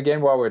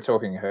we're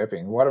talking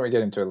herping, why don't we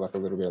get into like a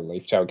little bit of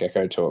leaf-tailed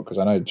gecko talk? Because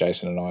I know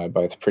Jason and I are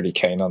both pretty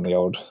keen on the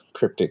old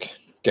cryptic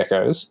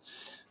geckos,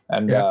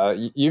 and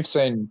you've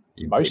seen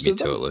most of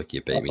them. To it, Luke.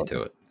 You beat me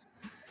to it.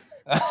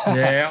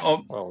 Yeah,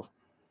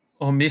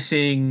 I'm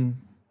missing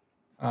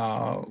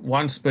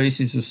one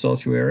species of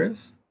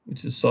Saltuarius,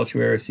 which is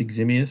Saltuarius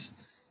eximius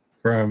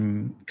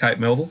from Cape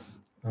Melville.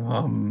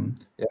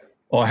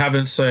 I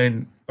haven't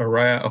seen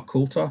Araya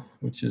occulta,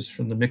 which is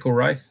from the Mickle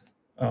Wraith.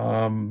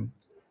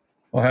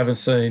 I haven't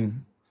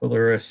seen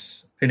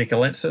Philurus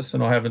pinicalensis,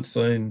 and I haven't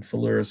seen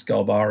Philurus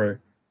galbaru.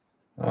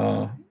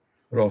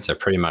 So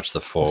pretty much the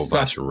 4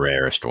 most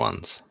rarest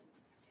ones.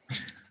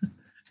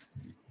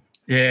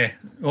 Yeah.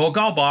 Well,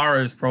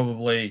 galbaru is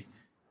probably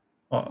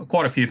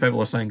quite a few people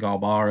are saying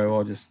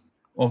galbaru.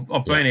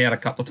 I've been out a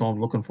couple of times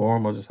looking for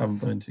them. I just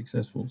haven't been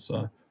successful.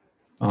 So,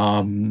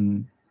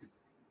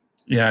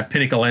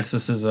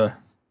 pinicalensis is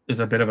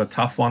a bit of a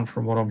tough one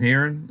from what I'm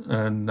hearing,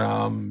 and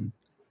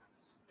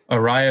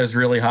Araya is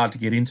really hard to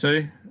get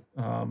into.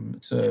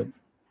 It's a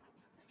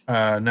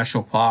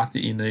national park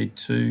that you need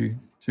two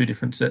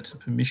different sets of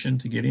permission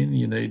to get in.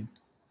 You need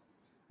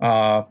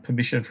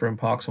permission from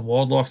Parks and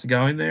Wildlife to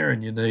go in there,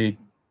 and you need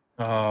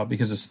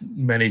because it's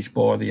managed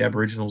by the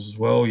Aboriginals as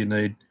well. You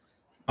need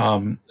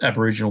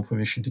Aboriginal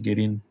permission to get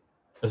in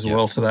as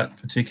well to that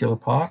particular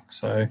park.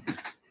 So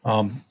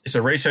it's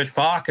a research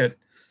park.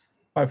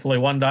 Hopefully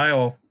one day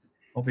I'll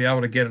be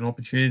able to get an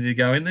opportunity to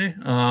go in there.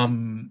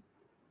 And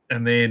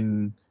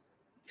then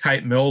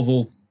Cape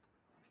Melville,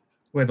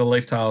 where the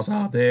leaf-tails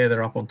are there,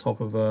 they're up on top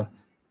of a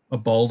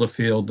boulder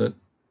field that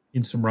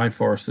in some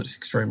rainforest that's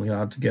extremely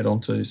hard to get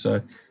onto.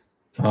 So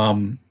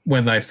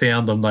when they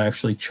found them, they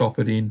actually chop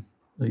it in.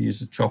 They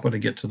used a chopper to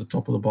get to the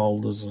top of the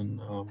boulders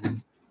and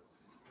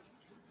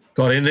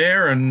got in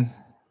there, and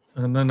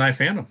then they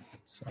found them.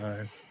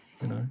 So,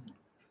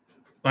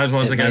 those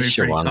ones are going to be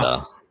pretty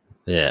tough.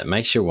 Yeah, it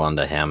makes you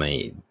wonder how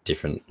many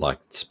different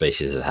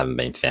species that haven't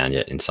been found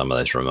yet in some of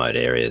those remote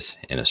areas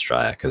in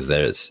Australia, because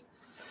there's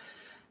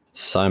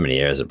so many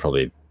areas that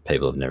probably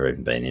people have never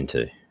even been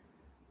into.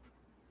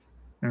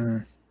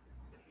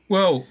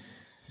 Well,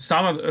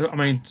 some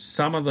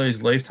of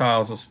these leaf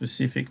tails are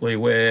specifically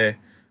where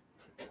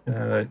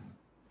there's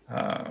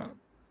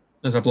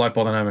a bloke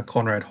by the name of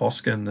Conrad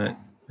Hoskin that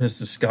has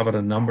discovered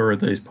a number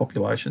of these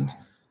populations.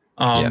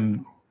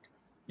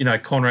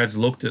 Conrad's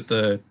looked at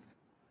the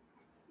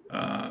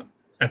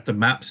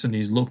maps, and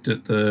he's looked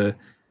at the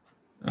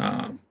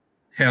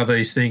how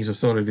these things have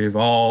sort of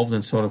evolved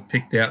and sort of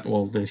picked out,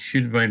 well, there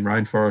should have been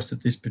rainforest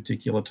at this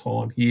particular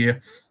time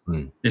here.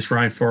 This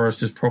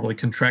rainforest has probably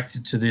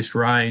contracted to this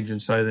range, and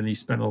so then he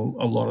spent a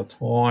lot of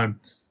time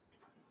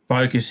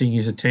focusing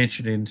his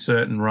attention in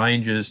certain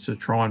ranges to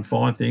try and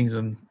find things,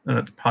 and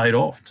it's paid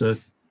off to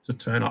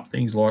turn up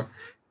things like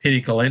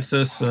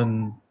Pinicolensis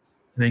and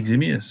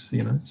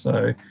Eximius,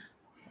 So,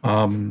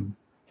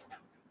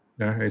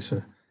 it's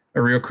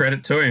a real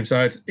credit to him.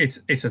 So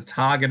it's a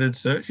targeted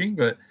searching,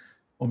 but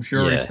I'm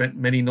sure he spent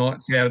many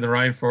nights out of the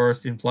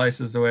rainforest in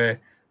places where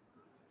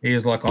he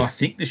was like, I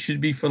think this should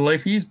be for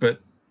leafies,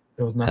 but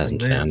there was nothing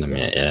Hasn't there. found them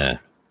yet, yeah.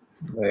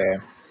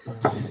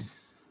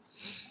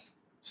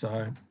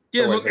 So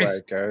yeah, look, the way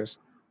it goes.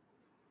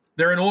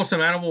 They're an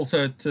awesome animal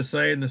to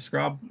see in the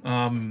scrub.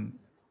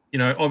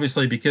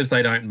 Obviously because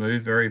they don't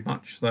move very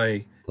much,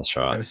 that's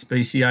right. They're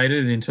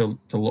speciated into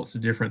lots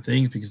of different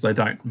things because they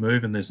don't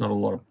move, and there's not a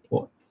lot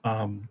of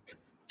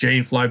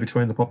gene flow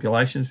between the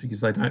populations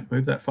because they don't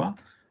move that far.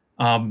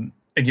 And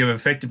you've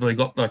effectively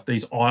got like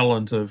these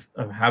islands of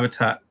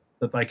habitat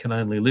that they can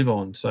only live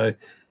on. So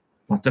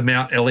like the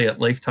Mount Elliott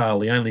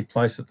leaftail, the only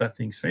place that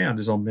thing's found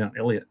is on Mount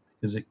Elliott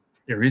because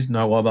there is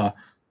no other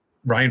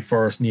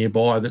rainforest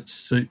nearby that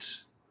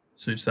suits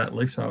that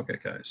leaftail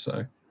gecko.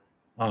 So,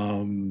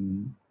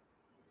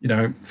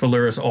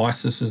 Phalaris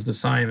isis is the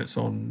same. It's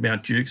on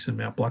Mount Dukes and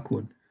Mount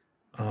Blackwood.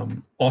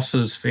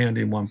 Osses found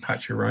in one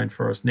patch of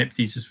rainforest.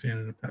 Nepthes is found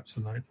in a patch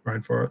of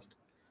rainforest.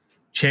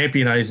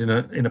 Championates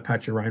in a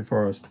patch of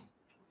rainforest.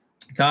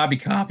 Carby,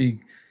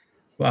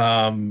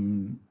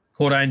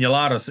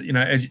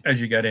 Cordanulatus,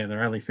 as you go down,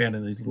 they're only found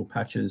in these little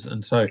patches.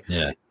 And so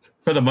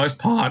for the most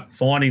part,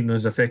 finding them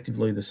is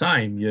effectively the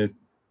same.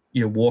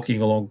 You're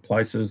walking along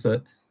places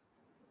that,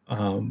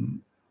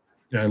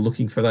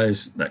 looking for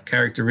that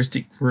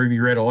characteristic ruby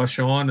red eye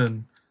shine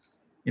and,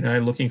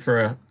 looking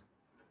for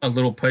a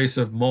little piece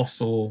of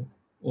moss or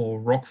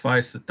rock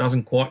face that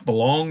doesn't quite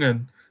belong.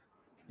 And,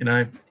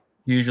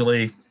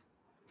 usually,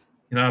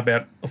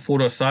 about a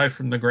foot or so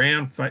from the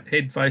ground,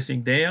 head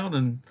facing down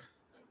and,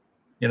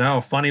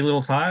 a funny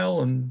little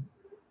tail. And,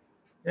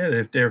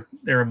 yeah,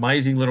 they're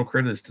amazing little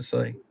critters to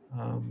see.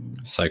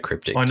 So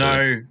cryptic. I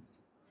know. Too.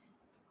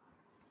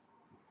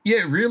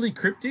 Yeah, really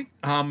cryptic.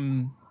 I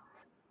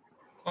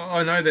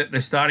know that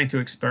they're starting to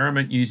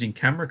experiment using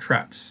camera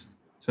traps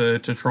to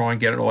try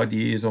and get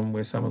ideas on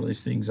where some of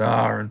these things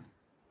are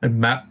and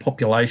map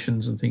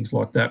populations and things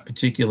like that,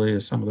 particularly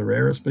as some of the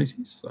rarer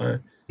species. So,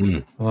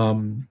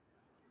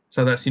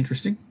 so that's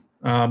interesting.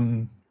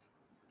 Your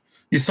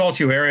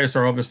saltuarius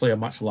are obviously a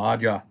much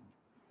larger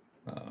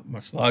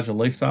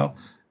leaftail.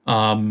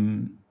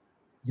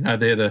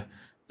 They're the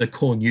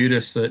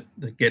cornutus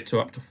that get to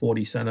up to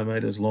 40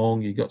 centimeters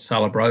long. You've got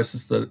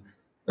salabrosis that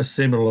are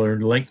similar in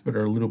length but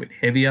are a little bit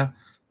heavier.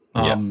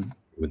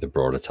 With a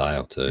broader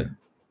tail too.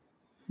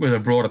 With a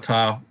broader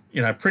tail,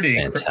 pretty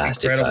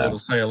Fantastic incredible tail. to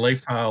see a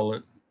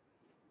leaftail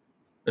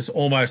that's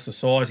almost the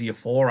size of your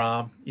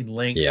forearm in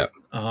length. Yep.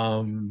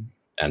 And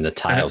the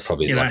tail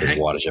probably like as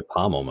wide as your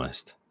palm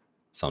almost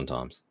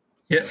sometimes.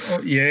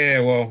 Yeah,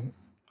 well,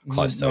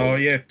 close to. Oh,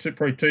 yeah,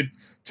 probably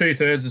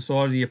two-thirds the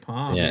size of your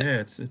palm.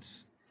 Yeah,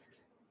 it's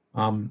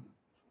and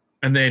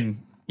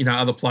then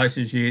other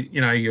places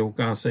you'll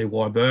go and see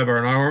Eipper,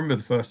 and I remember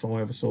the first time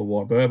I ever saw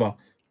Eipper,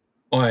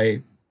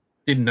 I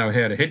didn't know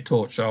how to head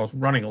torch, so I was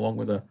running along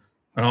with an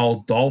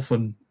old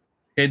dolphin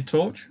head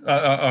torch,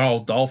 an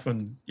old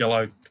dolphin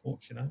yellow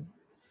torch,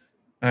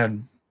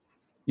 and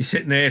you're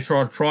sitting there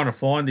trying to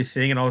find this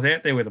thing, and I was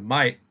out there with a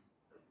mate,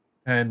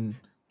 and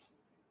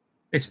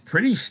it's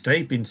pretty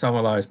steep in some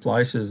of those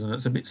places, and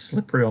it's a bit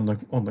slippery on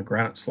the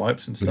granite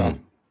slopes and stuff.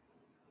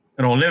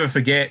 And I'll never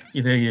forget,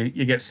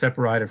 you get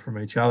separated from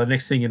each other.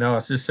 Next thing you know, I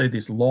just see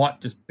this light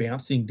just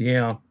bouncing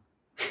down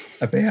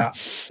about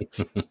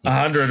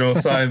 100 or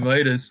so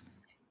meters.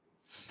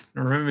 I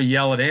remember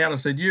yelling out, I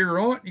said, "You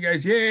right?" He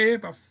goes, "Yeah,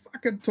 my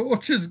fucking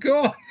torch is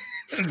gone."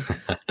 And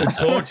the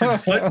torch had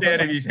slipped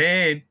out of his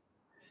hand.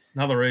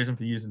 Another reason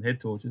for using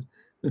head torches.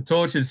 The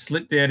torch had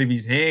slipped out of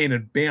his hand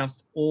and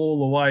bounced all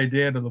the way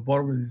down to the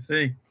bottom of his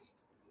thing.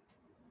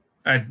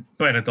 And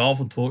being a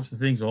dolphin torch, the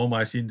thing's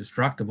almost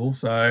indestructible.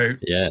 So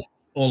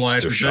all I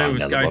had to do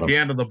was go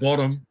down to the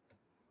bottom,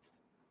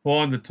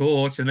 find the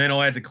torch, and then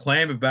I had to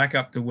clamber back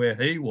up to where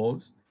he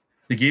was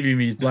to give him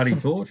his bloody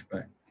torch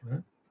back.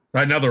 So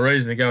another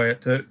reason to go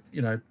out to,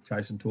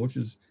 chasing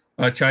torches,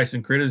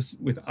 chasing critters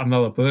with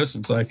another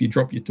person. So if you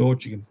drop your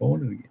torch, you can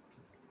find it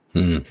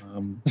again.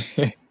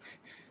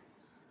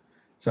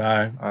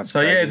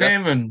 Crazy.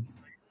 Them and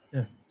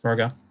sorry,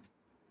 go.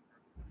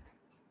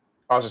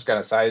 I was just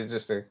going to say,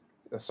 just a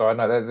side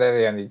note, they're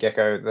the only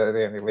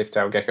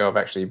leaf-tailed gecko I've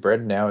actually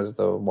bred now is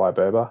the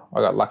Eipper. I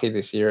got lucky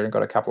this year and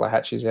got a couple of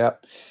hatches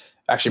out.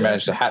 Actually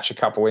managed to hatch a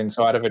couple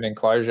inside of an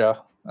enclosure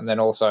and then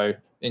also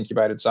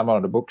incubated some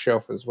on a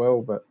bookshelf as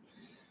well. But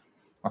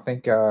I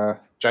think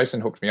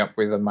Jason hooked me up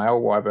with a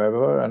male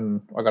Weiberber,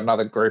 and I got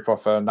another group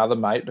off another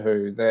mate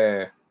who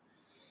they're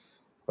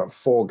got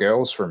 4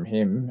 girls from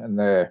him, and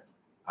they're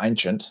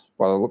ancient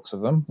by the looks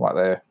of them.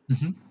 Like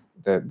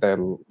they're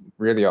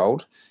really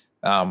old.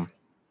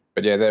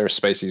 But yeah, they're a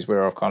species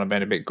where I've kind of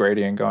been a bit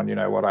greedy and gone, you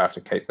know what, I have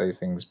to keep these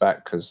things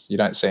back because you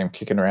don't see them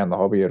kicking around the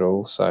hobby at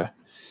all. So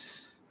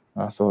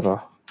I thought I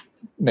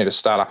need to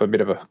start up a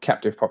bit of a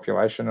captive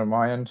population on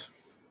my end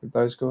with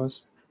those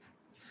guys.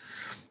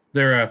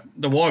 The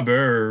Eipper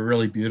are a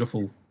really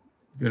beautiful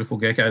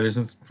gecko.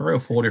 There's 3 or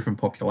 4 different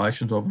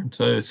populations of them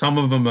too. Some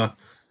of them are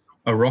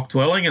rock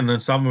dwelling, and then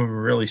some of them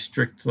are really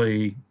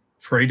strictly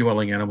tree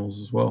dwelling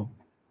animals as well.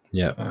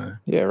 Yeah.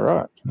 Yeah,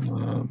 right.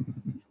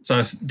 So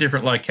it's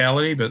different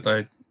locality, but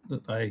they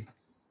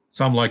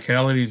some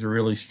localities are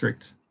really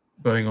strict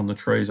being on the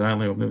trees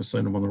only. I've never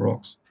seen them on the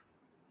rocks.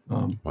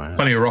 Wow.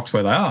 Plenty of rocks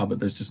where they are, but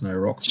there's just no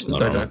rocks. Just They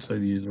not on don't it. see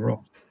the use of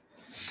rocks.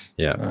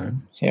 Yeah. So,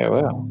 Yeah,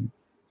 wow.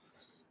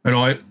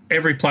 and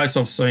every place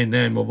I've seen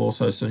them, I've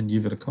also seen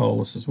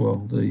uviticolus as well,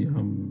 the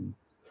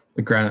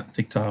granite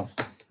thicktails.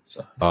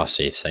 So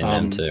So you've seen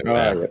them too.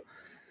 Wow. Wow.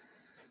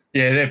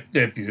 yeah,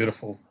 they're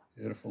beautiful.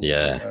 Beautiful.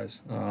 Yeah.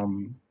 Geckos.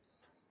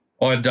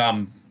 We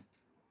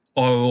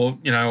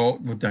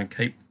don't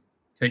keep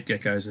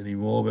geckos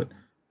anymore, but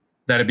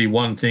that'd be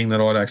one thing that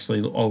I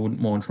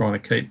wouldn't mind trying to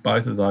keep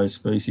both of those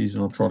species,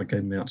 and I'll try to keep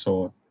them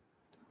outside.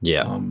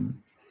 Yeah.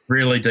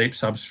 Really deep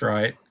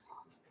substrate.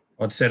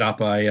 I'd set up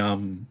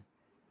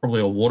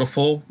probably a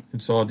waterfall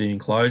inside the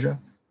enclosure.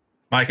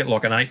 Make it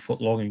like an 8-foot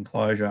long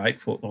enclosure,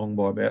 8 foot long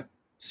by about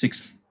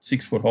 6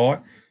 foot high,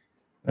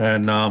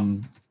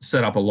 and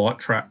set up a light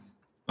trap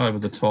over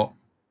the top.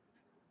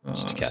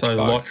 So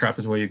the light trap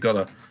is where you've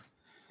got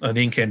an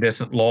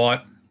incandescent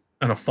light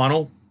and a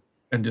funnel,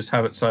 and just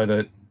have it so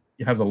that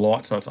you have the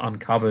light so it's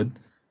uncovered,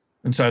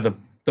 and so the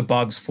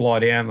bugs fly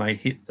down, they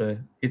hit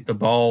the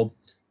bulb,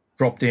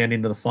 drop down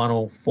into the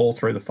funnel, fall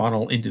through the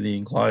funnel into the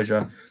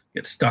enclosure,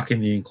 get stuck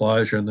in the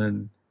enclosure, and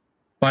then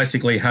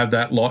basically have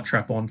that light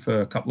trap on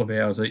for a couple of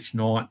hours each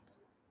night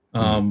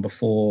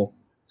before,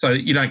 so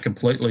you don't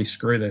completely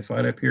screw their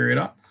photo period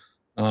up.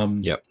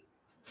 Yep.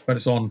 But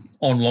it's on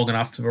long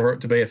enough for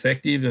it to be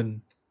effective,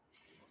 and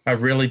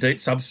have really deep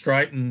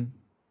substrate, and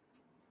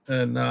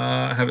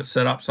have it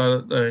set up so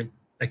that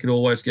they could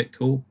always get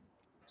cool.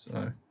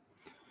 So,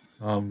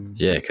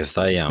 yeah, because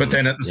they. But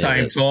then at the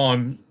same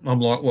time, I'm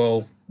like,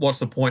 well, what's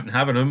the point in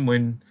having them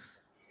when,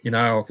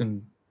 I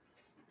can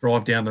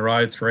drive down the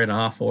road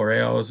 3.5, 4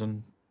 hours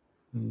and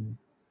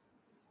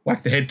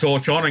whack the head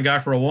torch on and go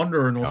for a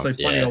wander, and I'll see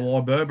plenty of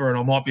Weiberber, and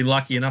I might be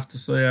lucky enough to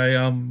see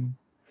a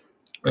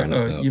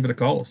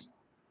uviticolus.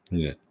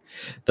 Yeah,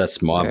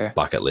 that's my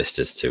bucket list,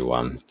 is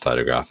to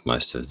photograph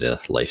most of the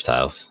leaf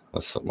tails.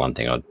 That's one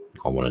thing I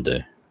want to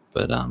do,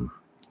 but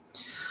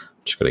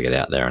just got to get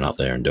out there and up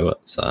there and do it.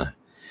 So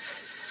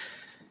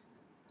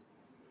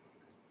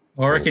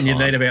I reckon you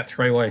need about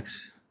 3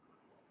 weeks.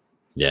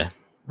 Yeah,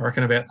 I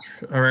reckon about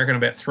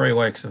 3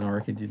 weeks, and I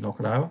reckon you'd knock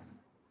it over.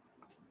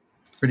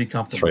 Pretty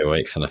comfortable. 3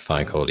 weeks and a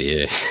phone call to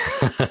you.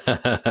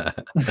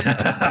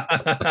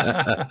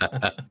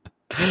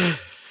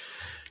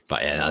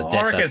 But yeah,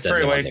 I reckon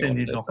 3 weeks and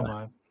you'd knock them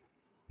over.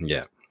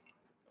 Yeah.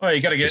 Well,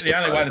 you got to get the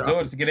only way to do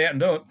it is to get out and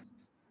do it.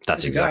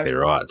 That's exactly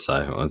right. So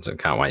I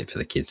can't wait for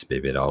the kids to be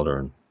a bit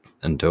older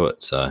and do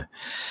it. So,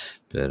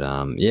 but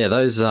yeah,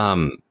 those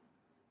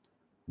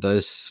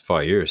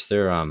Virus,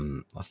 they're I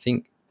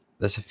think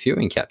there's a few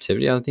in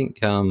captivity. I think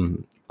I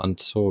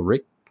saw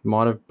Rick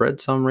might have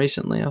bred some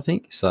recently. I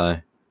think so.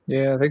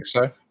 Yeah, I think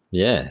so.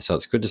 Yeah, so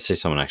it's good to see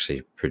someone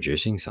actually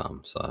producing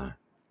some. So I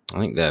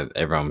think that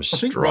everyone was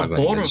struggling.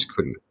 They just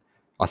couldn't.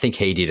 I think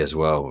he did as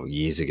well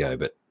years ago,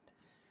 but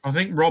I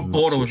think Rob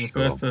Porter was the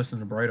first person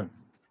to breed them.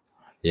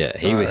 Yeah,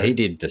 he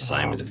did the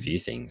same with a few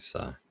things.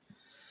 So,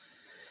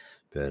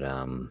 but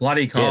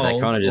bloody cold. Yeah, they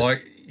kind of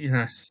just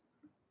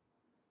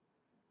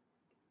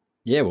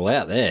Yeah, well,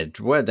 out there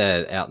where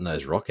they're out in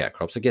those rock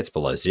outcrops, it gets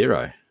below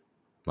 0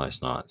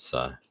 most nights.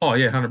 So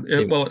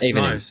 100. Well, it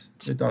snows.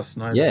 It does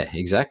snow. Yeah,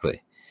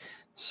 exactly.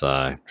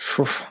 So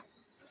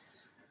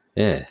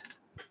yeah.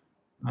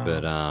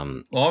 But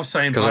well, I've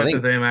seen both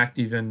of them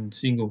active in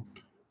single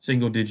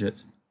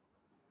digits.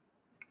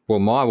 Well,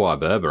 my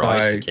Weiberber,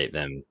 I used to keep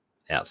them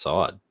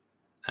outside,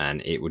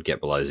 and it would get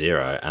below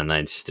 0, and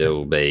they'd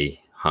still be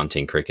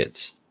hunting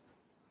crickets.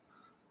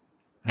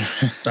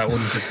 That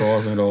wouldn't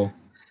surprise me at all.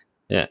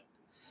 Yeah.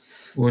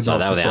 So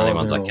they were the only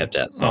ones I kept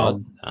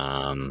outside.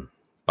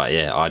 But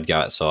yeah, I'd go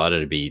outside.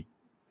 It'd be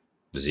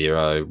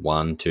 0,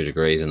 1, 2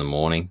 degrees in the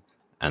morning,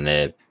 and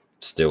they're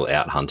still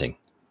out hunting.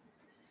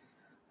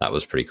 That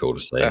was pretty cool to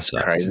see. That's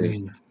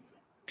crazy.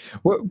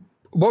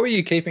 What were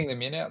you keeping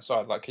them in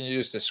outside? Like, can you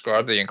just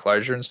describe the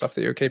enclosure and stuff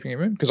that you were keeping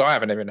them in? Because I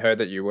haven't even heard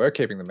that you were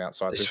keeping them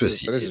outside. This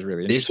is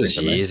really interesting. This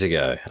was years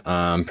ago.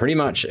 Pretty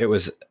much, it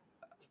was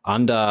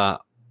under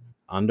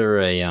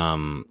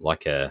a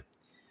like a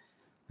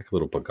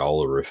little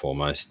pergola roof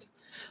almost,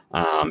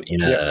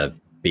 in a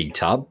big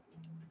tub,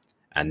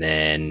 and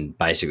then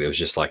basically it was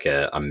just like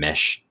a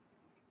mesh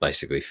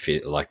basically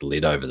fit like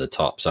lid over the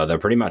top. So they're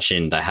pretty much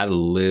in. They had a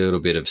little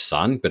bit of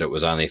sun, but it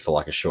was only for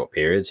like a short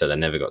period, so they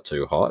never got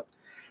too hot.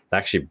 They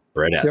actually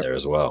bred out there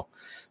as well,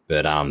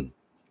 but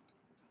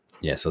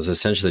yeah. So it's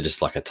essentially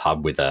just like a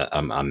tub with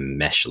a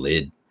mesh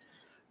lid,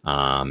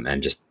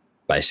 and just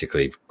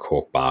basically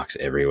cork barks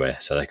everywhere,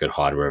 so they could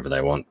hide wherever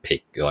they want.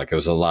 Pick like it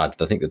was a large.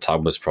 I think the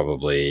tub was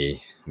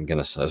probably. I'm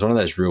gonna say it was one of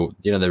those real,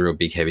 the real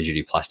big heavy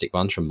duty plastic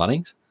ones from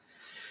Bunnings.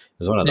 It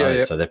was one of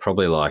those. So they're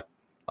probably like,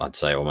 I'd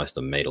say almost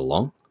a meter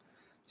long.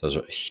 So it was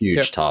a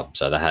huge tub.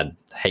 So they had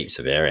heaps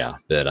of area.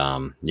 But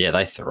yeah,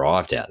 they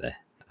thrived out there.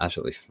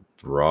 Absolutely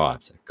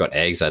thrived. Got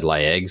eggs. They'd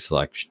lay eggs.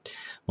 Like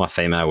my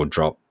female would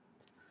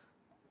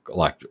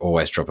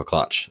always drop a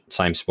clutch.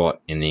 Same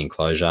spot in the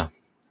enclosure.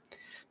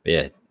 But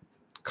yeah,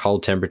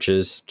 cold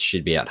temperatures,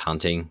 she'd be out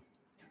hunting.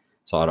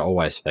 So I'd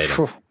always feed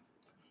them.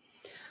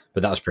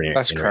 But that was pretty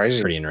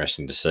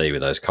interesting to see with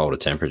those colder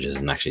temperatures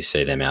and actually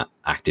see them out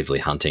actively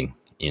hunting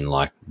in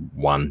like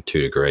 1-2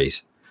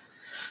 degrees.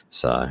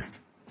 So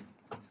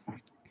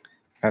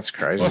that's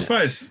crazy. Well, I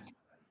suppose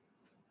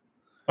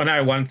I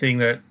know one thing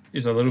that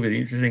is a little bit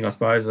interesting, I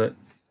suppose, that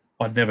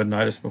I'd never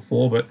noticed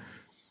before, but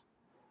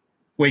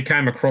we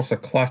came across a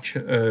clutch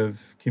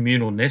of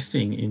communal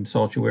nesting in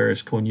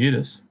Saltuarius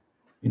cornutus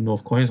in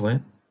North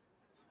Queensland.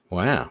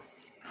 Wow.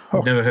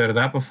 I've never heard of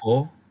that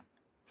before.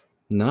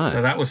 No.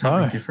 So that was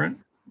something different.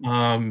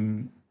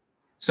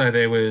 So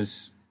there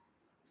was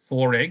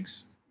 4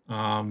 eggs.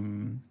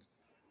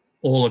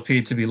 All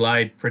appeared to be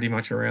laid pretty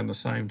much around the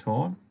same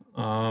time.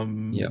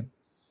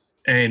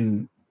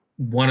 And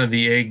one of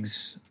the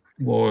eggs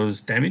was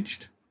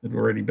damaged. It had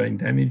already been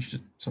damaged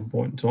at some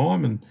point in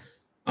time.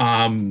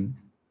 And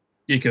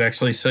you could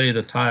actually see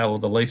the tail or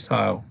the leaf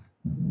tail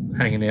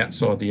hanging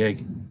outside the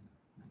egg.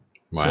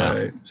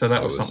 Wow. So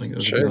that was something that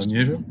was a bit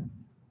unusual.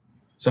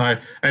 So,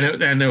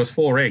 and there was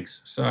 4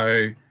 eggs.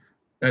 So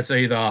that's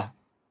either, I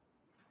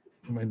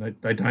mean,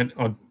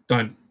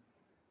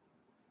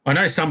 I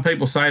know some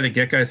people say that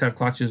geckos have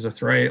clutches of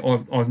 3.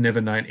 I've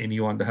never known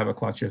anyone to have a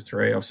clutch of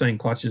 3. I've seen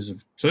clutches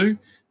of 2,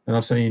 and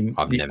I've seen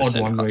the odd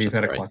one where you've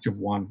had a clutch of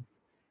 1.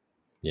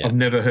 Yeah. I've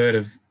never heard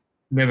of,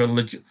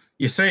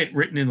 you see it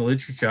written in the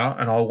literature,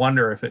 and I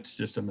wonder if it's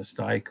just a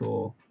mistake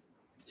or.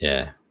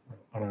 Yeah.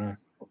 I don't know.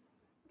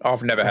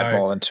 I've never had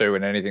more than 2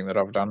 in anything that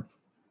I've done.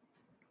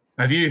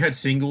 Have you had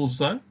singles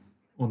though,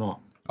 or not?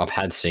 I've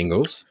had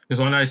singles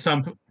because I know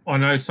some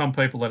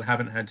people that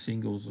haven't had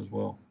singles as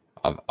well.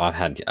 I've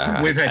had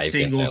we've had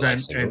singles and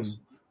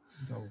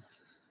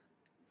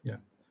yeah.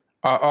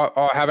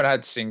 I haven't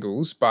had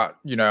singles, but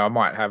I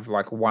might have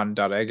like 1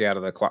 dud egg out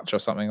of the clutch or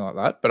something like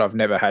that. But I've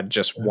never had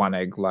just 1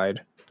 egg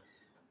laid.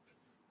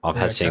 I've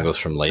had singles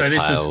from leaf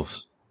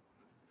tails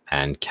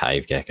and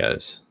cave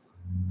geckos,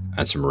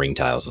 and some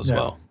ringtails as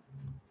well.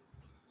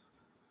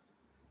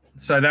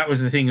 So that was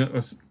the thing that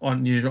was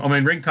unusual. I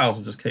mean, ringtails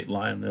will just keep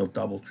laying; they'll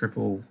double,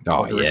 triple,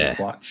 quadruple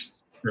clutch.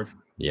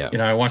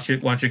 Yeah. Once you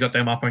got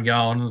them up and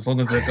going, as long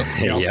as they've got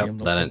the calcium,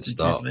 they don't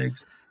stop.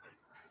 Eggs.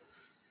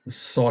 The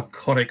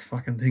psychotic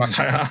fucking things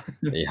they are.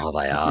 Yeah,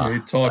 they are.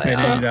 You type in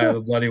any day of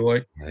the bloody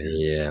week.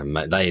 Yeah,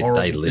 mate.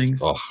 They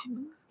live.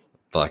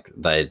 Like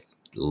they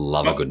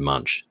love a good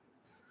munch.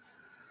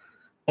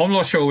 I'm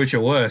not sure which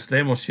are worse,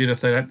 them or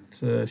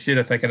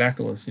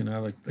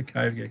Pseudothecodactylus, like the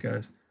cave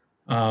geckos.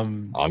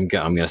 I'm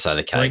going to say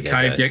the cave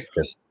geckos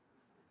because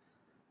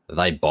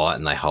they bite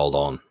and they hold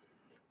on.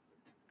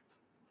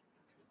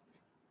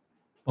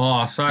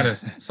 Oh,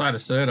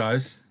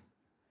 Cytocertos.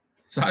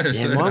 Yeah,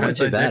 mine weren't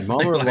too bad.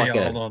 Mine were like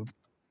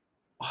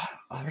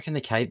I reckon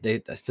the cave.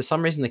 For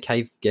some reason, the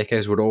cave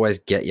geckos would always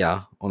get you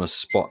on a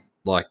spot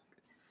like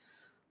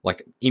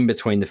in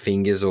between the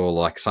fingers or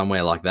like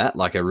somewhere like that,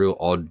 like a real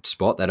odd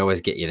spot. They'd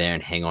always get you there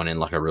and hang on in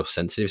like a real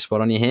sensitive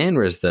spot on your hand.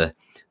 Whereas the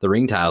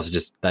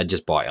ringtails they'd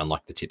just bite on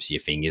like the tips of your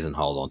fingers and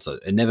hold on. So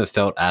it never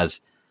felt as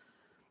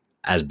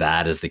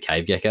bad as the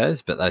cave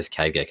geckos. But those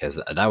cave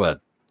geckos, they were.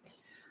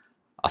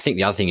 I think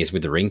the other thing is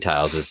with the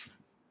ringtails is,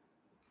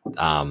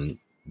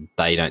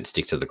 they don't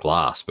stick to the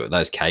glass, but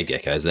those cave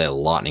geckos, they're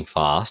lightning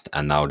fast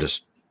and they'll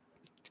just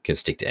can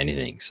stick to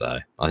anything. So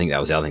I think that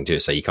was the other thing too.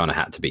 So you kind of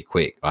had to be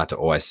quick. I had to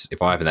always,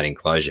 if I opened that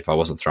enclosure, if I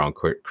wasn't throwing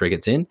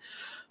crickets in,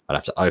 I'd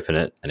have to open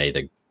it and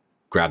either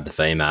grab the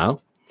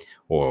female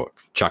or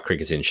chuck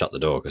crickets in, shut the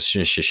door. Because as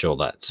soon as she saw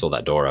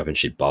that door open,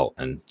 she'd bolt,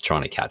 and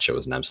trying to catch it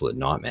was an absolute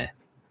nightmare.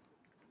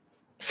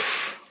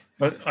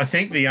 But I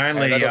think the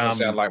only that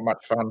doesn't sound like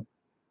much fun.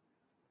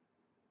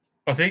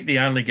 I think the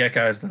only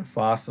geckos that are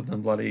faster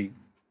than bloody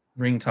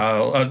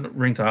ringtails.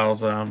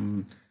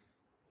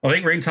 I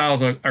think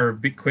ringtails are a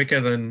bit quicker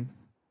than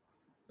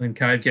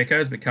cave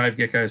geckos, but cave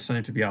geckos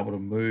seem to be able to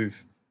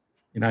move,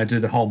 do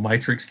the whole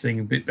matrix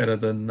thing a bit better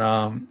than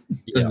the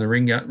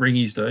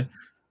ringies do.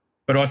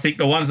 But I think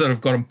the ones that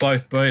have got them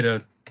both beat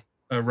are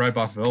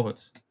robust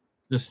velvets.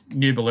 Just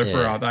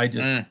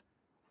Nubulifera,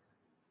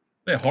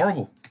 they're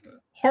horrible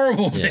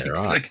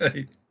things to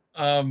keep.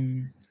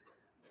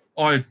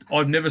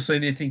 I've never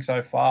seen anything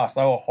so fast.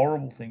 They were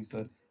horrible things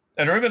to.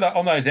 And remember that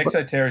on those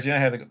exoterras,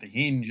 how they got the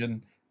hinge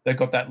and they've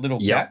got that little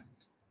gap.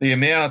 the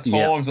amount of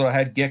times that I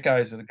had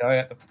geckos that go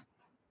out the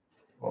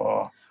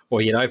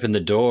Or you'd open the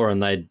door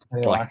and they'd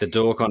Anyway. the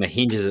door kind of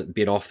hinges a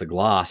bit off the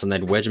glass, and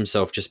they'd wedge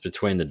themselves just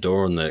between the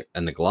door and the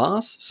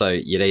glass. So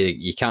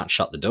you can't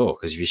shut the door,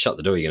 because if you shut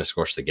the door, you're going to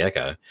squash the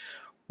gecko.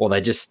 Or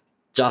they just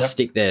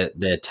stick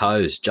their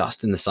toes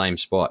just in the same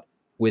spot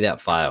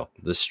without fail.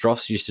 The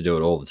Stroffs used to do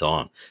it all the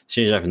time. As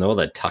soon as you open the door,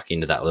 they'd tuck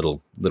into that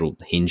little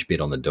hinge bit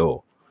on the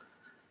door.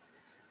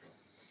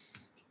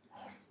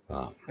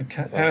 Wow.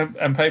 Okay.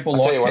 And people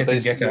like keeping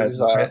geckos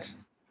as pets.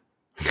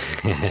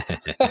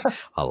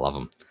 I love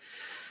them.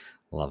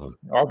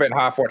 I've been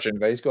half watching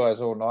these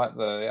guys all night.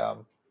 The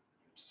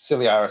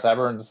Ciliaris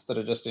aberrans that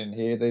are just in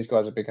here. These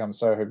guys have become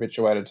so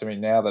habituated to me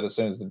now that as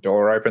soon as the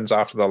door opens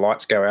after the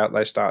lights go out,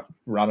 they start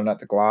running at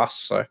the glass.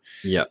 So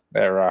yeah,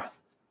 they're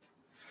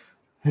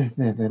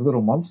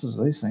little monsters.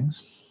 These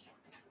things.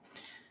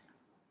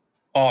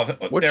 Oh,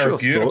 they're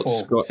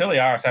beautiful.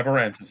 Ciliaris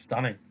aberrans are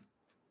stunning.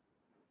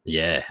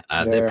 Yeah,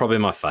 they're probably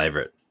my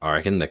favourite. I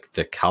reckon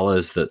the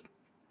colours that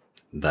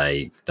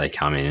they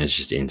come in is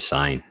just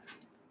insane.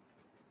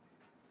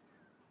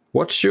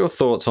 What's your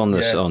thoughts on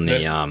this? No,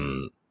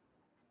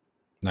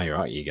 you're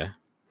right. You go.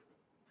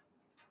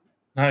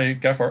 No, you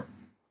go for it.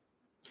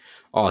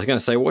 Oh, I was going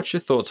to say, what's your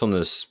thoughts on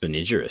the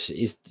Spinigerus?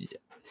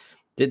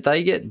 Did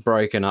they get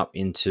broken up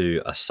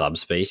into a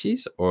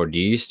subspecies, or do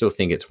you still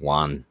think it's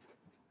one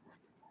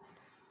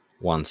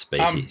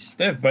species?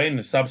 They've been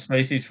the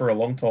subspecies for a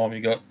long time.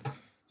 You got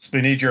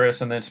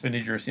Spinigerus and then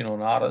Spinigerus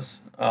inornatus.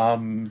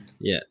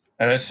 Yeah,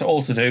 and it's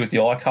all to do with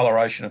the eye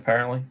coloration.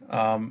 Apparently,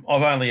 I've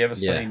only ever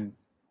seen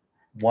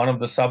one of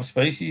the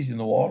subspecies in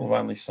the wild. I've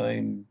only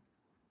seen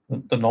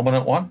the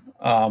dominant one.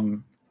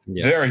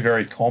 Very,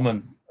 very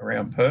common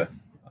around Perth.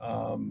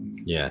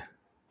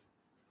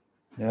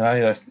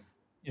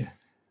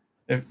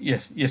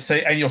 You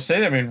see, and you'll see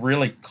them in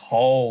really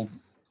cold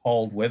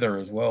weather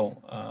as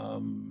well.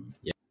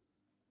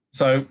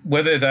 So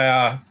whether they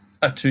are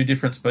two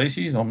different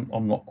species,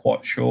 I'm not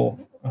quite sure,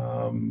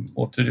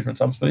 or two different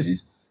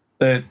subspecies.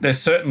 They're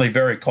certainly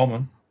very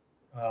common.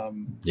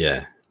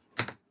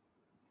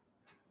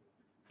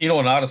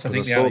 Inornatus, I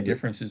think the only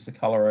difference is the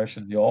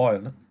coloration of the eye,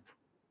 isn't it?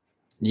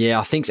 Yeah,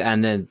 I think so.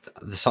 And then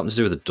there's something to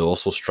do with the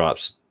dorsal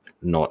stripes,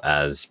 not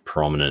as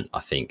prominent,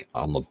 I think,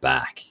 on the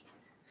back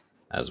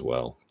as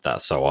well.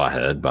 That's so I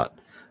heard, but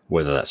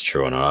whether that's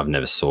true or not, I've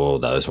never saw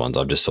those ones.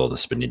 I've just saw the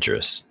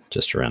Spinigerus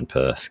just around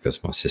Perth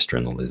because my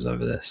sister-in-law lives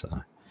over there.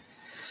 So,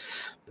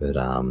 but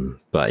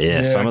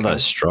some of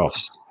those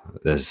Stroffs,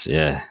 there's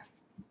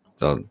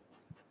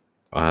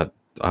I have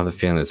a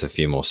feeling there's a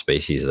few more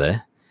species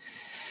there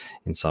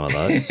in some of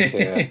those.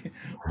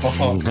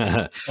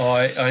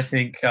 I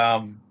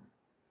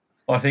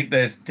think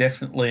there's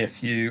definitely a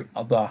few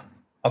other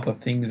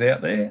things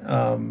out there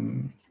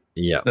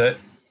that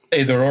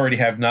either already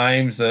have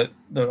names that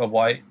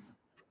await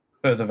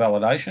further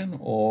validation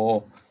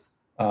or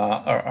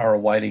are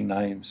awaiting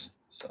names.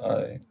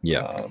 So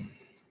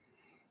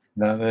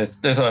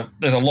there's a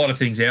lot of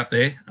things out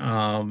there.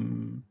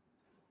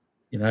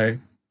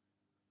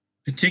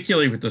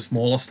 Particularly with the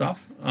smaller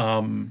stuff.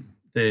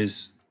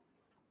 There's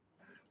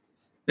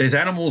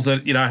animals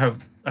that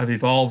have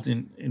evolved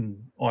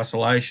in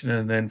isolation,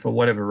 and then for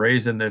whatever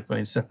reason they've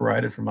been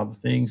separated from other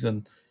things,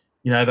 and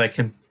they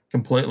can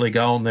completely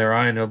go on their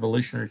own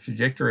evolutionary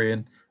trajectory.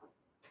 And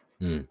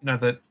that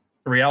the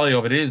reality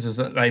of it is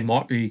that they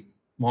might be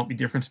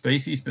different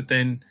species, but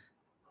then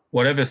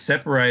whatever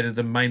separated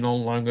them may no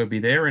longer be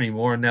there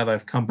anymore, and now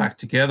they've come back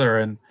together,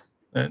 and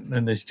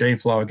there's gene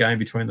flow again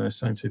between those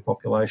same two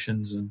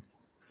populations, and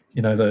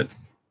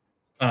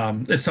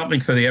there's something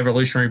for the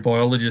evolutionary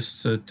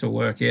biologists to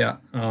work out.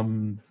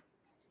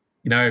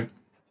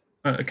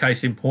 A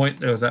case in point,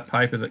 there was that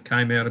paper that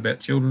came out about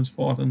children's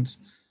pythons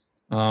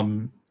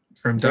from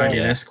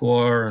Damien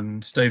Esquire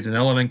and Steve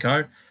Donnellan and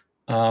co.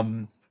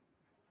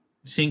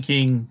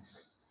 Seeking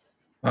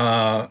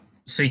the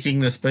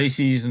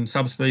species and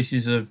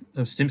subspecies of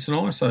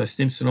Stimsoni. So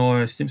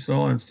Stimsoni and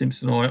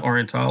Stimsoni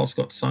orientalis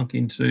got sunk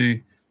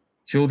into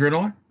children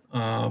eye.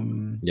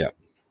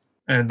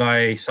 And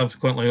they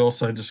subsequently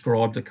also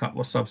described a couple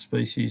of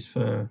subspecies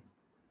for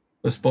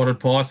the spotted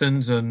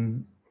pythons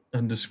and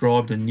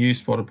described a new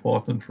spotted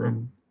python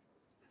from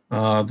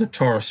the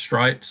Torres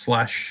Strait /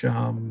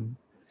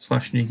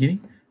 New Guinea.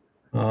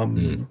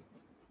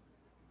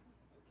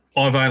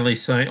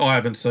 I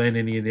haven't seen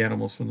any of the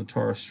animals from the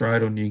Torres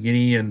Strait or New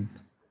Guinea, and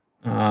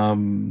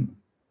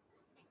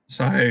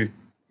so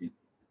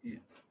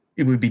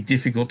it would be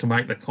difficult to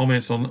make the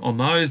comments on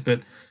those,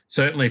 but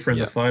certainly from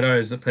the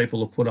photos that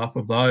people have put up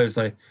of those,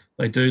 they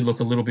do look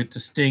a little bit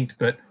distinct.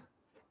 But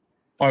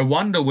I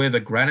wonder where the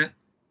granite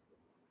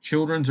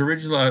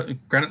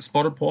granite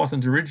spotted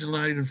pythons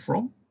originated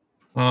from.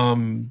 I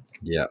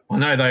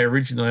know they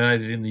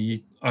originated in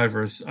the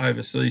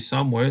overseas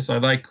somewhere, so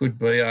they could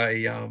be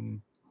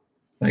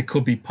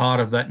part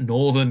of that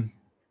northern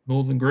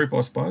group, I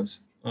suppose.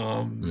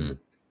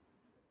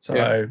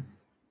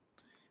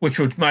 Which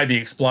would maybe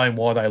explain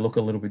why they look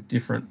a little bit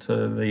different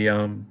to the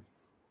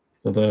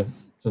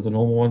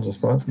normal ones, I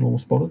suppose, normal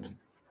spotted.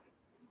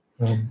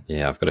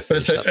 Yeah, I've got to But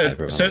finish it's that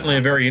paper. I'm certainly a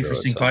halfway very through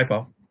interesting it, so-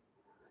 paper.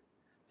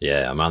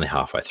 Yeah, I'm only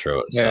halfway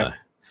through it, Yeah. so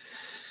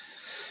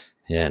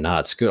yeah, no,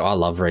 it's good. I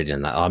love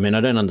reading that. I mean,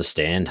 I don't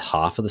understand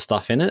half of the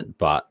stuff in it,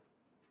 but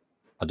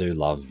I do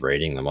love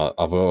reading them. I've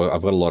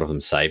got a lot of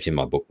them saved in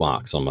my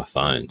bookmarks on my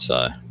phone,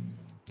 so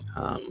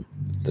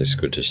it's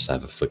good to just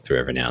have a flick through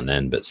every now and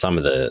then. But some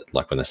of the,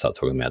 like when they start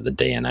talking about the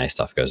DNA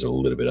stuff, goes a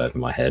little bit over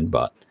my head,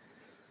 but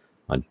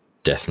I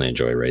definitely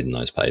enjoy reading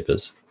those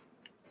papers.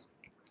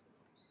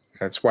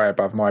 It's way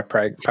above my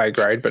pay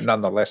grade, but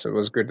nonetheless, it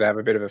was good to have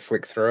a bit of a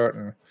flick through it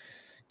and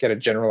get a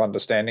general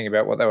understanding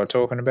about what they were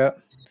talking about.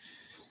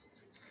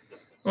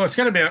 Well, it's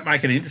going to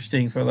make it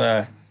interesting for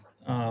the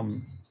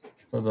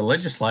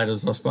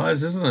legislators, I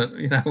suppose, isn't it?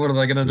 You know, what are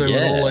they going to do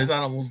with all these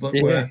animals that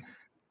were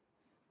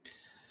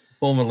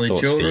formerly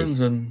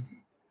children's? And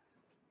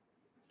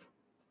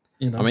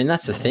I mean,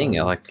 that's the thing.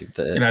 Like,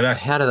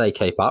 how do they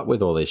keep up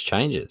with all these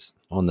changes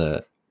on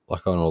all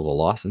the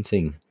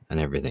licensing and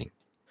everything?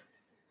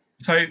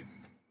 So,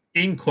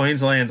 in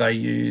Queensland, they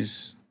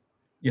use,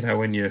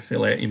 when you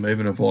fill out your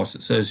movement advice,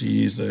 it says you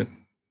use the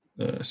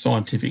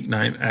scientific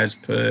name as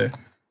per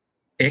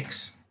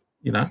X.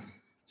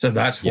 So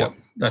that's what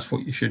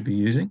you should be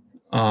using.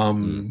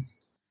 So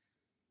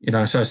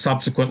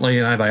subsequently,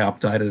 they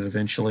update it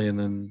eventually, and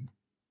then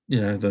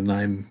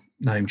the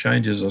name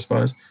changes, I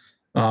suppose.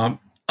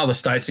 Other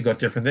states have got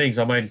different things.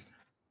 I mean,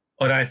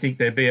 I don't think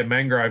there'd be a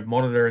mangrove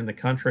monitor in the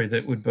country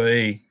that would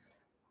be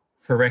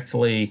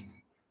correctly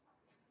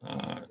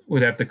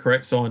would have the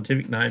correct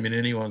scientific name in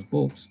anyone's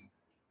books.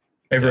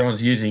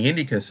 Everyone's using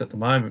indicus at the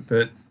moment,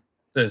 but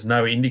there's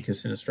no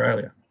indicus in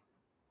Australia.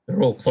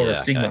 They're all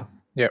chlorostigma.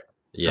 Yep.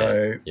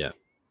 So,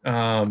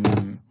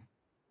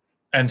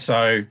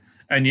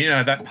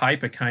 that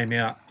paper came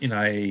out in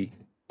a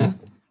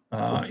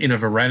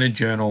Varana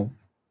journal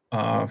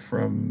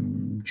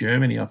from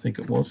Germany, I think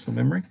it was, from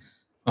memory.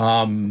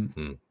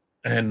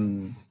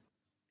 And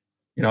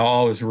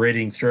I was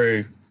reading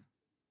through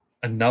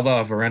another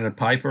Varana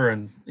paper,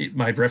 and it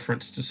made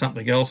reference to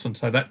something else, and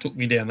so that took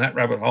me down that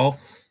rabbit hole.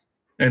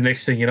 And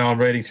next thing you know, I'm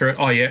reading through it.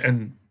 Oh yeah,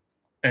 and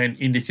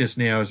indicus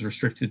now is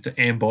restricted to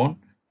ambon.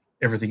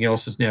 Everything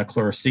else is now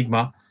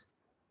chlorostigma.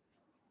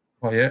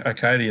 Oh yeah,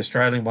 okay. The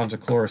Australian ones are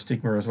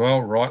chlorostigma as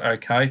well, right?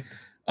 Okay.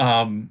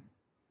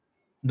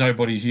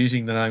 Nobody's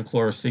using the name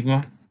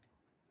chlorostigma.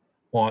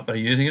 Why aren't they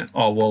using it?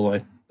 Oh well,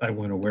 they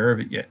weren't aware of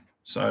it yet.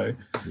 So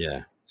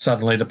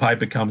suddenly the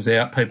paper comes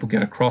out, people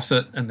get across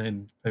it, and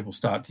then people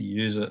start to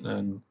use it,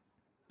 and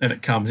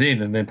it comes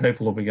in, and then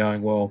people will be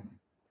going, well,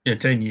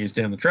 10 years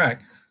down the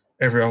track,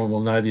 everyone will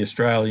know the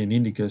Australian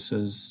indicus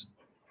is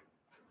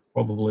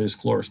probably as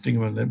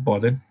chlorostigma by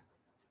then.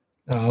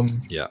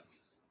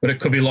 But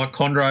it could be like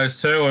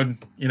chondros too, and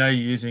you're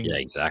using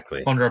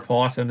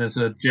chondropython as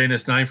a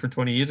genus name from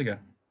 20 years ago.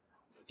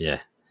 Yeah.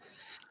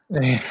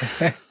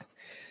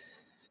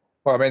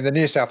 Well, I mean, the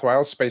New South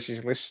Wales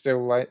species list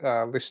still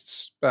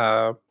lists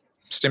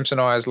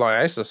Stimsoni as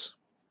liasis.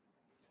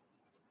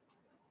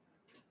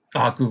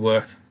 Oh, good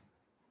work.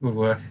 Good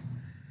work.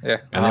 Yeah.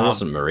 And there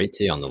wasn't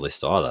Maritzi on the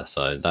list either.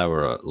 So they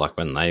were, like,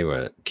 when they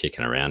were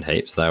kicking around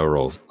heaps, they were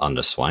all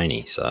under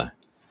Swaney. So.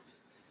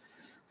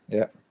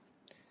 Yeah.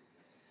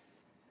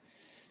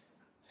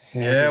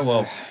 Yeah,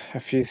 well. A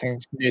few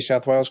things New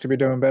South Wales could be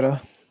doing better.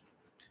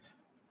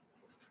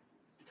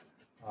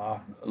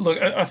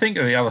 Look, I think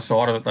the other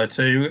side of it, though,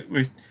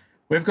 too,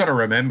 we've got to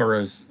remember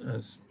as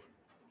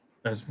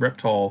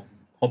reptile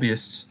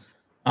hobbyists,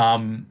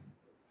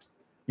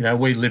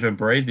 we live and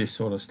breathe this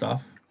sort of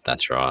stuff.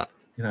 That's right.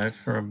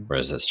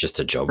 Whereas it's just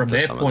a job from for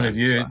their some point of of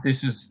view. So.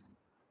 This is,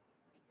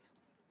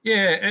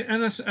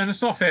 and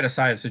it's not fair to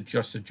say it's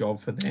just a job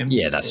for them.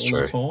 Yeah, that's all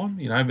true.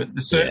 The time, but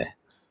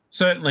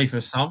certainly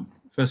for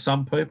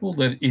some people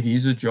that it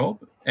is a job,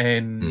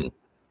 and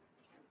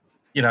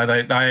they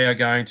are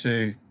going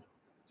to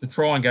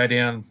try and go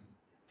down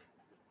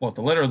what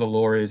the letter of the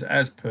law is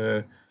as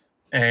per,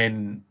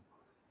 and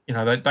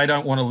they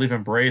don't want to live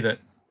and breathe it,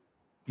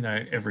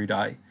 every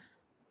day,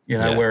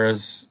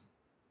 whereas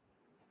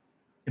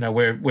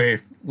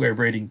we're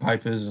reading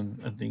papers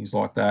and things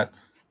like that,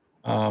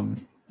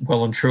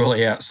 well and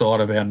truly outside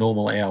of our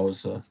normal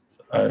hours.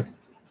 Yeah.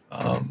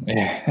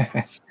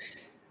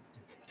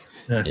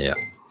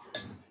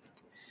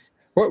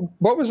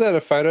 What was that, a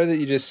photo that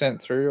you just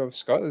sent through of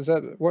Scott? Is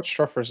that, what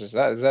Strophorus is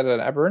that? Is that an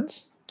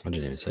aberrans? I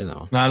didn't even see that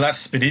one. No,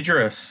 that's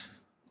Spinigerus.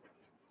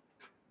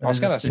 I was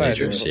going to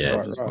say,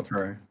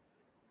 right.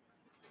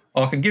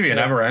 I can give you an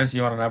aberrans.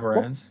 You want an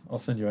aberrans? I'll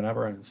send you an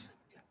aberrans.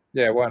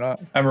 Yeah, why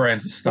not? Aberrans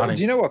is stunning.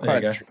 Do you know what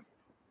kind of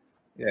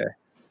Do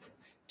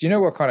you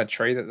know what kind of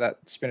tree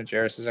that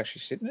Spinigerus is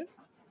actually sitting in?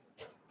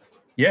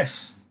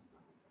 Yes.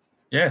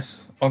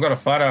 I've got a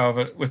photo of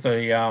it with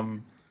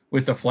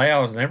the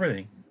flowers and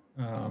everything.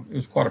 It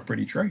was quite a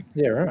pretty tree.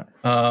 Yeah,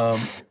 right.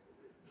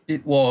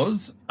 It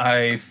was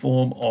a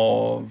form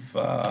of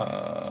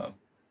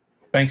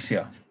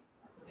Banksia.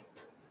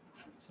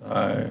 So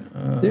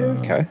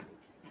okay.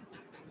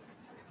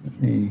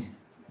 Let me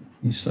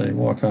see.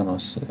 Why can't I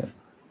see it?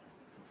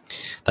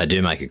 They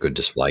do make a good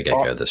display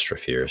gecko, the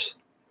Strophuris.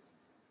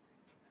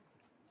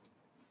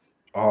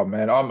 Oh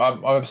man, I'm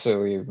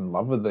absolutely in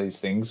love with these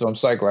things. I'm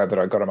so glad that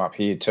I got them up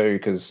here too,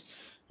 because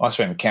I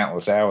spend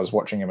countless hours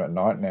watching them at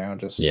night now.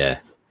 Just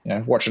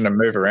watching them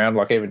move around.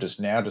 Like even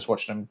just now, just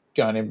watching them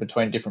going in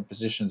between different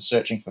positions,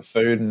 searching for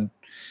food and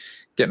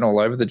getting all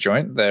over the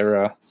joint.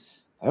 They're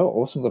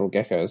awesome little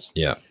geckos.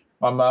 Yeah,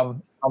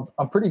 I'm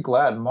pretty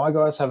glad my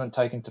guys haven't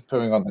taken to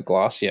pooing on the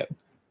glass yet.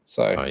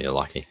 So you're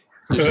lucky.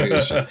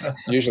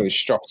 Usually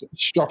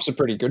strops are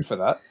pretty good for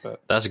that. But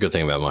that's a good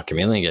thing about my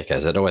chameleon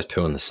geckos. They'd always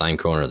poo in the same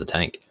corner of the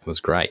tank. It was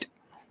great.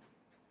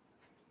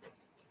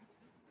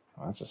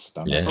 Oh, that's a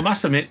stunner. Yeah. I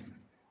must admit,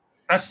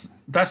 that's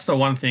the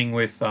one thing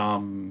with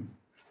golden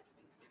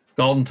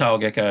tail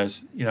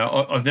geckos. You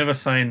know, I've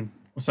seen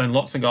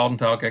lots of golden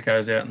tail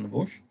geckos out in the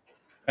bush,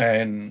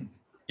 and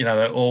you know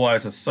they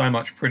always are so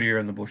much prettier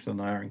in the bush than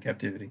they are in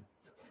captivity.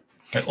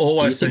 They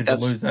always seem to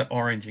lose that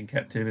orange in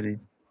captivity.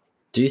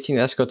 Do you think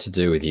that's got to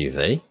do with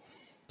UV,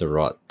 the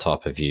right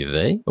type of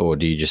UV, or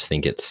do you just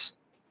think it's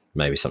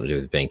maybe something to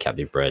do with being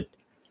captive bred?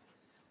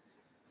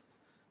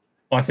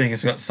 I think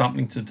it's got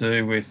something to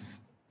do with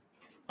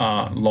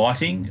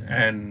lighting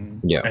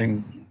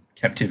and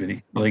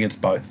captivity. I think it's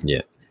both.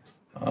 Yeah.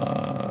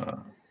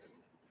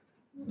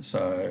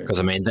 So because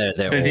I mean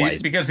they're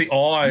always because the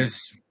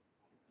eyes.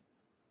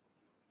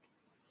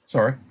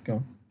 Sorry, go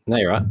on. No,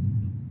 you're right.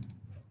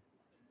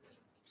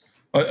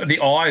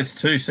 The eyes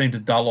too seem to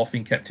dull off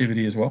in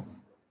captivity as well.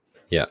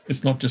 Yeah,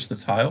 it's not just the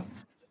tail.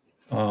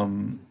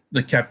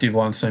 The captive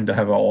ones seem to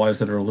have eyes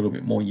that are a little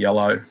bit more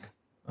yellow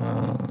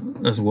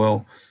as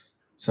well.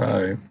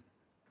 So,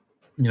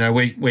 you know,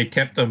 we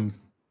kept them.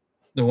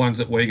 The ones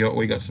that we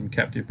got some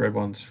captive bred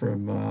ones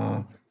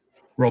from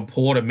Rob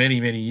Porter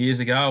many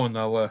years ago, and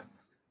they were,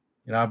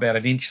 you know, about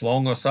an inch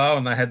long or so,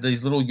 and they had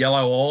these little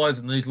yellow eyes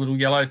and these little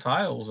yellow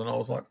tails, and I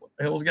was like, what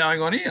the hell's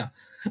going on here?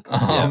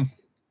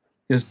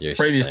 Because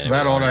previous to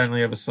that, I'd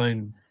only ever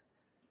seen,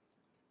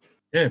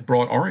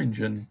 bright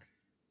orange, and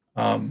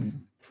so,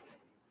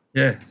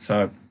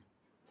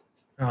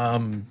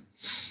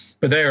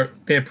 but they're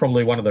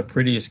probably one of the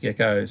prettiest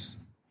geckos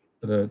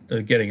that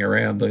are getting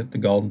around, the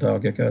golden tail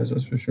geckos,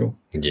 that's for sure.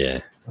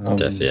 Yeah,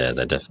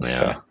 they definitely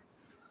are.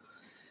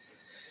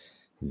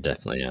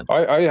 Definitely, yeah.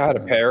 I had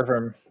a pair of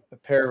them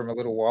a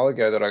little while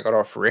ago that I got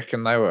off Rick,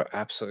 and they were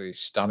absolutely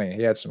stunning.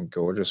 He had some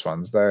gorgeous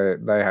ones. They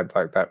had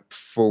like that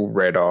full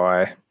red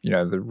eye, you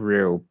know, the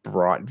real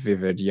bright,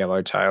 vivid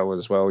yellow tail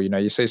as well. You know,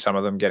 you see some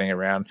of them getting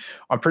around.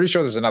 I'm pretty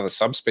sure there's another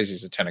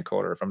subspecies of tenor,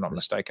 if I'm not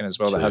mistaken, as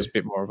well, that has a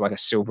bit more of like a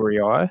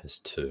silvery eye. There's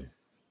two.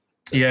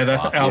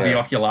 That's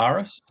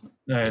Albiocularis,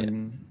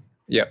 and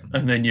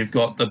and then you've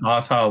got the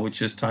bar tail,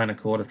 which is tenor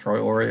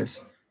Troy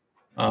aureus.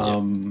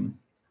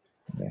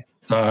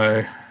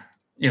 So,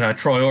 you know,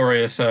 Troy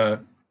aureus are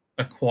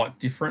quite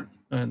different,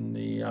 and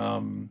the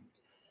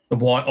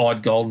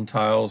white-eyed golden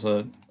tails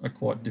are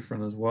quite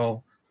different as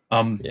well.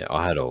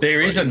 I had all.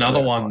 There is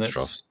another one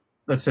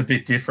that's a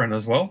bit different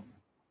as well.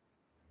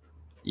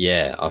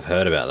 Yeah, I've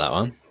heard about that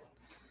one.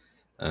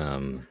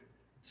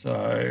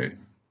 So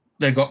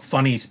they've got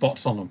funny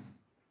spots on them.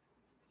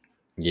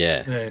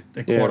 Yeah,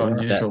 they're quite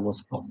unusual. The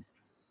spot.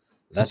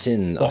 That's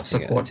in. I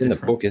think it's in the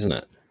book, isn't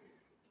it?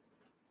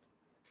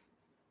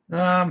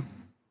 I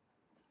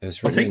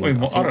think I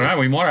don't know.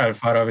 We might have a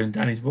photo of it in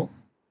Danny's book.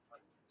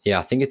 Yeah,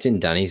 I think it's in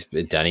Danny's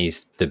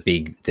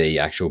the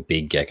actual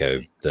big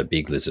gecko, the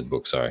big lizard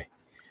book. Sorry,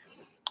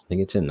 I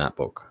think it's in that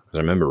book because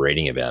I remember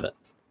reading about it.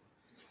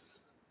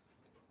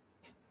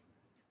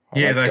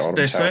 Yeah,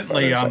 they're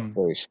certainly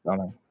really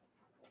stunning.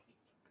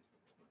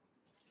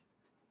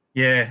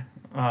 Yeah,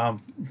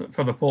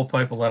 for the poor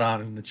people that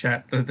aren't in the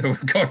chat that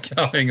we've got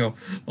going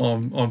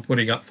on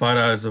putting up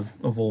photos of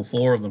all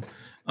four of them.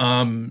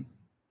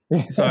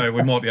 So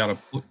we might be able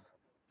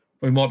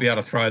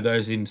to throw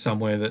those in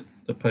somewhere that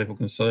people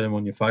can see them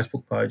on your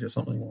Facebook page or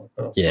something like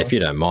that. Yeah, if you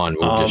don't mind,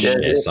 we'll just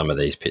share some of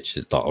these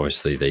pictures. Like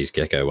obviously these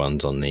gecko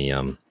ones on the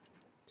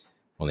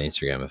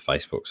Instagram and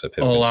Facebook, so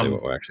people can see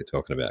what we're actually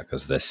talking about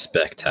because they're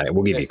spectacular.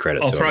 We'll give you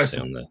credit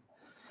on there.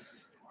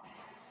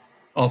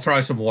 I'll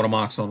throw some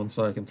watermarks on them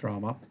so you can throw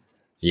them up.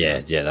 So,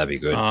 that'd be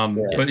good.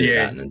 But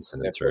and then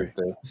send it through.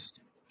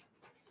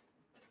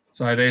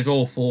 So there's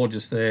all four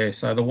just there.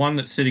 So the one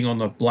that's sitting on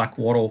the black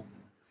wattle,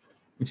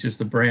 which is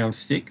the brown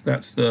stick,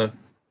 that's the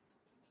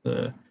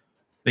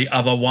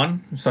other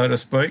one, so to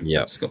speak.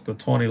 Yeah, it's got the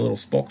tiny little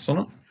spocks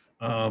on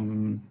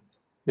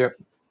it.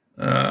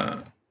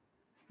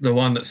 The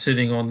one that's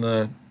sitting on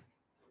the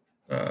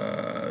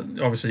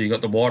obviously you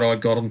got the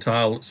white-eyed golden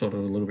tail, it's sort of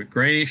a little bit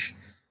greenish.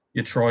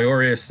 Your Troy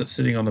aureus that's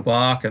sitting on the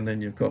bark, and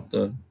then you've got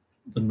the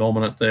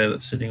nominate there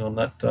that's sitting on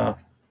that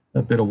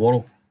bit of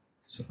wattle.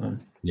 So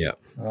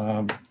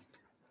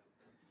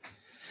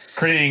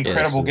pretty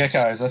incredible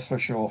geckos, that's for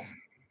sure.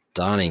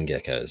 Stunning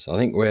geckos. I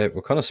think we're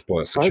kind of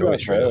spoiled for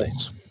choice, really.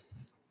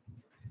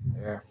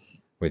 Yeah,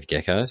 with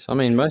geckos. I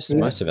mean, most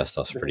of our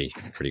stuff's pretty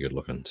good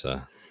looking.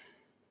 So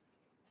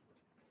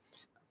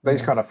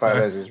these kind of So-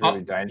 photos is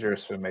really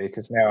dangerous for me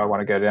because now I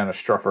want to go down a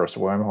Stropherus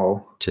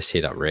wormhole. Just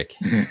hit up Rick.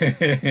 He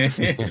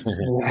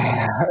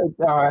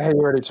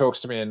already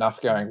talks to me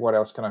enough going, what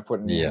else can I put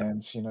in your Yeah.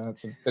 hands?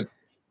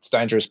 It's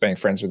dangerous being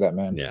friends with that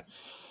man. Yeah.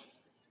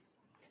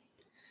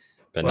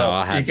 But Well, no,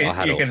 I had you all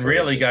can three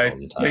really of the go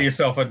golden do tail.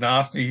 yourself a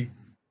nasty.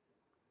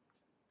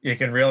 You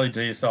can really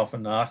do yourself a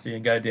nasty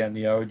and go down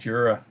the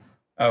Oadura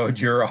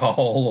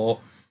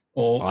hole,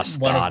 or I one of the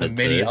started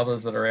many to.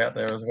 others that are out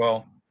there as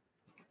well.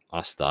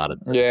 I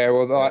started to. Yeah,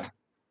 well,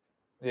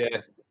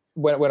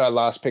 when I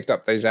last picked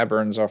up these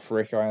Aberrans off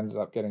Rick, I ended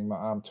up getting my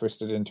arm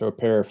twisted into a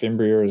pair of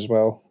Fimbria as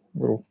well,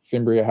 little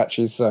Fimbria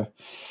hatches. So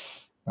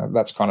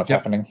that's kind of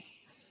happening.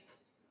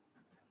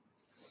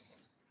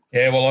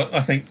 Yeah, well,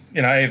 I think,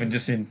 even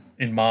just in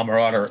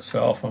Marmarata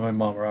itself, I mean,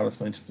 Marmarata's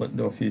been split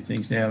into a few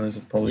things now. There's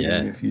probably going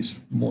to be a few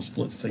more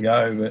splits to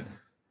go, but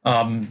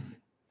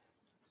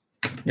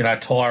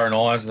Tyre and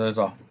Eyes, there's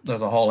a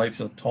whole heap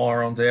of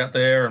Tyrons out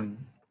there, and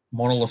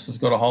Monolith has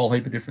got a whole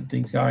heap of different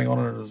things going on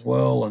in it as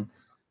well, and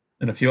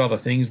a few other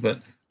things. But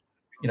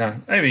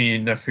even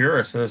in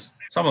Nephurus, there's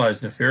some of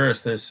those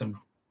Nephurus. There's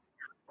some,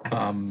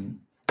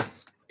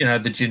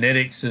 the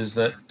genetics is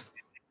that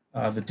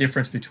the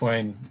difference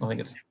between, I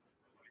think it's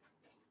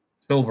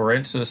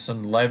Pilbarensis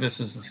and Lavis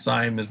is the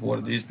same as what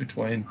it is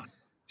between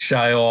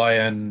Shai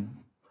and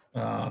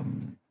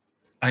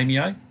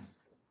Amier.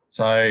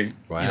 So,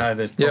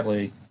 there's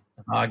probably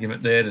an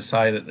argument there to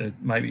say that it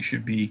maybe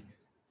should be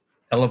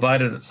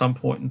elevated at some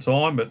point in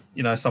time, but,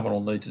 someone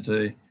will need to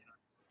do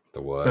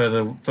the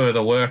work.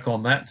 further work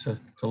on that to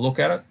look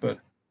at it. But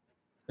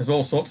there's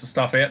all sorts of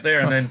stuff out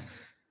there. And then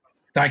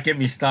don't get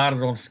me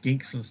started on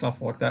skinks and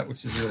stuff like that,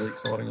 which is really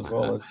exciting as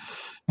well.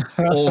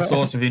 There's all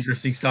sorts of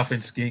interesting stuff in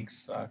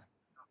skinks. So.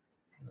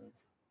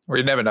 Well,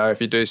 you never know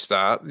if you do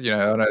start. I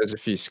know there's a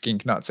few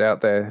skink nuts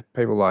out there.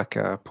 People like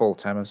Paul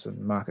Tamas and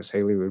Marcus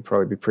Healy would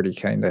probably be pretty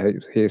keen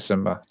to hear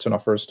some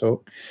Tenophorus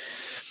talk.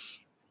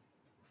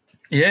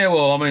 Yeah,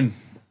 well, I mean,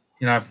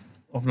 I've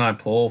known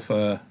Paul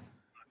I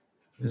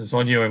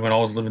knew him when I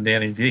was living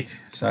down in Vic.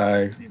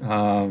 So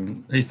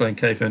he's been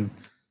keeping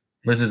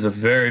lizards a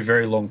very,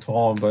 very long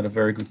time, but a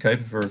very good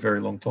keeper for a very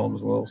long time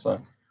as well.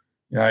 So,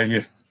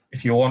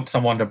 if you want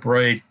someone to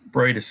breed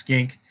a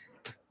skink,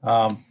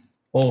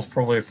 Paul's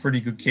probably a pretty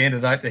good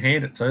candidate to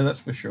hand it to, that's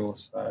for sure.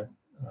 So,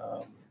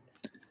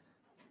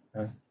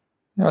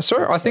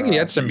 I think he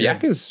had some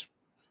yakkers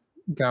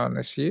going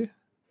this year.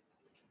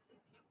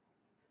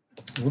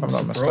 Wouldn't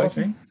surprise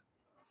me.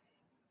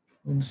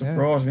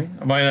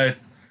 I mean,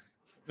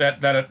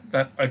 that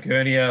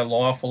Agernia,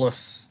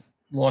 Lyophilus,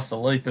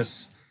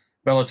 Lysolepus,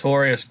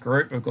 Bellatorius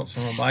group have got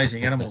some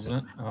amazing animals in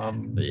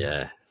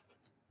it.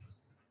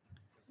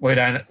 We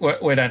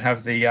don't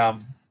have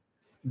the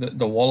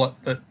wallet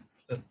that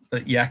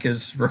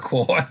yakkers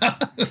require.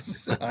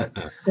 So,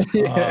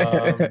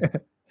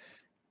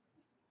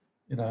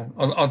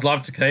 I'd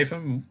love to keep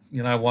them.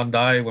 One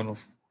day when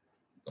I've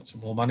got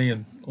some more money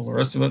and all the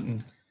rest of it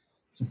and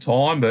some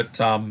time. But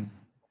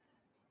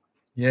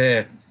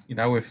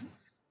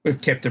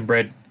we've kept and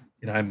bred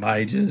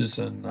majors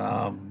and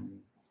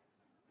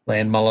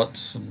land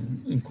mullets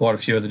and quite a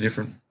few of the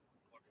different.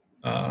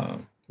 They're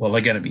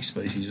going to be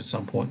species at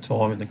some point in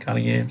time in the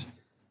Cunninghams.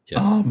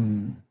 Yeah.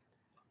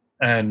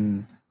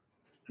 And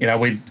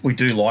we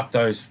do like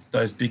those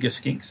bigger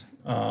skinks.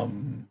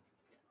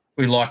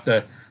 We like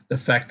the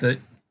fact that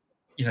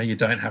you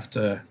don't have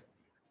to.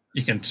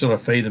 You can sort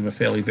of feed them a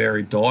fairly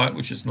varied diet,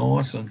 which is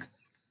nice. And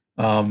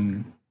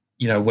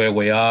where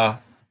we are,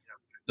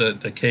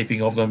 the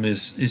keeping of them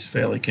is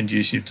fairly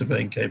conducive to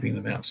keeping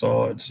them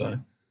outside. So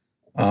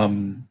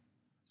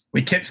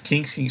we kept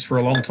skinks for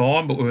a long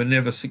time, but we were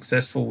never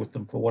successful with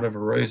them for whatever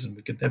reason.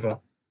 We could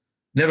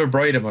never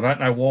breed them. I don't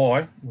know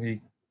why.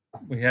 We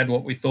had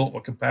what we thought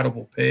were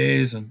compatible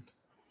pairs and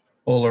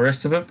all the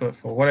rest of it, but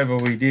for whatever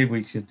we did,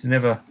 we could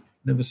never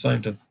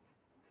seem to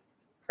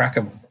crack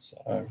them.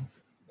 So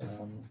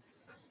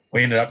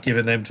we ended up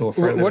giving them to a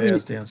friend of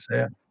ours down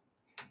south.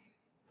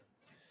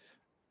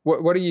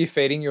 What are you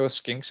feeding your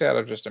skinks out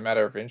of? Just a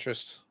matter of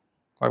interest,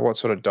 like what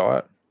sort of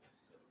diet?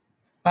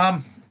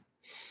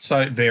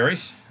 So it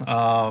varies.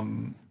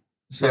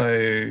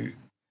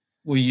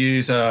 We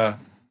use a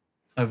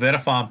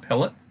Vetafarm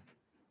pellet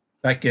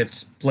that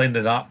gets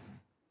blended up,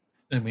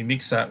 and we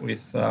mix that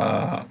with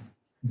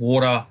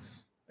water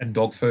and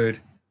dog food,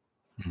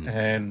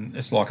 and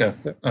it's like a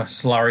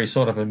slurry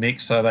sort of a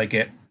mix. So they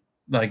get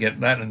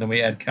that, and then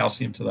we add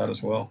calcium to that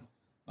as well,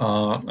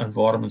 and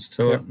vitamins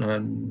to it.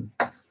 And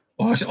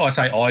I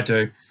say I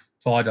do.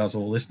 Ty does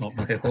all this, not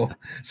me at all.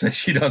 So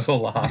she does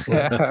all the hard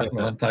work.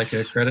 I'll take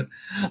her credit.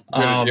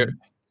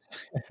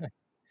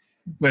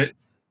 But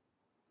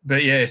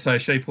yeah, so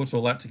she puts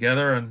all that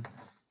together and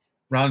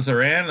runs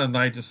around, and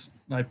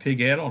they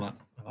pig out on it.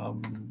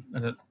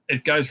 And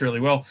it goes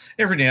really well.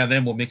 Every now and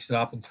then we'll mix it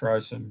up and throw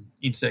some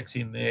insects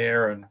in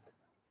there,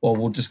 or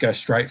we'll just go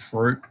straight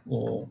fruit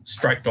or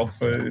straight dog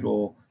food,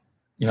 or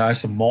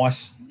some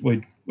mice.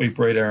 We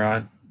breed our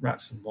own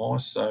rats and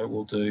mice, so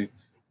we'll do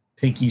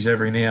pinkies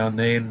every now and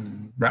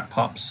then, rat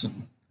pups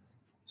and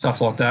stuff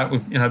like that.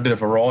 With a bit of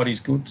variety is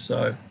good.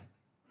 So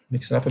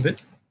mix it up a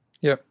bit.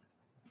 Yep.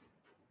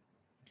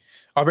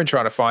 I've been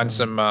trying to find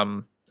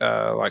some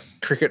like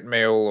cricket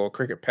meal or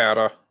cricket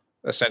powder,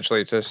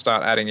 essentially, to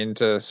start adding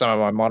into some of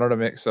my monitor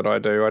mix that I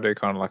do. I do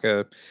kind of like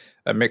a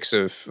mix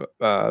of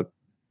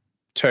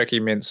turkey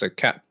mince, a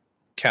cat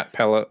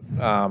pellet,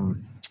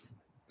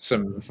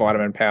 some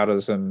vitamin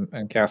powders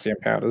and calcium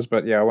powders.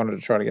 But yeah, I wanted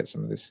to try to get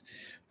some of this.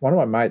 One of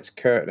my mates,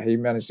 Kurt, he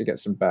managed to get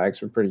some bags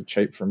for pretty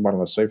cheap from one of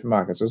the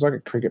supermarkets. It was like a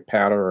cricket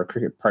powder or a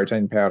cricket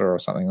protein powder or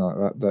something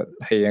like that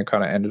he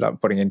kind of ended up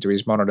putting into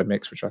his monitor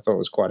mix, which I thought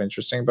was quite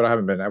interesting, but I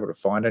haven't been able to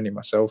find any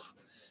myself.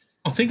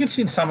 I think it's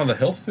in some of the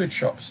health food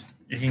shops.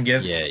 You can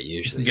get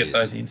usually get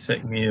those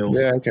insect meals.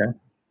 Yeah, okay.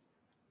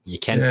 You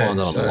can find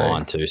it on the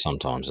line too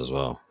sometimes as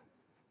well.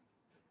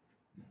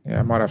 Yeah,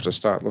 I might have to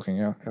start looking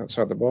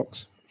outside the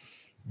box.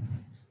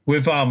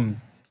 We've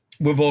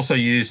also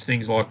used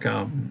things like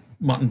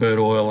mutton bird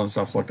oil and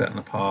stuff like that in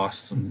the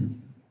past,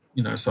 and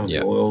some of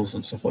the oils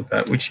and stuff like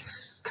that. Which,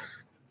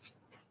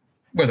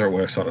 whether it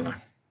works, I don't know.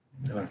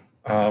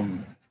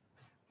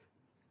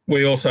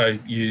 We also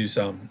use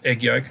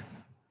egg yolk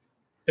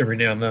every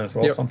now and then as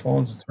well. Yep.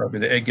 Sometimes throw a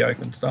bit of egg yolk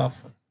and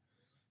stuff.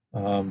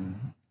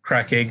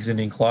 Crack eggs in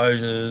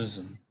enclosures,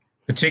 and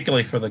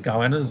particularly for the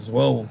goannas as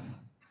well.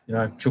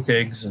 Chook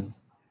eggs and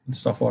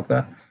stuff like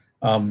that.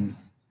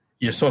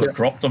 You sort of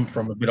drop them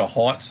from a bit of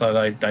height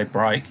so they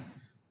break.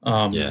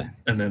 And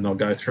then they'll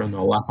go through and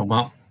they'll lap them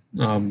up.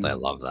 They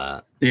love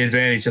that. The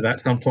advantage of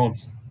that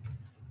sometimes.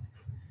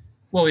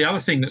 Well, the other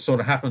thing that sort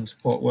of happens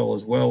quite well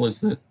as well is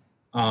that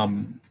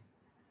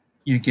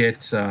you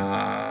get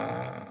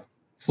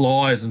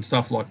flies and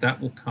stuff like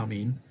that will come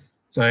in.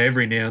 So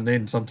every now and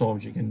then,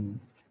 sometimes you can,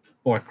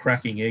 by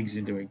cracking eggs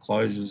into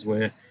enclosures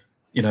where,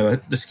 the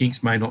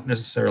skinks may not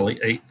necessarily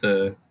eat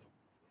the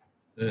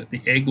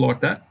egg like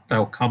that,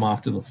 they'll come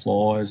after the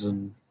flies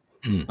and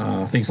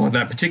things like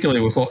that,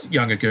 particularly with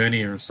younger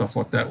Gurnia and stuff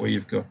like that, where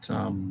you've got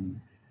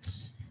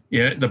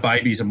the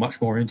babies are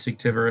much more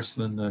insectivorous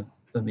than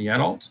the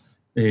adults.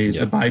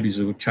 The babies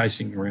are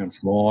chasing around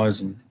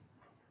flies and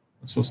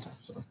that sort of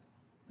stuff. So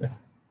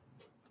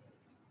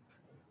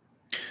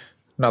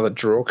another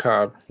draw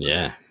card.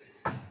 Yeah,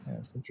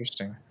 it's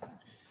interesting.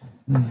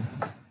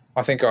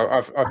 I think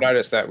I've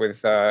noticed that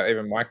with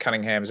even my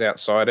Cunninghams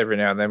outside every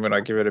now and then when I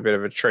give it a bit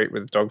of a treat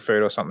with dog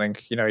food or something,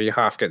 your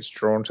half gets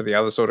drawn to the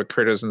other sort of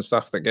critters and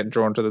stuff that get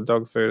drawn to the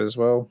dog food as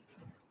well.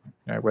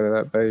 Whether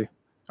that be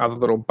other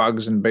little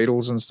bugs and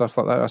beetles and stuff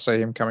like that. I see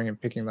him coming and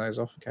picking those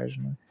off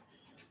occasionally.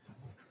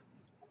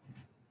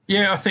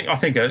 Yeah, I think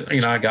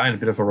again, a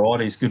bit of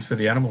variety is good for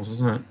the animals,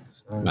 isn't it?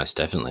 So, most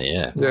definitely,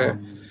 yeah. Yeah.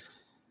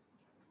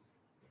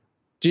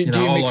 Do you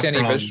mix any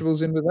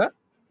vegetables in with that?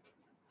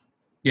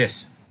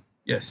 Yes,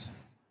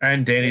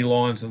 and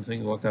dandelions and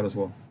things like that as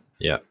well.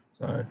 Yeah.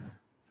 So,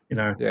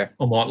 I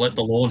might let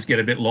the lawns get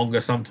a bit longer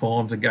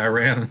sometimes and go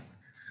around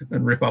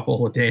and rip up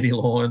all the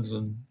dandelions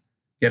and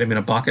get them in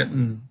a bucket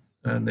and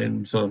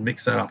then sort of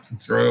mix that up and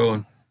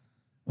through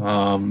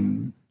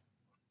and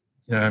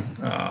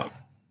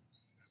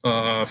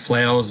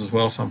flowers as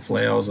well. Some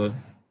flowers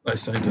they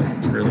seem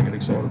to really get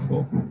excited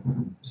for.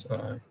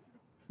 So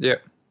yeah.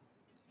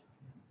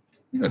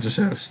 I just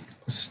had a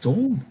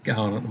storm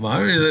going at the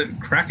moment. Is it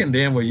cracking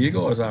down where you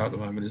guys are at the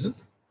moment, is it?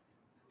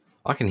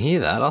 I can hear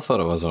that. I thought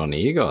it was one of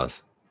you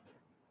guys.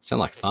 Sound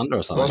like thunder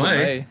or something. Wasn't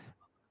me.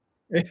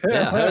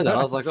 Yeah, I heard that.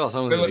 I was like,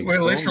 someone's we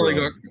literally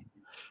got...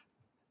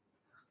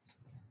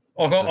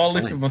 I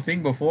lifted my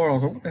thing before. I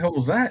was like, what the hell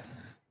was that?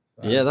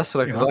 Yeah, that's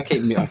what because I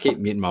keep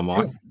muting my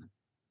mic.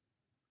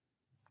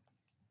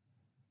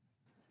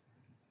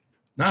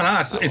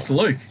 No, it's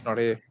Luke. It's not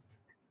here.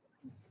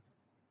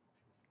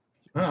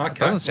 Oh, okay. It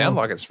doesn't sound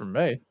like it's from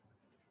me.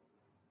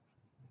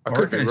 I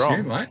could be wrong,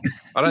 you, mate.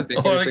 I don't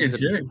think. I think it's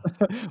you.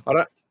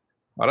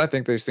 I don't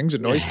think these things are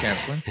noise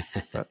cancelling.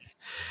 But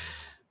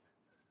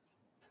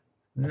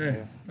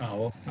yeah. Oh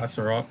well, that's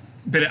all right.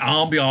 Bit of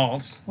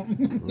ambiance.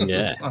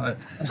 Yeah.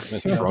 So,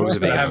 frogs are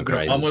being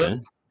crazy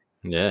soon.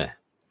 Yeah.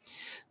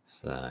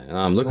 So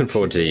I'm looking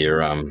forward to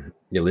your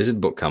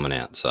lizard book coming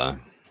out. So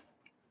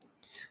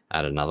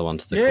add another one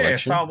to the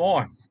collection. Yeah, so am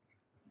I.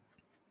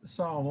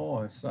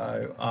 So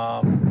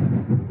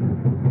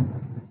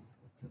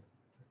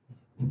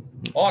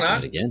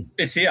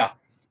it's here.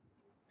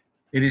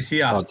 It is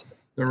here. Oh,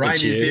 the rain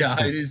is here.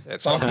 It is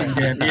thumping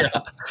down here.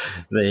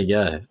 There you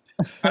go.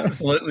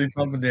 Absolutely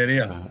thumping down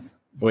here.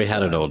 We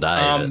had it all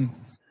day.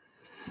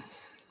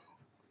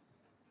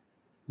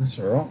 That's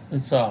all right.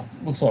 It's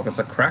looks like it's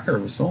a cracker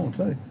of a song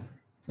too.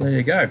 There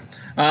you go.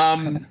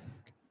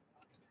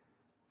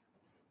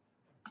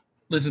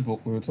 Lizard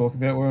book we were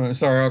talking about.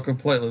 Sorry, I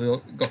completely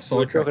got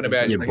sidetracked. Talking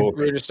about your book.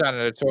 We were just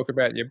starting to talk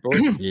about your book.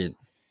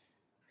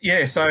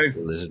 Yeah. So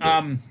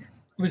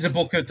Lizard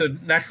book at the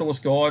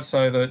Naturalist Guide.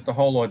 So the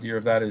whole idea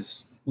of that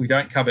is we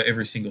don't cover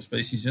every single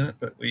species in it,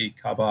 but we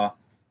cover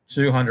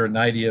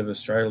 280 of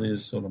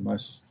Australia's sort of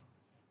most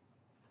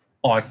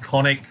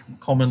iconic,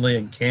 commonly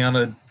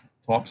encountered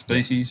type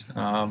species,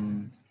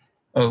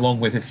 along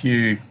with a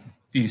few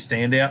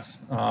standouts.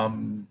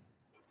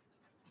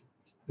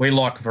 we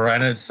like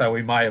Varannas, so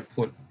we may have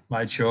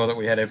made sure that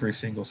we had every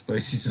single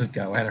species of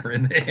goanna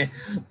in there.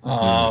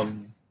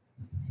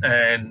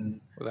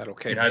 And Well, that'll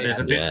keep there's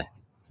a bit.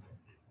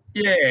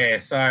 Yeah,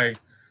 so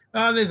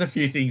there's a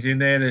few things in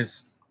there.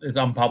 There's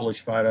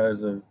unpublished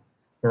photos of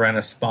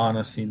Varanus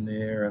sparnus in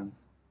there, and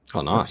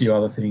nice. a few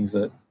other things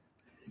that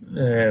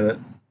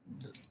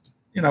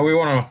we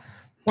want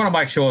to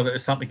make sure that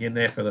there's something in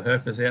there for the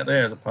herpers out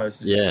there, as opposed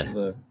to just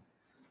the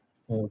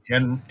more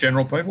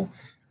general people.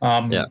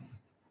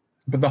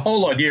 But the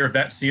whole idea of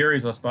that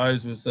series, I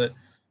suppose, was that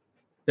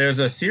there's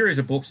a series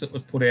of books that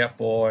was put out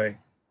by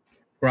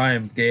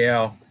Graham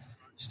Gow,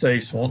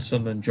 Steve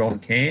Swanson, and John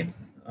Cann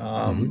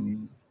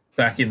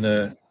back in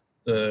the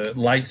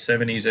late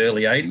 70s,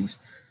 early 80s.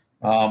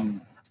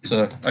 It's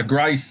a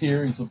great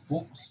series of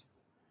books.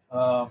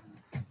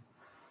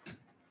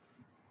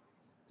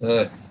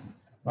 Those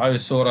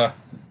sort of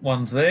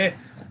ones there.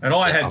 And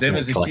I had them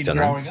as a kid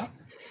growing up.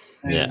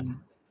 And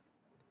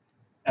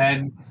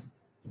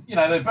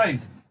they've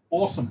been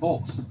awesome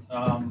books.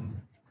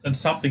 And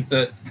something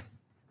that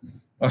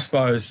I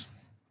suppose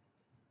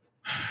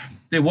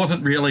there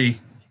wasn't really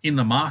in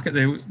the market.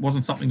 There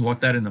wasn't something like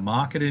that in the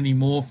market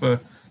anymore for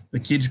the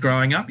kids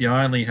growing up. You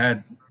only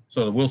had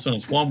sort of Wilson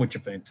and Swan, which are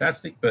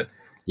fantastic, but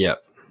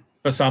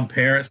for some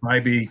parents,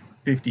 maybe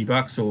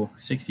 $50 or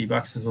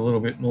 $60 is a little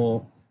bit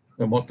more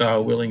than what they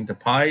were willing to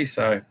pay.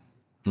 So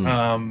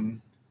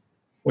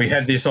we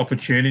had this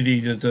opportunity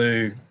to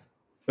do.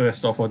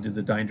 First off, I did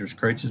the Dangerous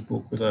Creatures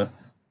book with a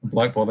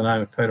bloke by the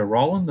name of Peter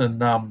Rowland, and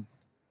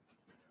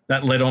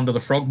that led on to the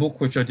frog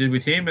book, which I did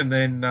with him. And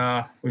then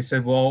we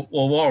said, well,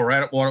 while we're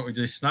at it, why don't we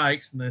do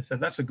snakes? And they said,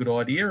 that's a good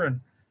idea.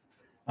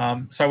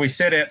 And so we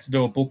set out to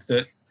do a book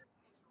that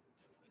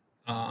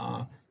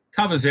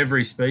covers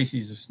every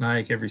species of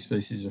snake, every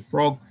species of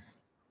frog,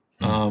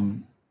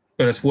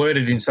 but it's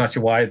worded in such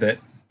a way that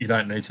you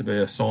don't need to be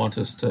a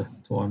scientist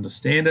to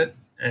understand it.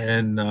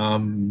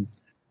 And,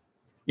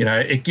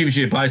 it gives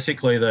you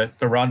basically the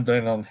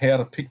rundown on how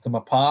to pick them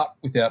apart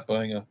without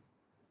being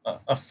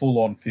a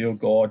full-on field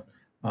guide.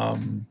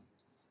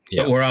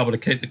 But we're able to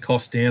keep the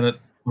cost down at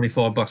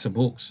 $25 a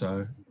book.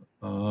 So,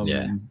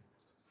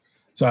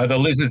 so the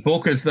lizard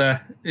book is the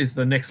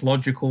next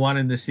logical one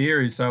in the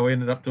series. So we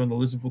ended up doing the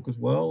lizard book as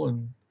well,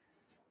 and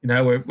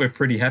we're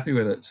pretty happy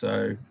with it.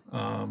 So,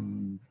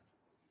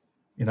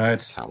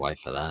 it's can't wait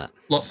for that.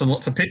 Lots and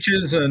lots of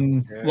pictures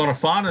and a lot of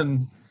fun,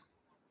 and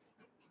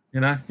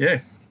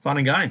fun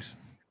and games.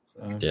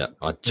 So,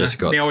 I just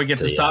got. Now we get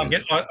to start. No,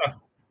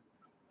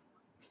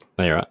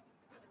 you're right.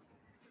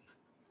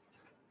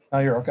 No,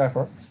 you're right. Go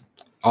for it.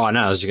 Oh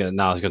no, I was going to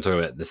talk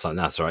about this. No,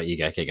 that's all right. You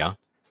go. Keep going.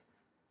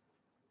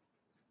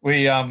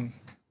 We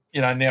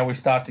now we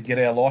start to get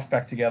our life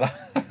back together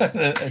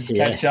and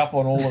catch up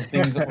on all the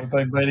things that we've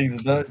been meaning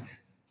to do.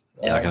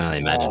 So, I can only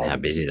imagine how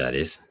busy that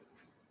is.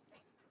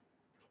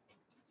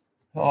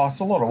 Oh, it's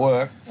a lot of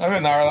work. I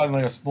mean, they're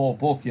only a small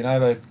book,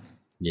 I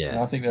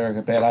think they're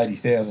about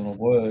 80,000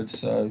 words.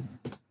 So,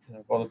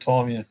 by the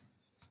time you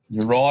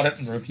write it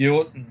and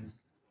review it, and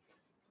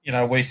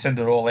we send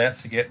it all out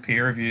to get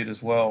peer reviewed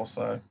as well.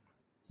 So,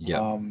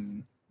 they'll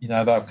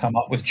come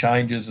up with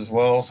changes as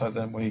well. So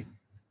then we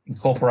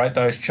incorporate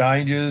those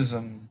changes,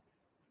 and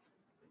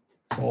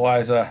it's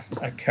always a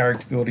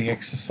character building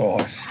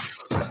exercise.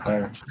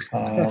 So,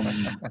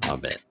 I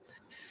bet.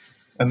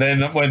 And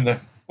then when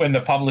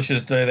the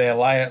publishers do their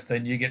layouts,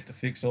 then you get to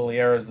fix all the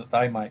errors that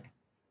they make.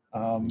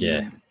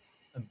 And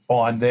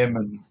find them,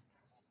 and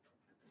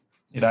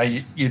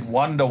you'd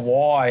wonder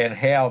why and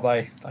how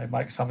they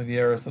make some of the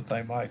errors that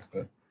they make.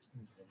 But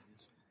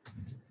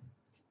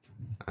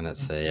and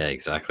it's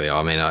exactly.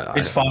 I mean,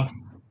 it's fun.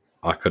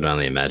 I could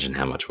only imagine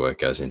how much work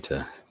goes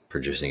into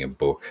producing a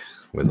book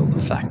with all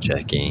the fact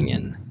checking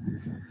and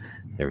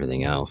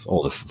everything else.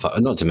 All the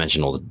not to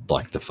mention all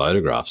the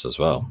photographs as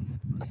well.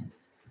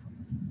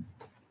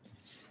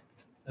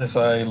 There's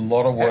a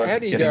lot of work. How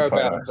do you go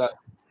about that?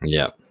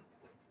 Yeah.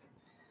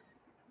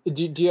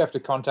 Do you have to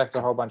contact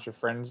a whole bunch of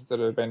friends that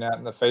have been out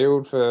in the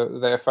field for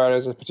their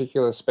photos of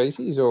particular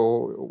species,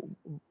 or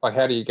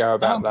how do you go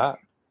about that?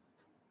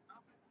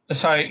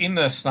 So in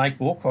the snake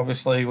book,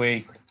 obviously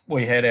we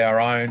had our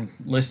own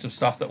list of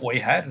stuff that we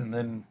had, and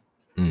then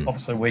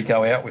obviously we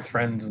go out with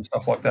friends and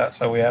stuff like that.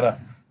 So we had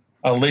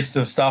a list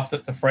of stuff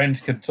that the friends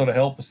could sort of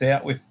help us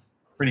out with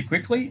pretty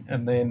quickly,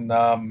 and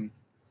then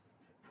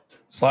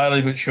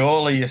slowly but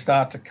surely you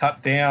start to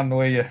cut down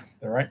where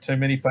there ain't too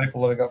many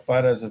people that have got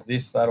photos of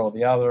this, that, or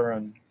the other,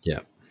 and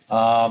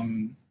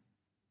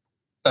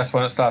that's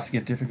when it starts to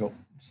get difficult.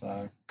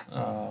 So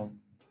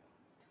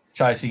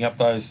chasing up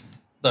that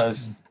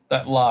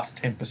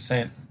last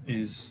 10%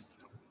 is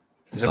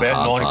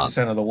about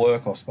 90% of the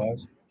work, I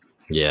suppose.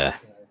 Yeah.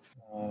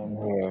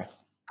 The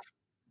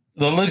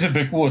lizard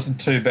book wasn't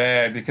too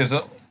bad because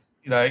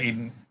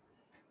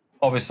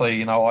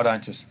obviously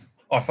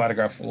I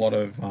photograph a lot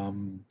of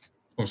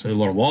obviously a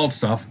lot of wild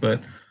stuff, but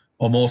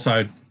I'm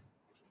also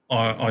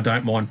I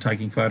don't mind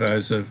taking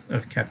photos of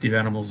captive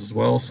animals as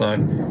well. So,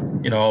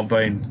 I've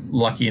been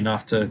lucky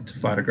enough to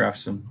photograph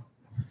some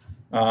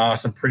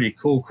some pretty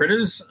cool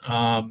critters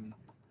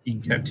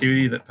in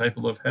captivity that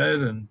people have had.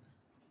 And,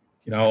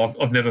 you know,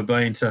 I've never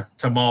been to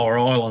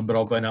Moa Island, but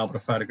I've been able to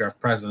photograph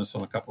Prasinus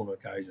on a couple of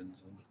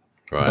occasions. And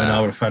I've been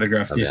able to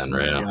photograph this and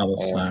the other.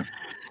 So,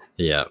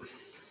 yeah.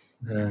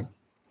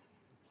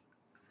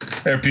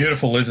 They're a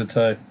beautiful lizard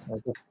too.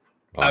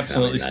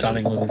 Absolutely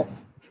stunning lizard.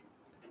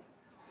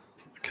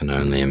 I can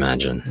only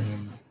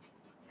imagine.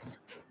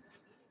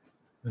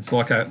 It's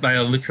like they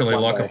are literally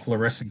like a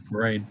fluorescent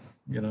green,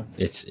 you know.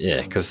 It's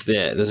because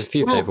there's a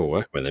few people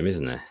working with them,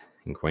 isn't there,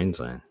 in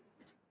Queensland?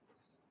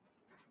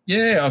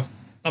 Yeah,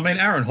 I mean,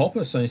 Aaron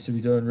Hopper seems to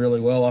be doing really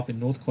well up in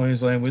North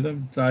Queensland with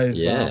them. Dave,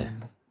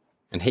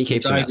 and he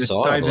keeps them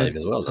outside, I believe,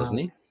 as well, doesn't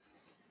he?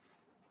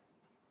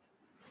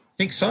 I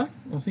think so.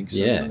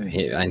 Yeah,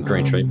 and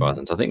green tree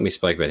pythons. I think we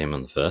spoke about him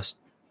on the first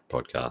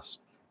podcast,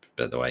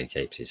 about the way he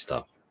keeps his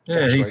stuff.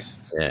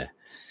 Yeah,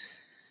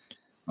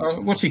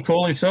 what's he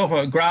call himself?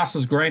 Grass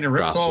is greener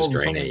reptiles.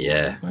 Grass is greener,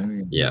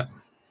 yeah.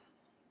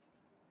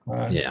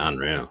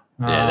 Unreal.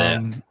 Yeah,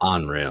 they're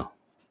unreal.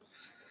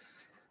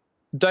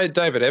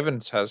 David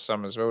Evans has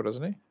some as well,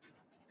 doesn't he?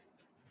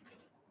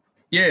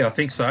 Yeah, I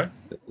think so.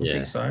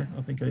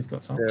 I think he's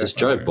got some. Does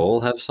Joe Ball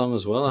have some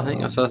as well? I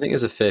think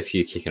there's a fair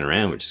few kicking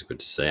around, which is good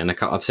to see. And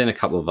I've seen a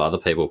couple of other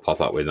people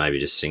pop up with maybe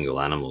just single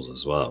animals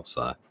as well.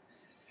 So,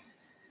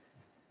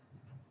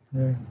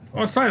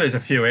 I'd say there's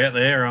a few out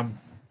there.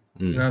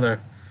 You know,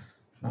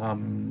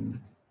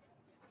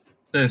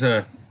 there's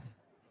a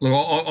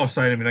look. I've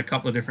seen them in a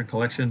couple of different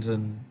collections,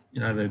 and you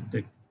know,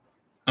 they're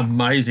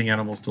amazing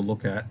animals to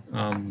look at.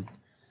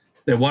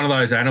 They're one of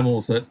those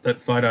animals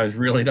that photos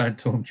really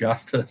don't do them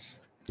justice.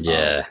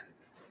 Yeah.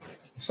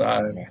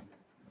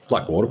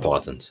 Like water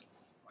pythons.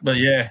 But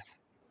yeah.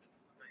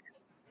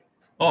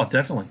 Oh,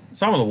 definitely.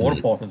 Some of the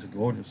water pythons are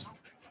gorgeous.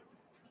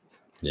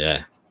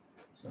 Yeah.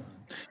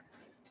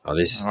 I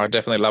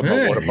definitely love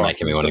my water pythons.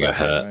 Making me want to go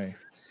hurt.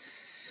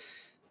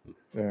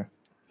 Yeah.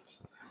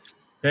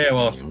 Yeah,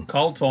 well, it's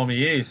cold time of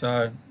year,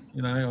 so,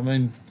 you know, I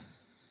mean,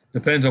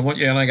 depends on what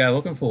you're going to go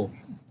looking for.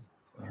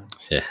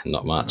 Yeah,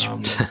 not much.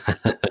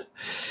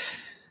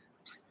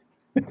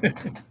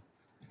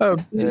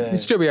 You'll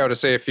still be able to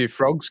see a few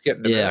frogs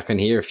getting. Yeah, I can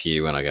hear a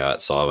few when I go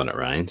outside when it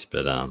rains,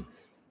 but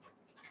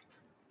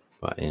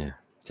yeah,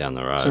 down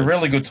the road. It's a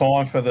really good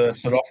time for the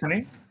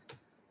Pseudophony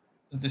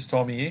at this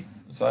time of year.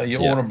 So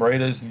your autumn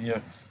breeders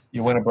and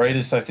your winter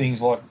breeders, so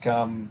things like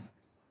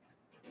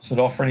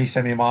Pseudophony,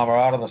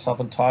 semi-marmorata, the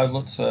southern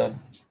toadlets, they'll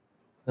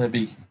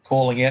be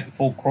calling out in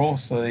full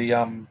chorus.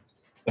 The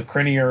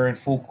Crinia are in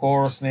full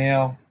chorus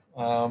now.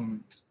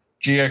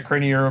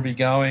 Geocrinia will be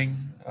going.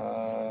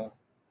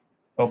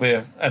 There'll be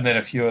and then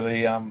a few of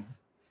the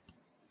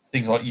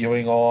things like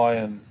Ewing Eye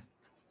and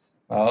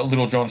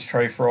Little John's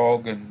tree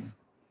frog and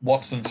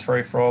Watson's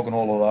tree frog and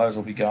all of those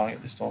will be going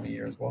at this time of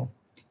year as well.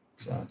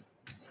 So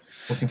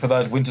looking for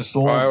those winter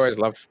storms. I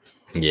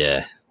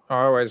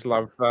always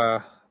love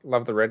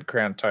the red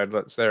crown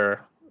toadlets.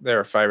 They're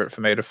a favourite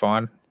for me to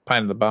find.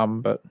 Pain in the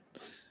bum, but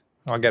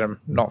I get them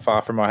not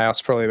far from my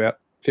house, probably about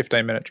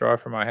 15-minute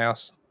drive from my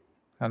house.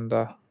 And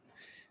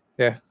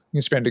you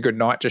can spend a good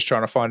night just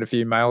trying to find a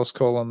few males,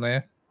 call on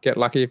there. Get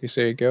lucky if you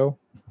see a girl.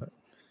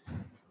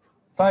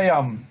 They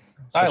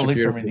live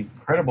for an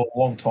incredible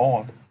long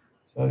time.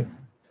 So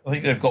I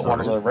think they've got one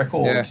of the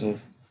records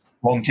of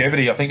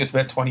longevity. I think it's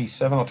about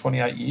 27 or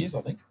 28 years,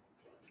 I think.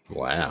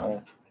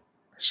 Wow.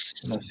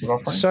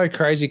 So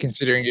crazy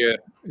considering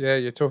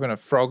you're talking a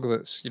frog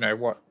that's,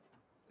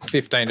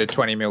 15 to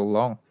 20 mil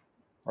long.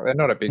 Like, they're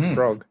not a big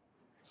frog.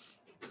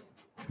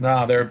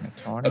 No, they're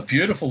a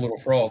beautiful little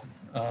frog.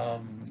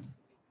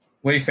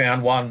 We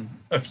found one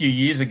a few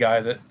years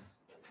ago that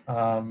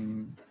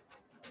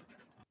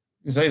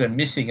was either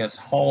missing its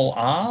whole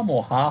arm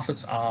or half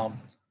its arm,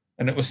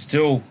 and it was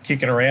still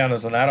kicking around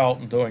as an adult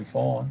and doing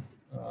fine.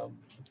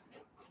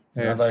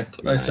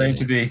 They seem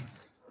to be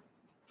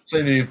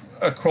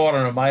quite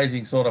an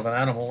amazing sort of an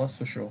animal, that's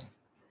for sure.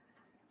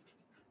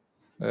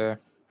 Yeah.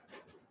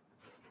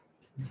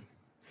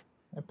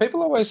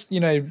 People always,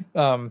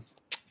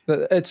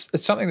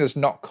 it's something that's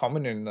not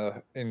common in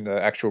the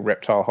actual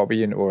reptile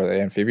hobby or the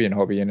amphibian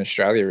hobby in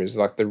Australia is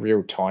like the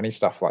real tiny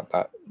stuff like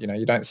that.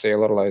 You don't see a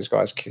lot of those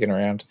guys kicking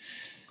around.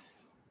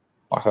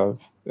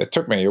 It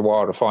took me a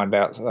while to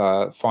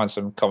find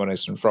some common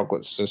eastern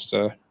froglets just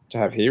to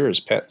have here as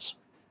pets.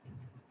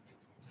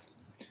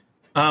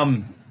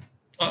 I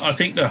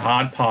think the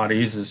hard part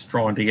is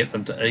trying to get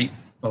them to eat.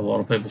 A lot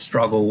of people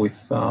struggle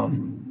with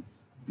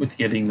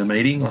getting them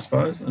eating, I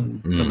suppose,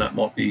 and that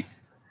might be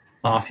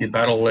half your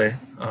battle there.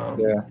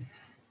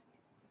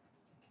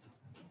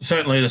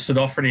 Certainly the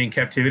Pseudophony in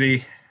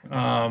captivity.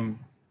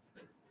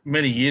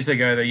 Many years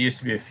ago, there used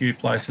to be a few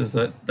places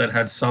that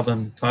had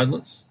southern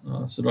toadlets,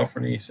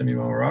 Pseudophony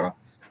semi-marmorata.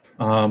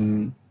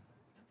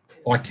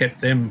 I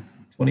kept them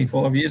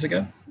 25 years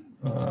ago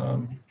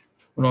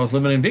when I was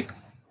living in Vic.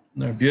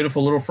 They're a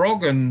beautiful little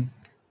frog, and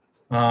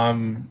I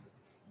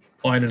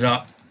ended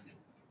up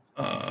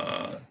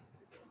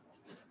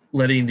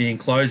letting the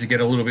enclosure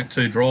get a little bit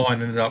too dry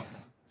and ended up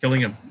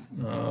killing them.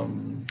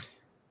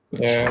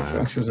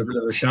 which was a bit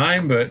of a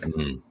shame, but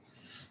you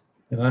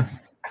know,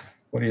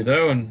 what do you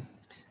do? And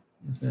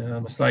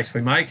mistakes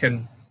we make,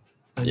 and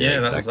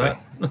that was that.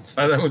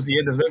 So that was the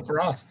end of it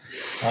for us.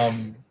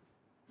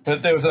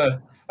 But there was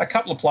a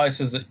couple of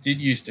places that did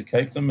used to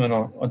keep them, and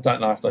I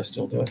don't know if they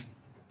still do.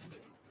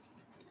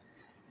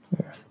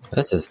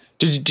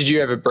 Did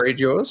you ever breed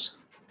yours?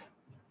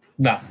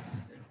 No.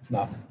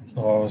 I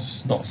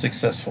was not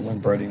successful in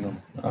breeding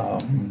them.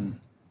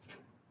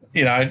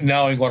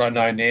 Knowing what I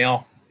know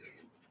now,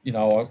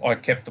 I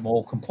kept them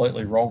all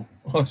completely wrong,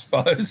 I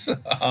suppose.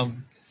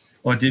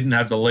 I didn't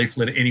have the leaf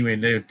litter anywhere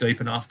near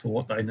deep enough to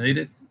what they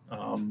needed.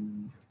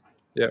 And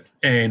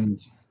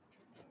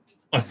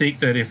I think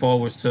that if I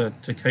was to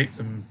keep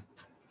them,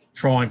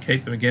 try and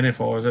keep them again,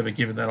 if I was ever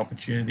given that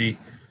opportunity,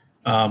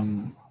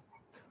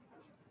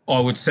 I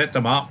would set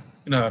them up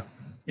in a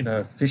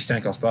fish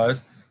tank, I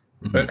suppose,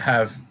 but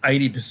have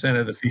 80%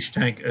 of the fish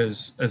tank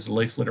as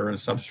leaf litter and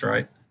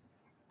substrate.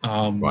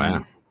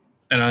 Wow.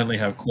 And only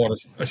have quite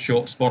a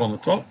short spot on the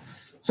top,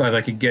 so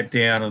they could get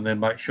down and then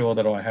make sure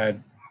that I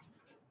had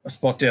a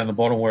spot down the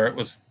bottom where it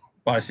was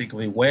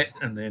basically wet,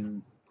 and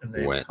then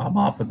come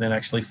up and then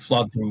actually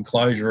flood the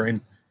enclosure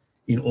in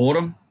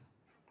autumn.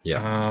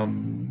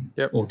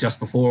 Or just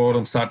before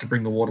autumn, start to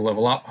bring the water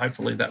level up.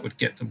 Hopefully that would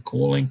get them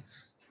calling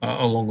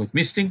along with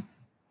misting,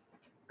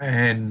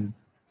 and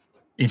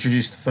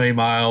introduce the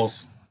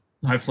females,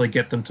 hopefully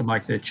get them to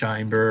make their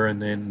chamber,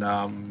 and then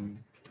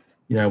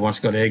once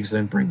you've got eggs,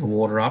 then bring the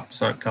water up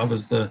so it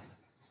covers the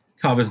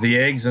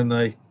eggs, and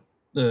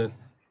the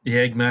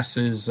egg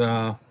masses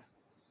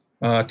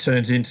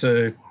turns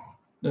into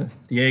the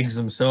eggs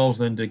themselves,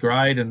 then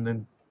degrade, and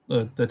then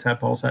the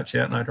tadpoles hatch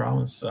out, no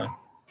dramas. So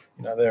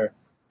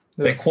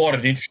they're quite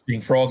an interesting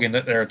frog in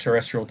that they're a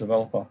terrestrial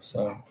developer.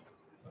 So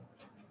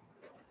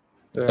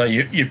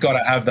you've got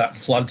to have that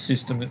flood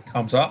system that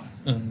comes up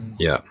and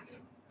get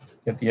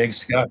the eggs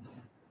to go.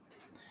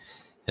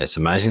 It's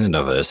amazing the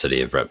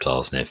diversity of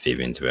reptiles and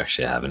amphibians we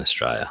actually have in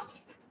Australia,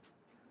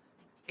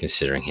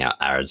 considering how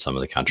arid some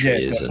of the country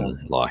is, definitely.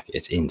 And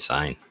it's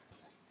insane.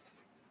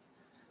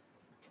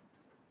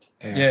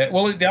 Yeah.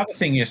 Well, the other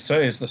thing is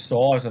the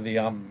size of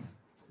the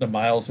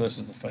males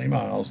versus the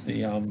females.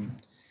 The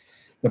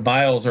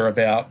males are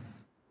about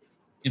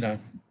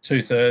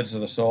 2/3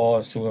 of the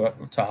size to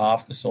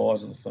half the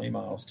size of the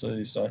females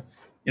too. So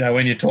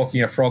when you're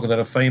talking a frog that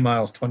a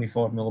female is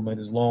 25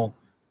 millimeters long,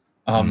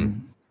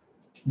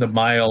 the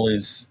male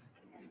is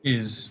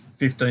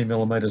 15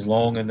 millimeters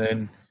long, and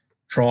then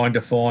trying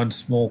to find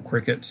small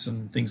crickets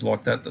and things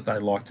like that they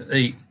like to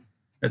eat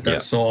at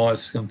that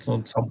size can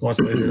sometimes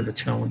be a bit of a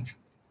challenge.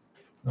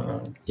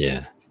 So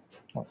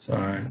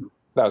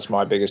that was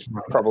my biggest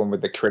problem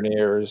with the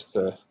Crinia, is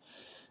to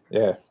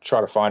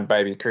try to find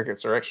baby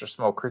crickets or extra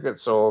small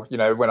crickets, or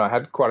when I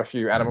had quite a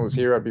few animals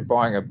here, I'd be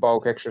buying a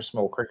bulk extra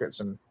small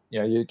crickets, and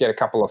you get a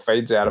couple of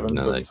feeds out of them,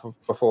 but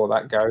before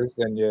that goes,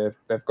 then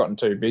they've gotten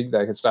too big,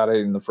 they could start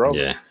eating the frogs.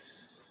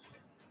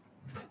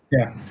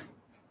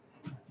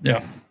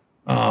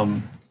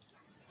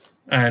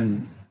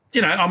 And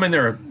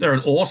they're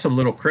an awesome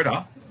little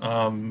critter,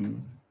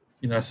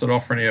 sort of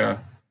offering you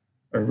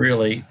a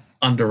really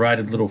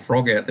underrated little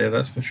frog out there,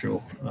 that's for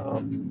sure.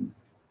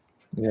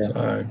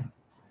 So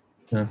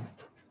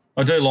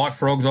I do like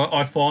frogs.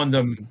 I find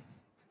them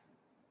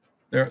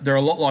they're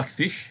a lot like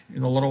fish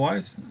in a lot of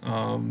ways,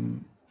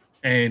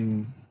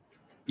 and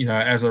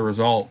as a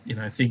result,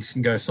 things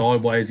can go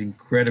sideways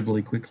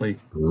incredibly quickly.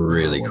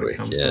 Really quick,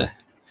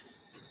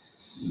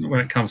 when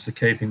it comes to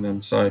keeping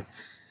them. So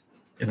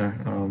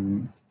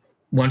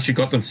once you've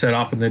got them set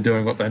up and they're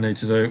doing what they need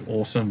to do,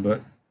 awesome.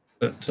 But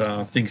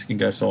things can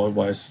go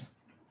sideways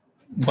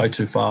way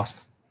too fast.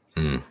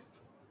 Fun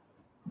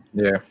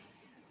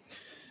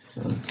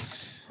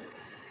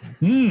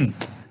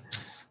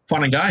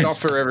and games. Not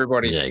for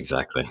everybody. Yeah,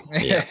 exactly.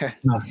 Yeah.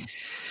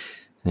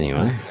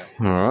 Anyway,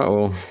 all right.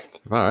 Well,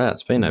 all right.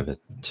 It's been over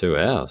 2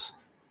 hours.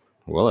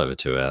 Well over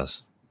 2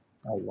 hours.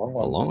 A long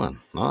one.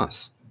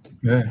 Nice.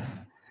 Yeah.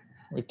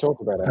 We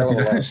talked about a hell of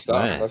a lot of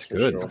stuff. Yeah, that's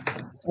good. Sure.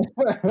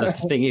 The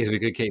thing is, we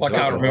could keep talking. I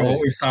can't remember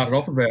what we started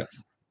off about.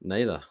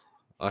 Neither.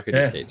 I could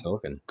just keep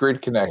talking.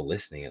 Grid Connect. Or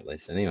listening, at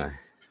least, anyway.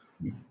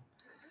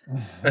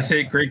 That's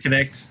it. Grid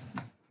Connect.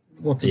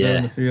 What to do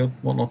in the field,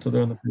 what not to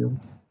do in the field.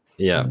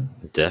 Yeah,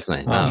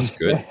 definitely. No, that's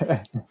good.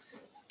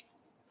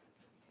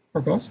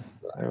 Of course.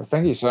 Well,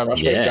 thank you so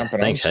much for jumping on.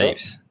 Thanks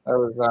heaps. That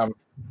was,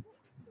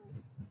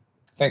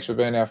 thanks for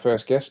being our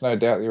first guest. No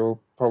doubt you'll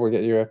probably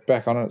get you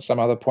back on at some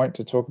other point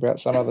to talk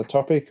about some other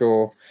topic,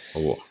 or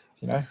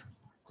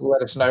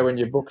let us know when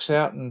your book's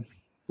out, and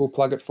we'll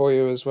plug it for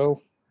you as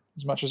well,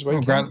 as much as we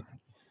can.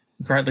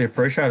 Greatly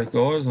appreciate it,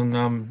 guys, and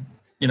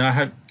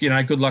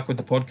good luck with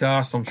the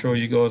podcast. I'm sure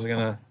you guys are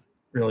going to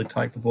really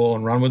take the ball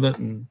and run with it,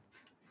 and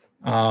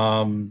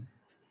I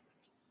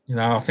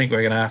think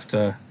we're going to have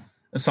to,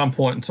 at some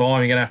point in time,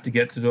 you're going to have to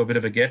get to do a bit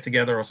of a get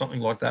together or something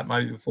like that,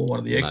 maybe before one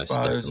of the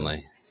expos.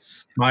 Definitely.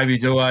 Maybe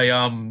do a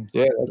that'd be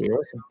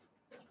awesome.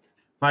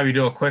 Maybe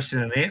do a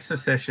question and answer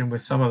session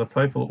with some of the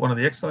people at one of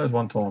the expos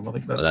one time. I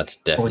think that's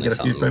definitely get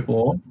a few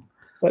people on.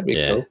 That'd be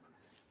Yeah, cool.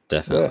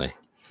 definitely.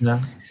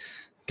 Yeah.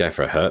 Go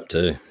for a herp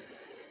too.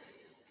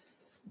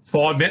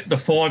 The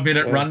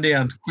 5-minute Yeah.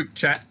 rundown, quick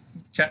chat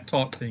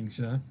type things,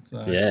 So,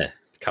 Yeah, a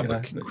couple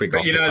of quick but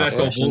off the cuff that's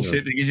all questions.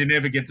 bullshit because you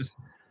never get to.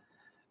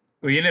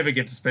 Well, you never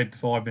get to spend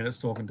 5 minutes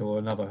talking to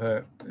another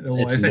herp. It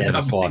always It's ends never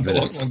up 5 being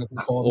minutes. longer than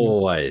 5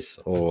 minutes.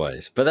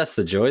 Always. But that's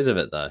the joys of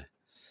it, though.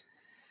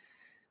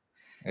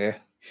 Yeah.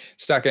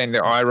 Start getting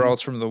the eye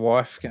rolls from the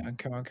wife. Going,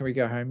 come on, can we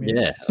go home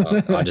yet?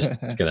 Yeah, I'm just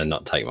going to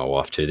not take my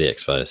wife to the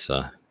expo,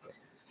 so.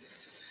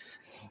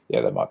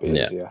 Yeah, that might be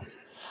easier.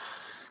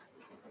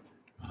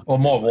 Well,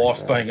 my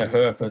wife being a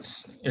herp,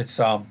 it's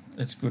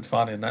good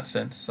fun in that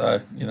sense. So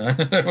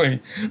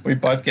we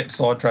both get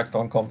sidetracked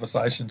on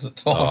conversations at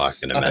times. Oh, I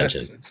can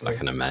imagine. I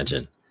can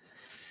imagine.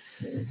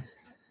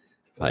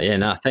 But yeah,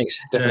 no, thanks.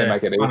 Definitely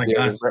make it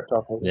easier with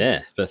reptile.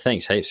 Yeah, but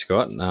thanks heaps,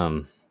 Scott.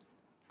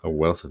 A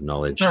wealth of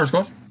knowledge. No,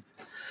 Scott.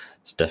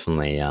 It's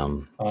definitely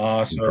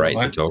great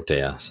to talk to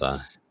you. So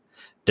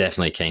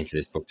definitely keen for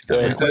this book to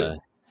come out. So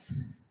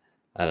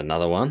add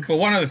another one. Well,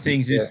 one of the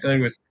things is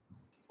too with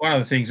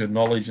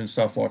knowledge and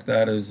stuff like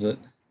that is that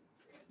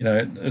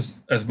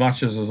as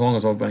much as long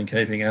as I've been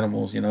keeping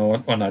animals, I know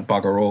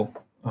bugger all.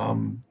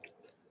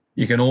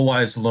 You can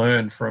always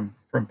learn from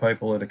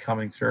people that are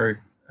coming through,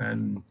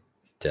 and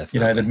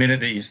definitely, the minute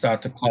that you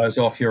start to close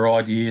off your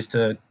ideas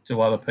to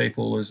other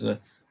people is the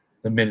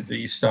minute that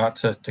you start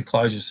to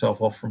close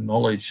yourself off from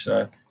knowledge.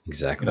 So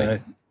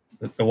exactly,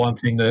 the one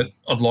thing that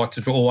I'd like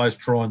to always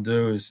try and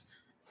do is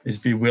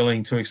be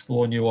willing to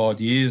explore new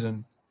ideas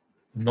and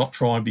not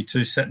try and be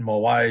too set in my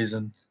ways.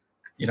 And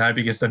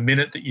because the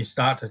minute that you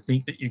start to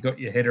think that you've got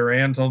your head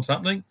around on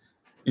something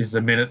is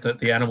the minute that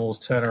the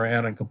animals turn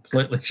around and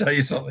completely show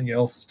you something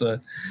else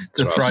to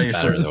throw you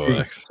for the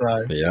works.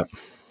 So yeah.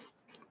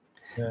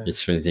 You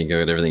just really think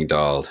you've got everything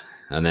dialed.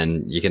 And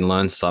then you can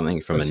learn something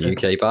from a new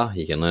keeper.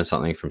 You can learn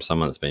something from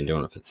someone that's been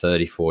doing it for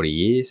 30, 40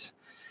 years.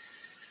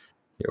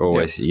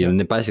 You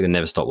basically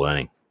never stop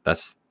learning.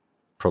 That's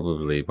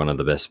probably one of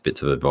the best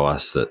bits of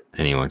advice that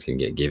anyone can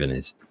get given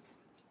is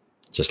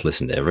just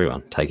listen to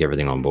everyone. Take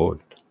everything on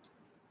board.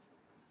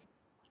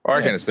 I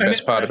reckon it's the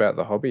best part about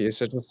the hobby is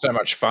it's just so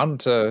much fun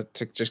to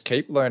just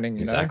keep learning.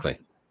 Exactly.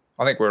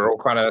 I think we're all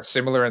kind of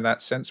similar in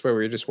that sense where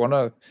we just want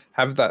to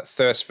have that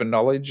thirst for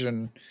knowledge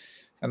and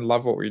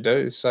love what we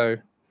do. So,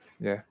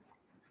 yeah,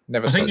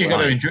 never. I think you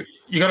got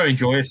to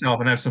enjoy yourself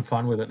and have some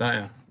fun with it, don't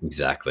you?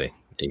 Exactly.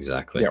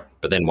 Yep.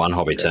 But then one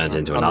hobby turns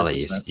into another.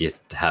 You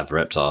have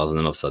reptiles, and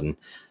then all of a sudden,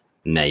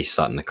 now you're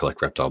starting to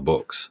collect reptile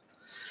books.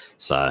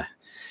 So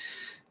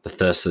the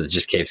thirst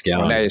just keeps going.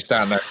 Well, now you're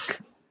starting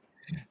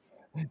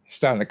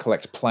to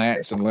collect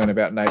plants and learn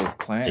about native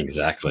plants.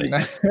 Exactly.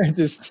 But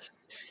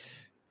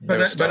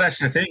that's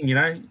the thing,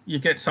 you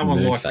get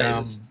someone like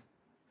I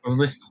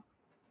was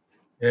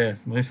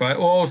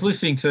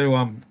listening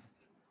to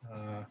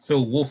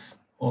Phil Wolf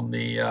on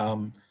the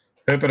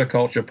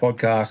Herpetoculture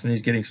podcast, and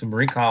he's getting some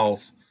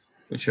rinkholes,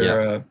 which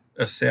are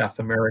a South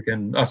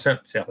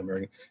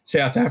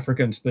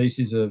African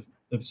species of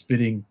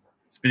spitting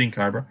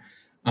cobra,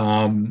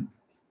 and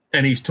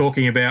he's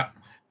talking about,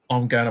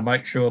 I'm going to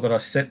make sure that I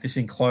set this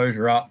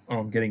enclosure up, and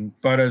I'm getting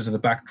photos of the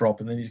backdrop,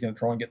 and then he's going to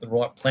try and get the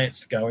right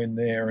plants to go in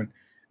there, and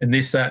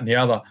this, that, and the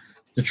other,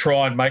 to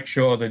try and make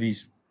sure that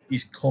he's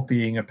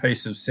copying a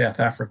piece of South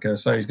Africa.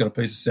 So he's got a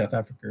piece of South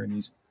Africa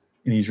in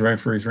his room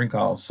for his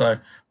rinkholes. So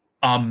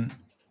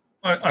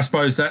I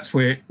suppose that's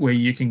where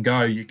you can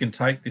go. You can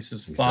take this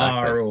as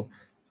far or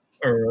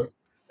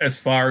as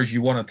far as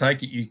you want to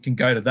take it. You can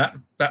go to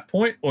that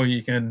point, or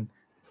you can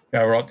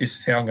go, right, this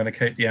is how I'm going to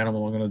keep the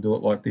animal. I'm going to do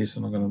it like this,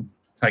 and I'm going to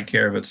take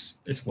care of its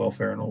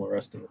welfare and all the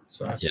rest of it.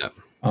 So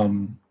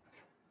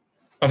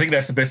I think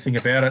that's the best thing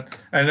about it,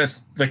 and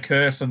that's the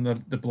curse and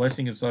the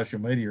blessing of social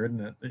media,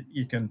 isn't it? That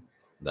you can.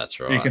 That's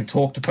right. You can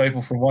talk to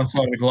people from one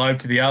side of the globe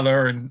to the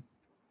other, and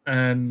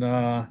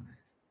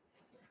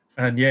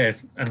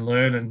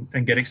learn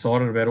and get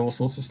excited about all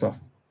sorts of stuff.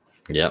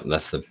 Yeah,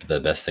 that's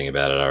the best thing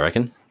about it, I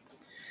reckon.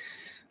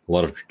 A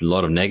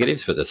lot of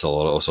negatives, but there's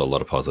also a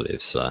lot of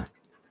positives. So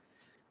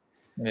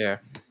yeah.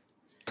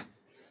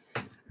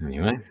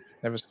 Anyway,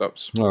 never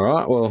stops. All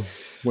right. Well,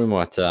 we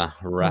might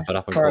wrap it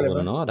up and call it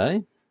a night, eh?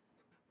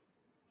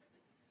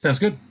 Sounds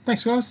good.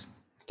 Thanks, guys.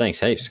 Thanks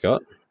heaps,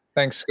 Scott.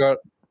 Thanks, Scott.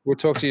 We'll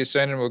talk to you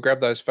soon, and we'll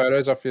grab those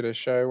photos off you to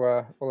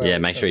show.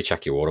 Make sure you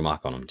chuck your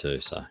watermark on them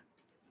too. So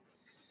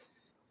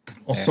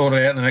I'll sort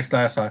it out the next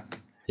day or so.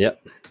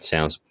 Yep,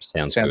 sounds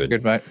good.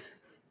 Good, mate.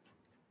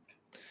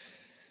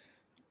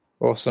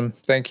 Awesome.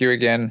 Thank you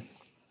again.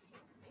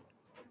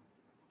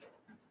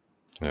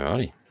 All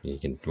righty.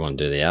 You want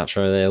to do the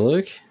outro there,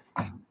 Luke?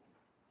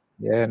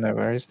 Yeah, no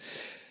worries.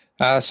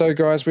 So,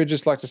 guys, we'd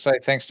just like to say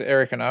thanks to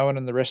Eric and Owen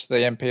and the rest of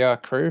the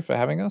NPR crew for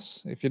having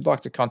us. If you'd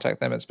like to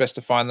contact them, it's best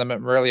to find them at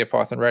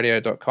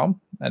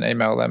moreliapythonradio.com and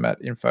email them at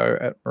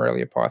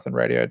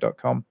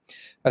info@moreliapythonradio.com.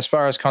 As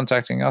far as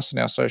contacting us in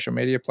our social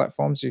media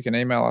platforms, you can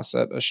email us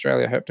at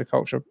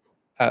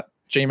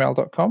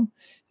australiaherpetoculture@gmail.com.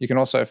 You can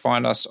also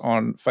find us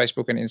on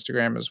Facebook and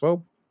Instagram as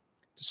well.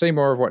 To see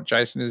more of what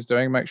Jason is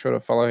doing, make sure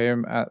to follow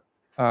him at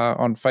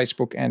on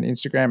Facebook and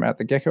Instagram at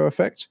The Gecko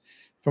Effect.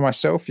 For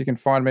myself, you can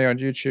find me on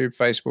YouTube,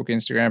 Facebook,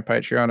 Instagram,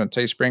 Patreon, and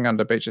Teespring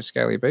under Beach of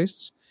Scaly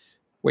Beasts.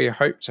 We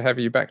hope to have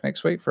you back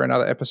next week for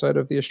another episode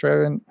of the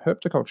Australian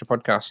Herpetoculture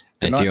Podcast.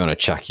 If you want to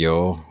chuck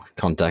your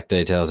contact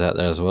details out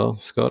there as well,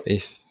 Scott,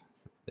 if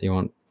you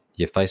want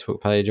your Facebook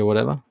page or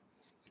whatever.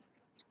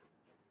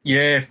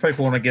 Yeah, if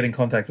people want to get in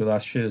contact with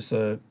us, shoot us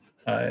a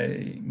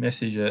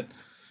message at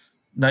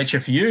Nature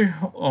for You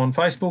on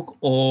Facebook,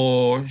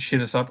 or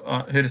hit us up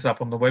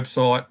on the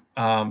website,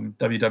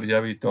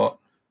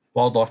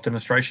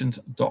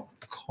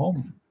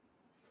 www.wildlifedemonstrations.com.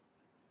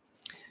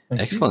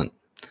 Excellent.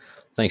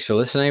 Thanks for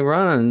listening,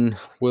 everyone, and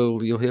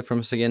you'll hear from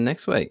us again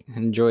next week.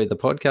 Enjoy the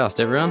podcast,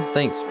 everyone.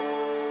 Thanks.